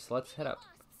 Probably. So let's head up.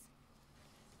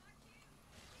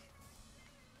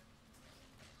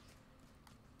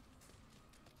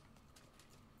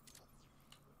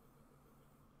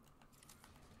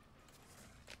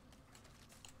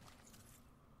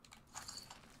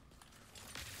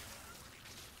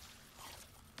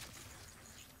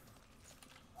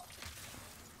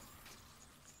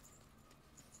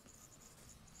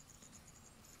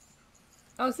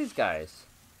 Oh, it's these guys.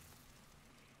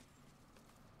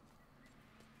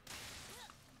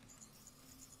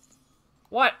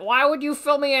 What? Why would you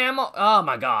fill me ammo? Oh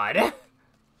my god. Okay,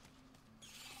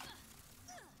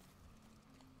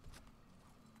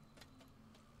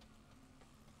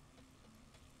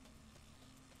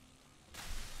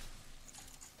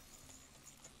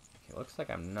 looks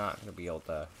like I'm not gonna be able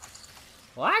to...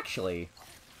 Well, actually...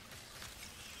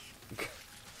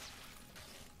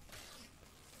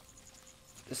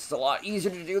 This is a lot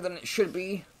easier to do than it should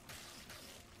be.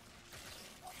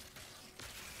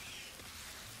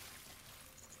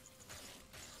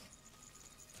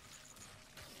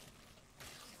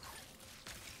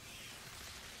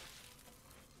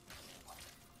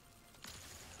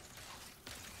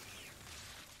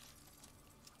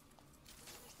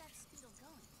 Where's that speedle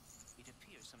going? It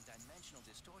appears some dimensional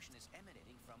distortion is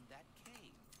emanating from that cave.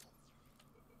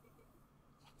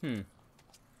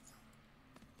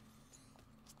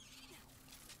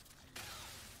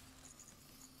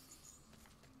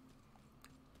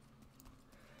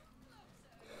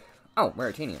 Oh,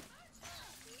 Maritanium.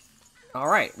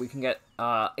 Alright, we can get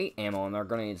 8 ammo in our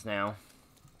grenades now.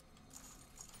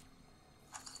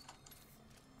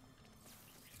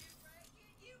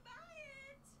 You buy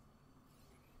it.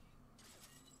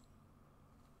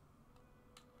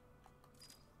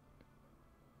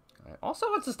 Alright,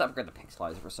 also, let's just upgrade the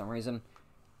Pixelizer for some reason.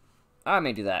 I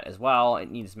may do that as well.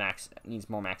 It needs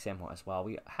more max ammo as well.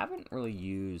 We haven't really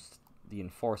used the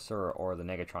Enforcer or the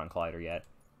Negatron Collider yet.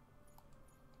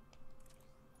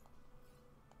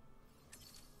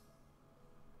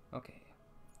 Okay.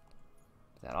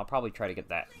 That I'll probably try to get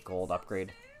that gold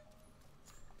upgrade.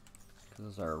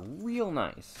 Those are real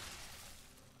nice.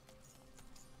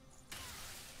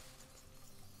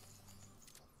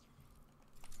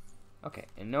 Okay,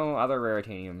 and no other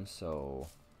raritanium, so...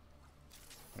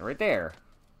 Right there.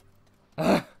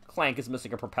 Clank is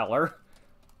missing a propeller.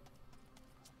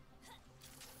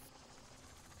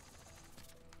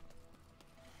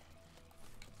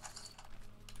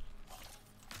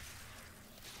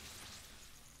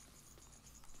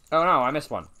 Oh no, I missed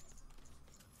one.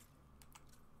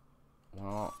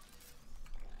 Well...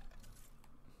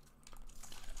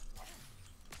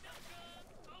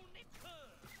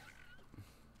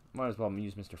 Might as well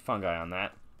use Mr. Fungi on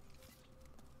that.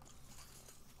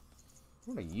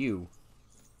 What are you?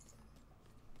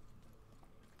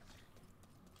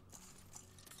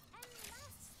 And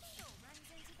last spindle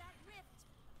runs into that rift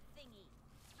thingy.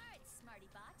 Alright, Smarty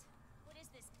Bot. What is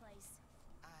this place?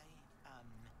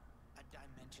 A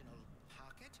dimensional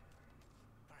pocket?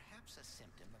 Perhaps a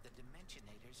symptom of the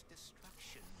Dimensionator's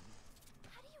destruction.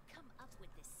 How do you come up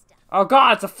with this stuff? Oh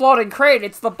god, it's a floating crate!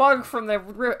 It's the bug from the,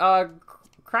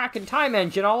 Kraken time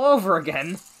engine all over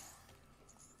again!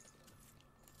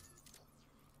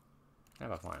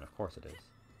 Oh, fine, of course it is.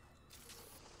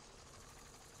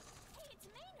 Hey, it's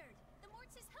Maynard! The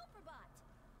Mortis helper bot!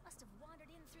 Must have wandered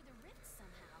in through the rift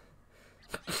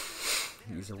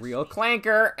somehow. He's a real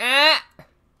clanker! Eh!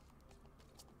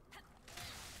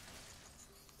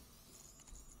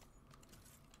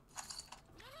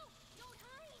 No! Don't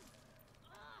hide!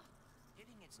 Ugh.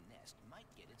 Hitting its nest might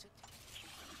get its attention.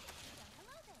 Well,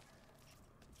 hello there.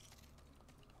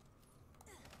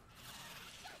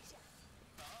 Gotcha!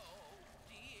 Oh,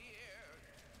 dear.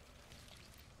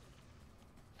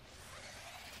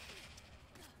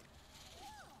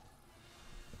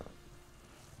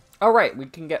 Oh right, we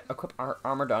can equip our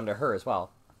armor onto her as well.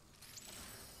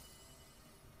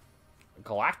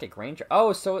 Galactic Ranger.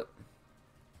 Oh, so...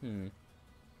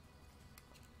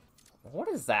 What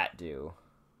does that do?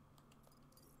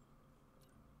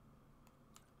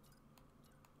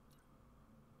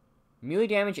 Melee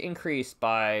damage increased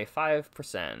by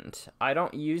 5%. I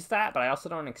don't use that, but I also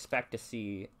don't expect to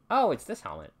see... Oh, it's this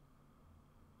helmet.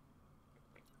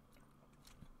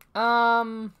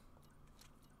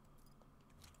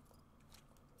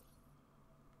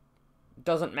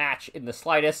 Doesn't match in the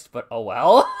slightest, but oh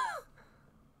well.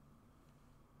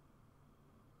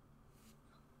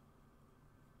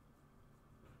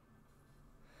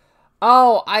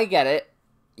 Oh, I get it.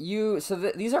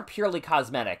 These are purely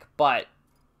cosmetic, but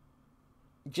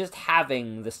just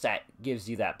having the set gives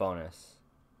you that bonus.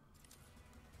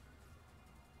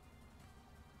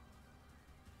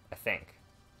 I think.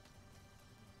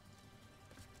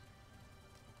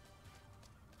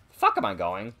 Fuck am I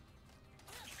going?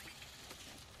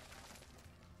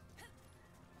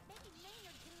 Maybe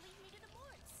Maynard can lead me to the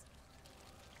Morts.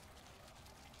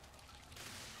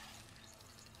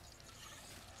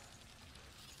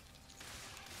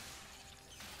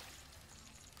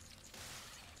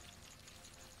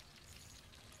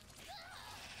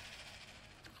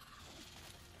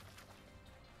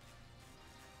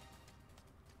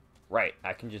 Right,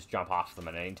 I can just jump off them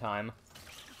at any time.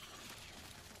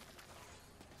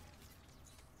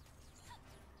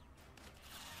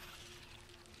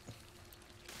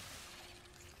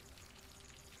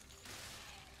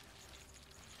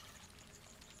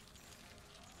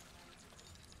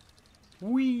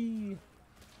 Whee!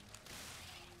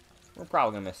 We're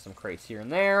probably gonna miss some crates here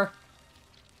and there.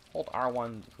 Hold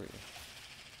R1 to breathe. Now,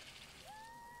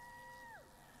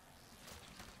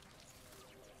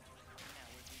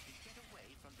 if we could get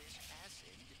away from this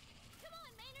acid. Come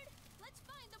on, Maynard! Let's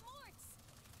find the Morts!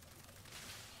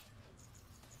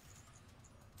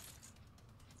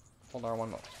 Hold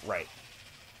R1. Right.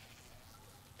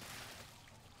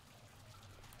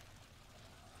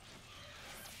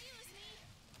 Excuse me!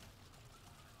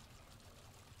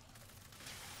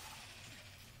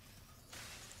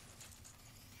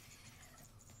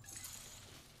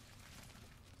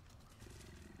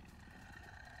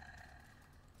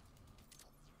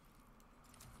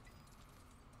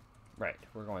 Right,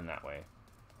 we're going that way.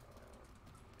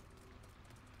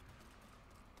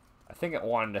 I think it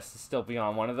wanted us to still be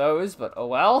on one of those, but oh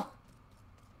well.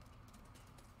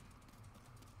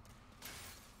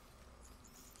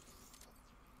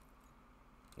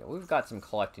 Yeah, we've got some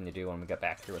collecting to do when we get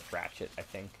back here with Ratchet, I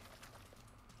think.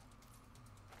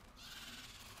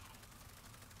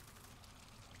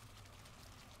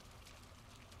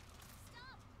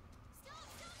 Stop! Stop! Stop!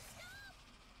 Stop!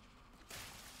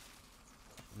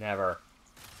 Never.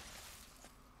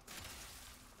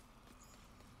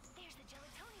 There's the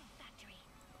gelatonium factory.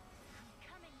 I'm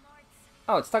coming, Morts.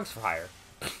 Oh, it's Thugs for Hire.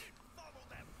 Follow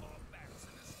that bomb back to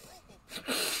this robo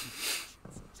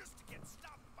just to get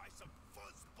stopped by some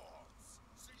fuzzballs.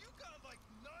 So you got like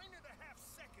 9.5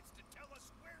 seconds to tell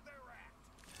us where they're at.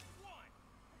 1.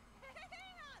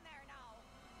 Hang on there now.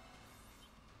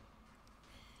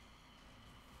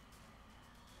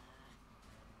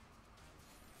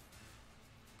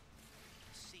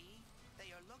 See? They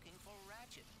are looking for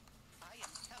Ratchet. I am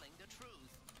telling the truth.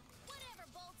 Whatever,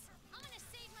 Bolts. I'm gonna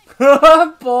save my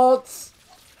Bolts!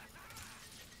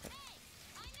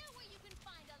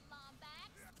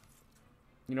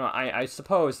 You know, I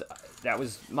suppose that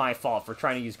was my fault for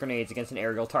trying to use grenades against an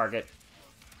aerial target.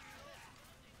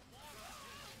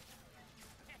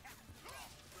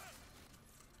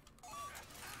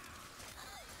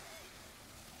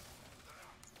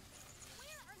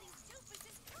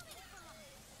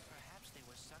 Perhaps they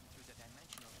were sucked through the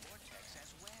dimensional vortex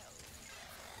as well.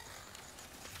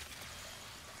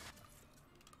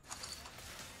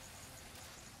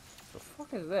 The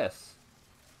fuck is this?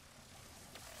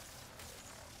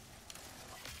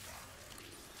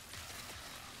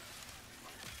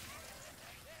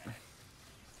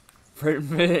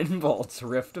 Forbidden bolts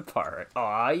rift apart.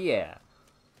 Aw, yeah.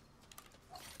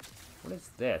 What is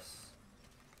this?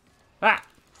 Ah!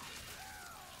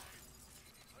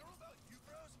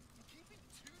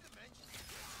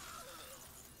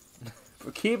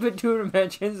 For keeping 2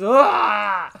 dimensions.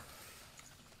 Ah!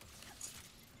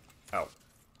 Oh.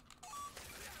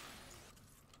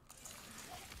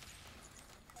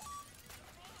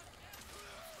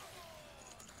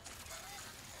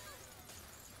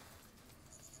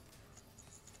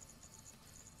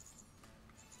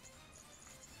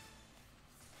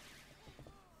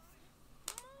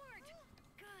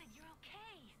 Good, you're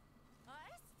okay.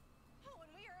 Us? Oh, when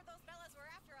we heard those fellas were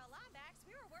after a Lombax,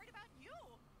 we were worried about you.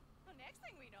 Well, next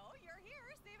thing we know, you're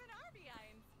here saving our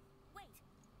behinds. Wait,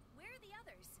 where are the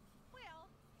others? Well,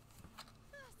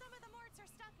 some of the morts are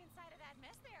stuck inside of that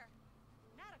mess there.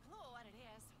 Not a clue what it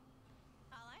is.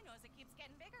 All I know is it keeps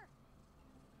getting bigger.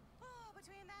 Oh,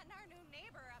 between that and our new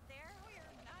neighbor up there, we're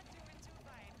not doing too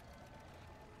fine.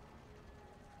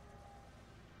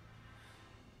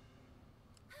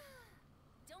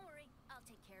 Don't worry, I'll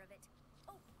take care of it.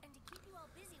 Oh, and to keep you all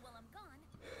busy while I'm gone,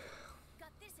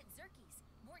 got this at Zerky's.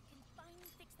 Mort can finally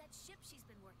fix that ship she's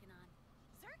been working on.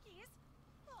 Zerkies?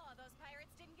 Oh, those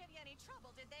pirates didn't give you any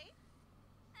trouble, did they?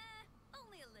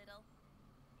 Only a little.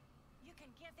 You can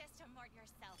give this to Mort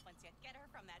yourself once you get her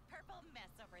from that purple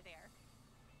mess over there.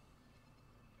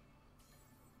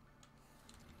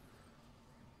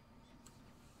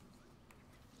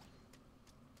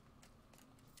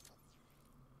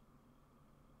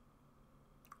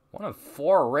 One of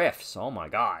 4 rifts. Oh my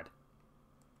god.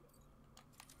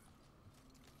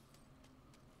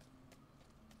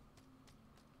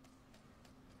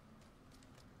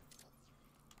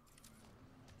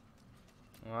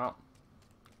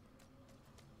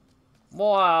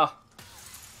 Well,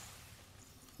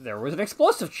 there was an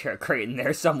explosive crate in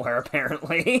there somewhere,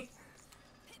 apparently. Okay.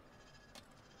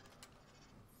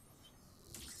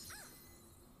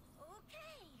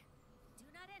 Do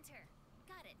not enter.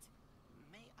 Got it.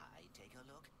 May I take a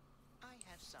look? I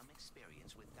have some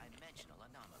experience with dimensional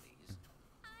anomalies.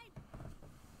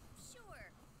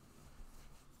 Sure.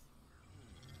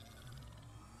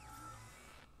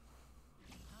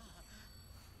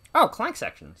 Oh, Clank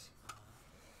sections.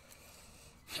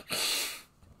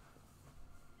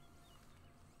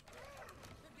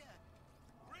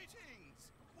 Greetings!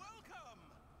 Welcome!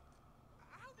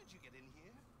 How did you get in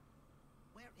here?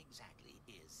 Where exactly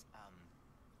is,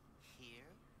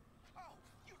 here? Oh,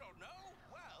 you don't know?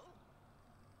 Well,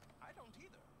 I don't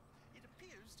either. It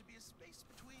appears to be a space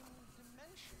between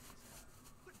dimensions.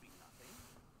 Could be nothing.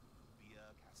 Be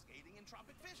a cascading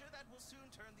entropic fissure that will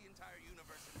soon turn the entire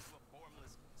universe into a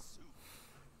formless soup.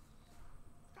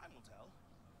 Time will tell.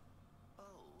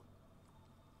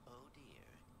 Oh dear.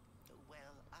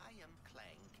 Well, I am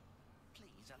Clank.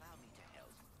 Please allow me to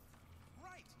help.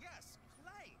 Right, yes,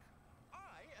 Clank.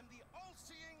 I am the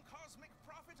all-seeing cosmic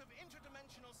prophet of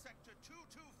interdimensional sector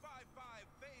 2255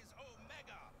 phase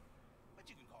Omega. But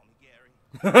you can call me Gary.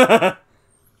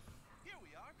 Here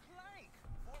we are, Clank.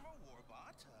 Former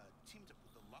warbot, teamed up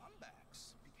with the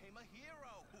Lombax. Became a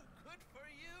hero. Ooh, good for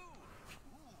you.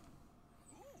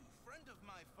 Ooh, friend of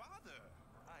my father.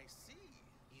 I see.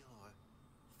 Your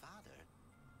father?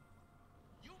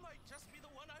 You might just be the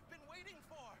one I've been waiting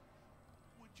for.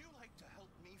 Would you like to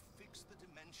help me fix the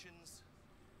dimensions?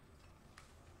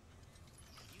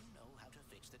 You know how to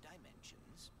fix the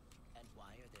dimensions? And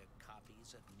why are there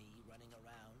copies of me running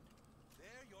around?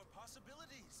 They're your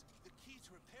possibilities. The key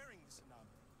to repairing this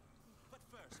anomaly. But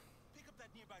first, pick up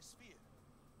that nearby sphere.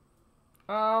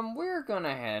 We're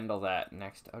gonna handle that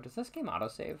next. Oh, does this game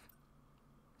autosave?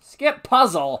 Skip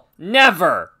puzzle!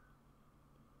 Never!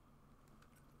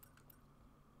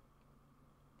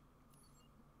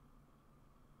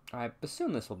 I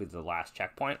assume this will be the last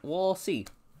checkpoint. We'll see.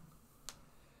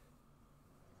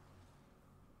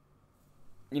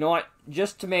 You know what?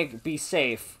 Just to be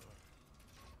safe,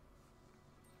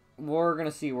 we're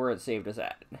gonna see where it saved us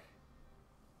at.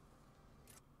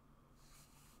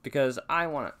 because I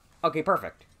want to... Okay,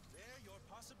 perfect. There are your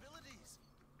possibilities.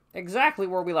 Exactly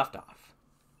where we left off.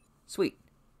 Sweet.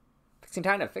 Fixing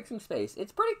time to fixing space.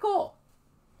 It's pretty cool.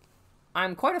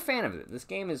 I'm quite a fan of it. This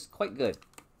game is quite good,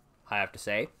 I have to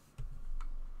say.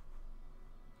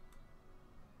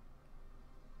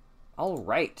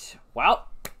 Alright. Well,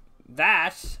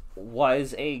 that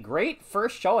was a great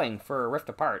first showing for Rift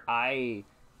Apart. I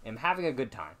am having a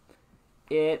good time.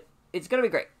 It's gonna be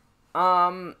great.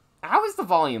 How is the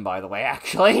volume, by the way,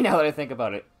 actually, now that I think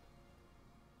about it?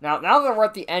 Now that we're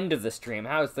at the end of the stream,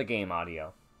 how is the game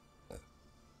audio?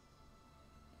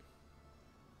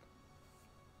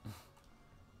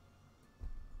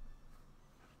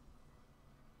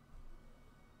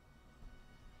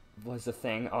 Was the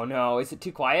thing? Oh no, is it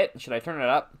too quiet? Should I turn it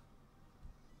up?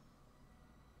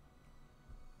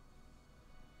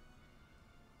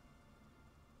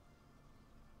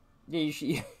 Yeah, you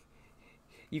should.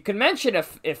 You can mention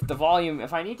if the volume,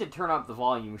 if I need to turn up the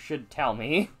volume, you should tell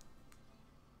me.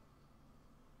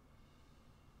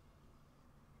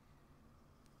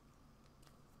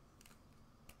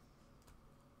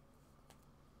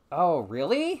 Oh,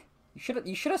 really? You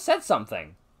should have said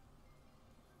something.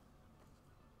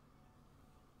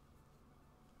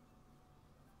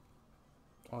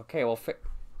 Okay, we'll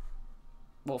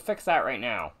fix that right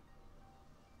now.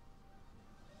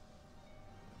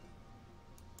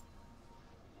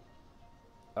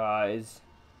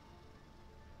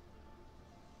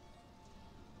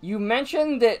 You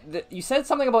mentioned that you said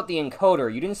something about the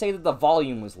encoder. You didn't say that the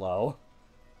volume was low.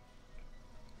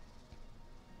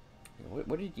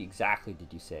 What exactly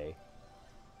did you say?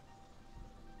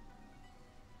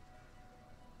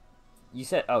 You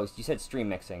said stream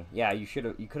mixing. Yeah, you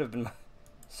could have been.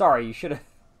 Sorry, you should have.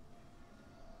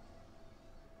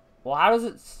 Well, how does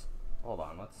it? Hold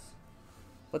on,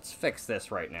 let's fix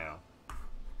this right now.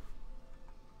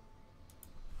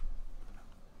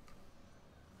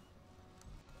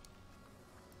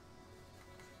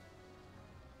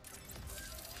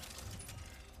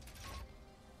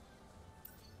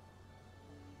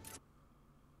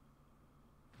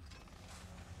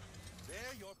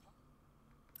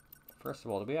 First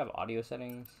of all, do we have audio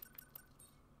settings?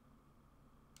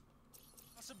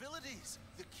 Possibilities.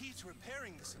 The key to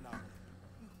repairing this anomaly.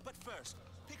 But first,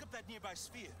 pick up that nearby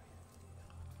sphere.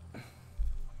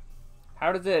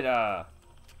 How does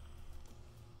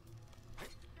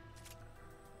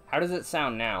it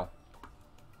sound now?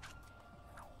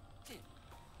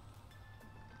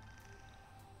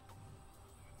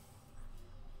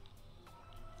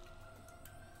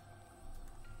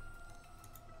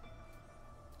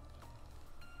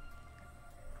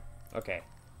 Okay.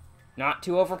 Not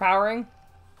too overpowering?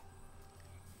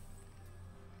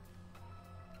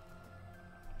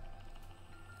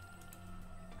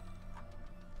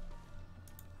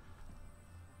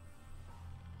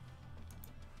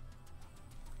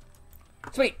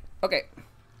 Sweet. Okay.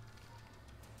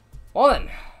 Well then.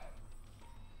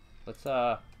 Let's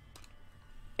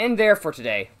end there for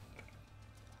today.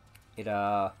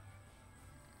 Yeah,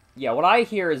 what I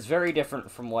hear is very different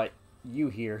from what you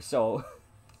hear, so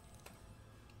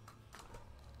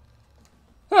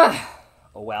oh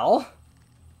well.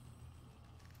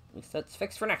 At least that's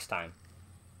fixed for next time.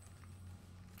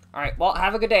 Alright, well,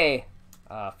 have a good day.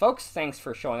 Folks, thanks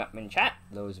for showing up in chat.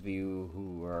 Those of you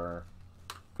who are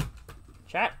in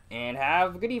chat, and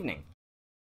have a good evening.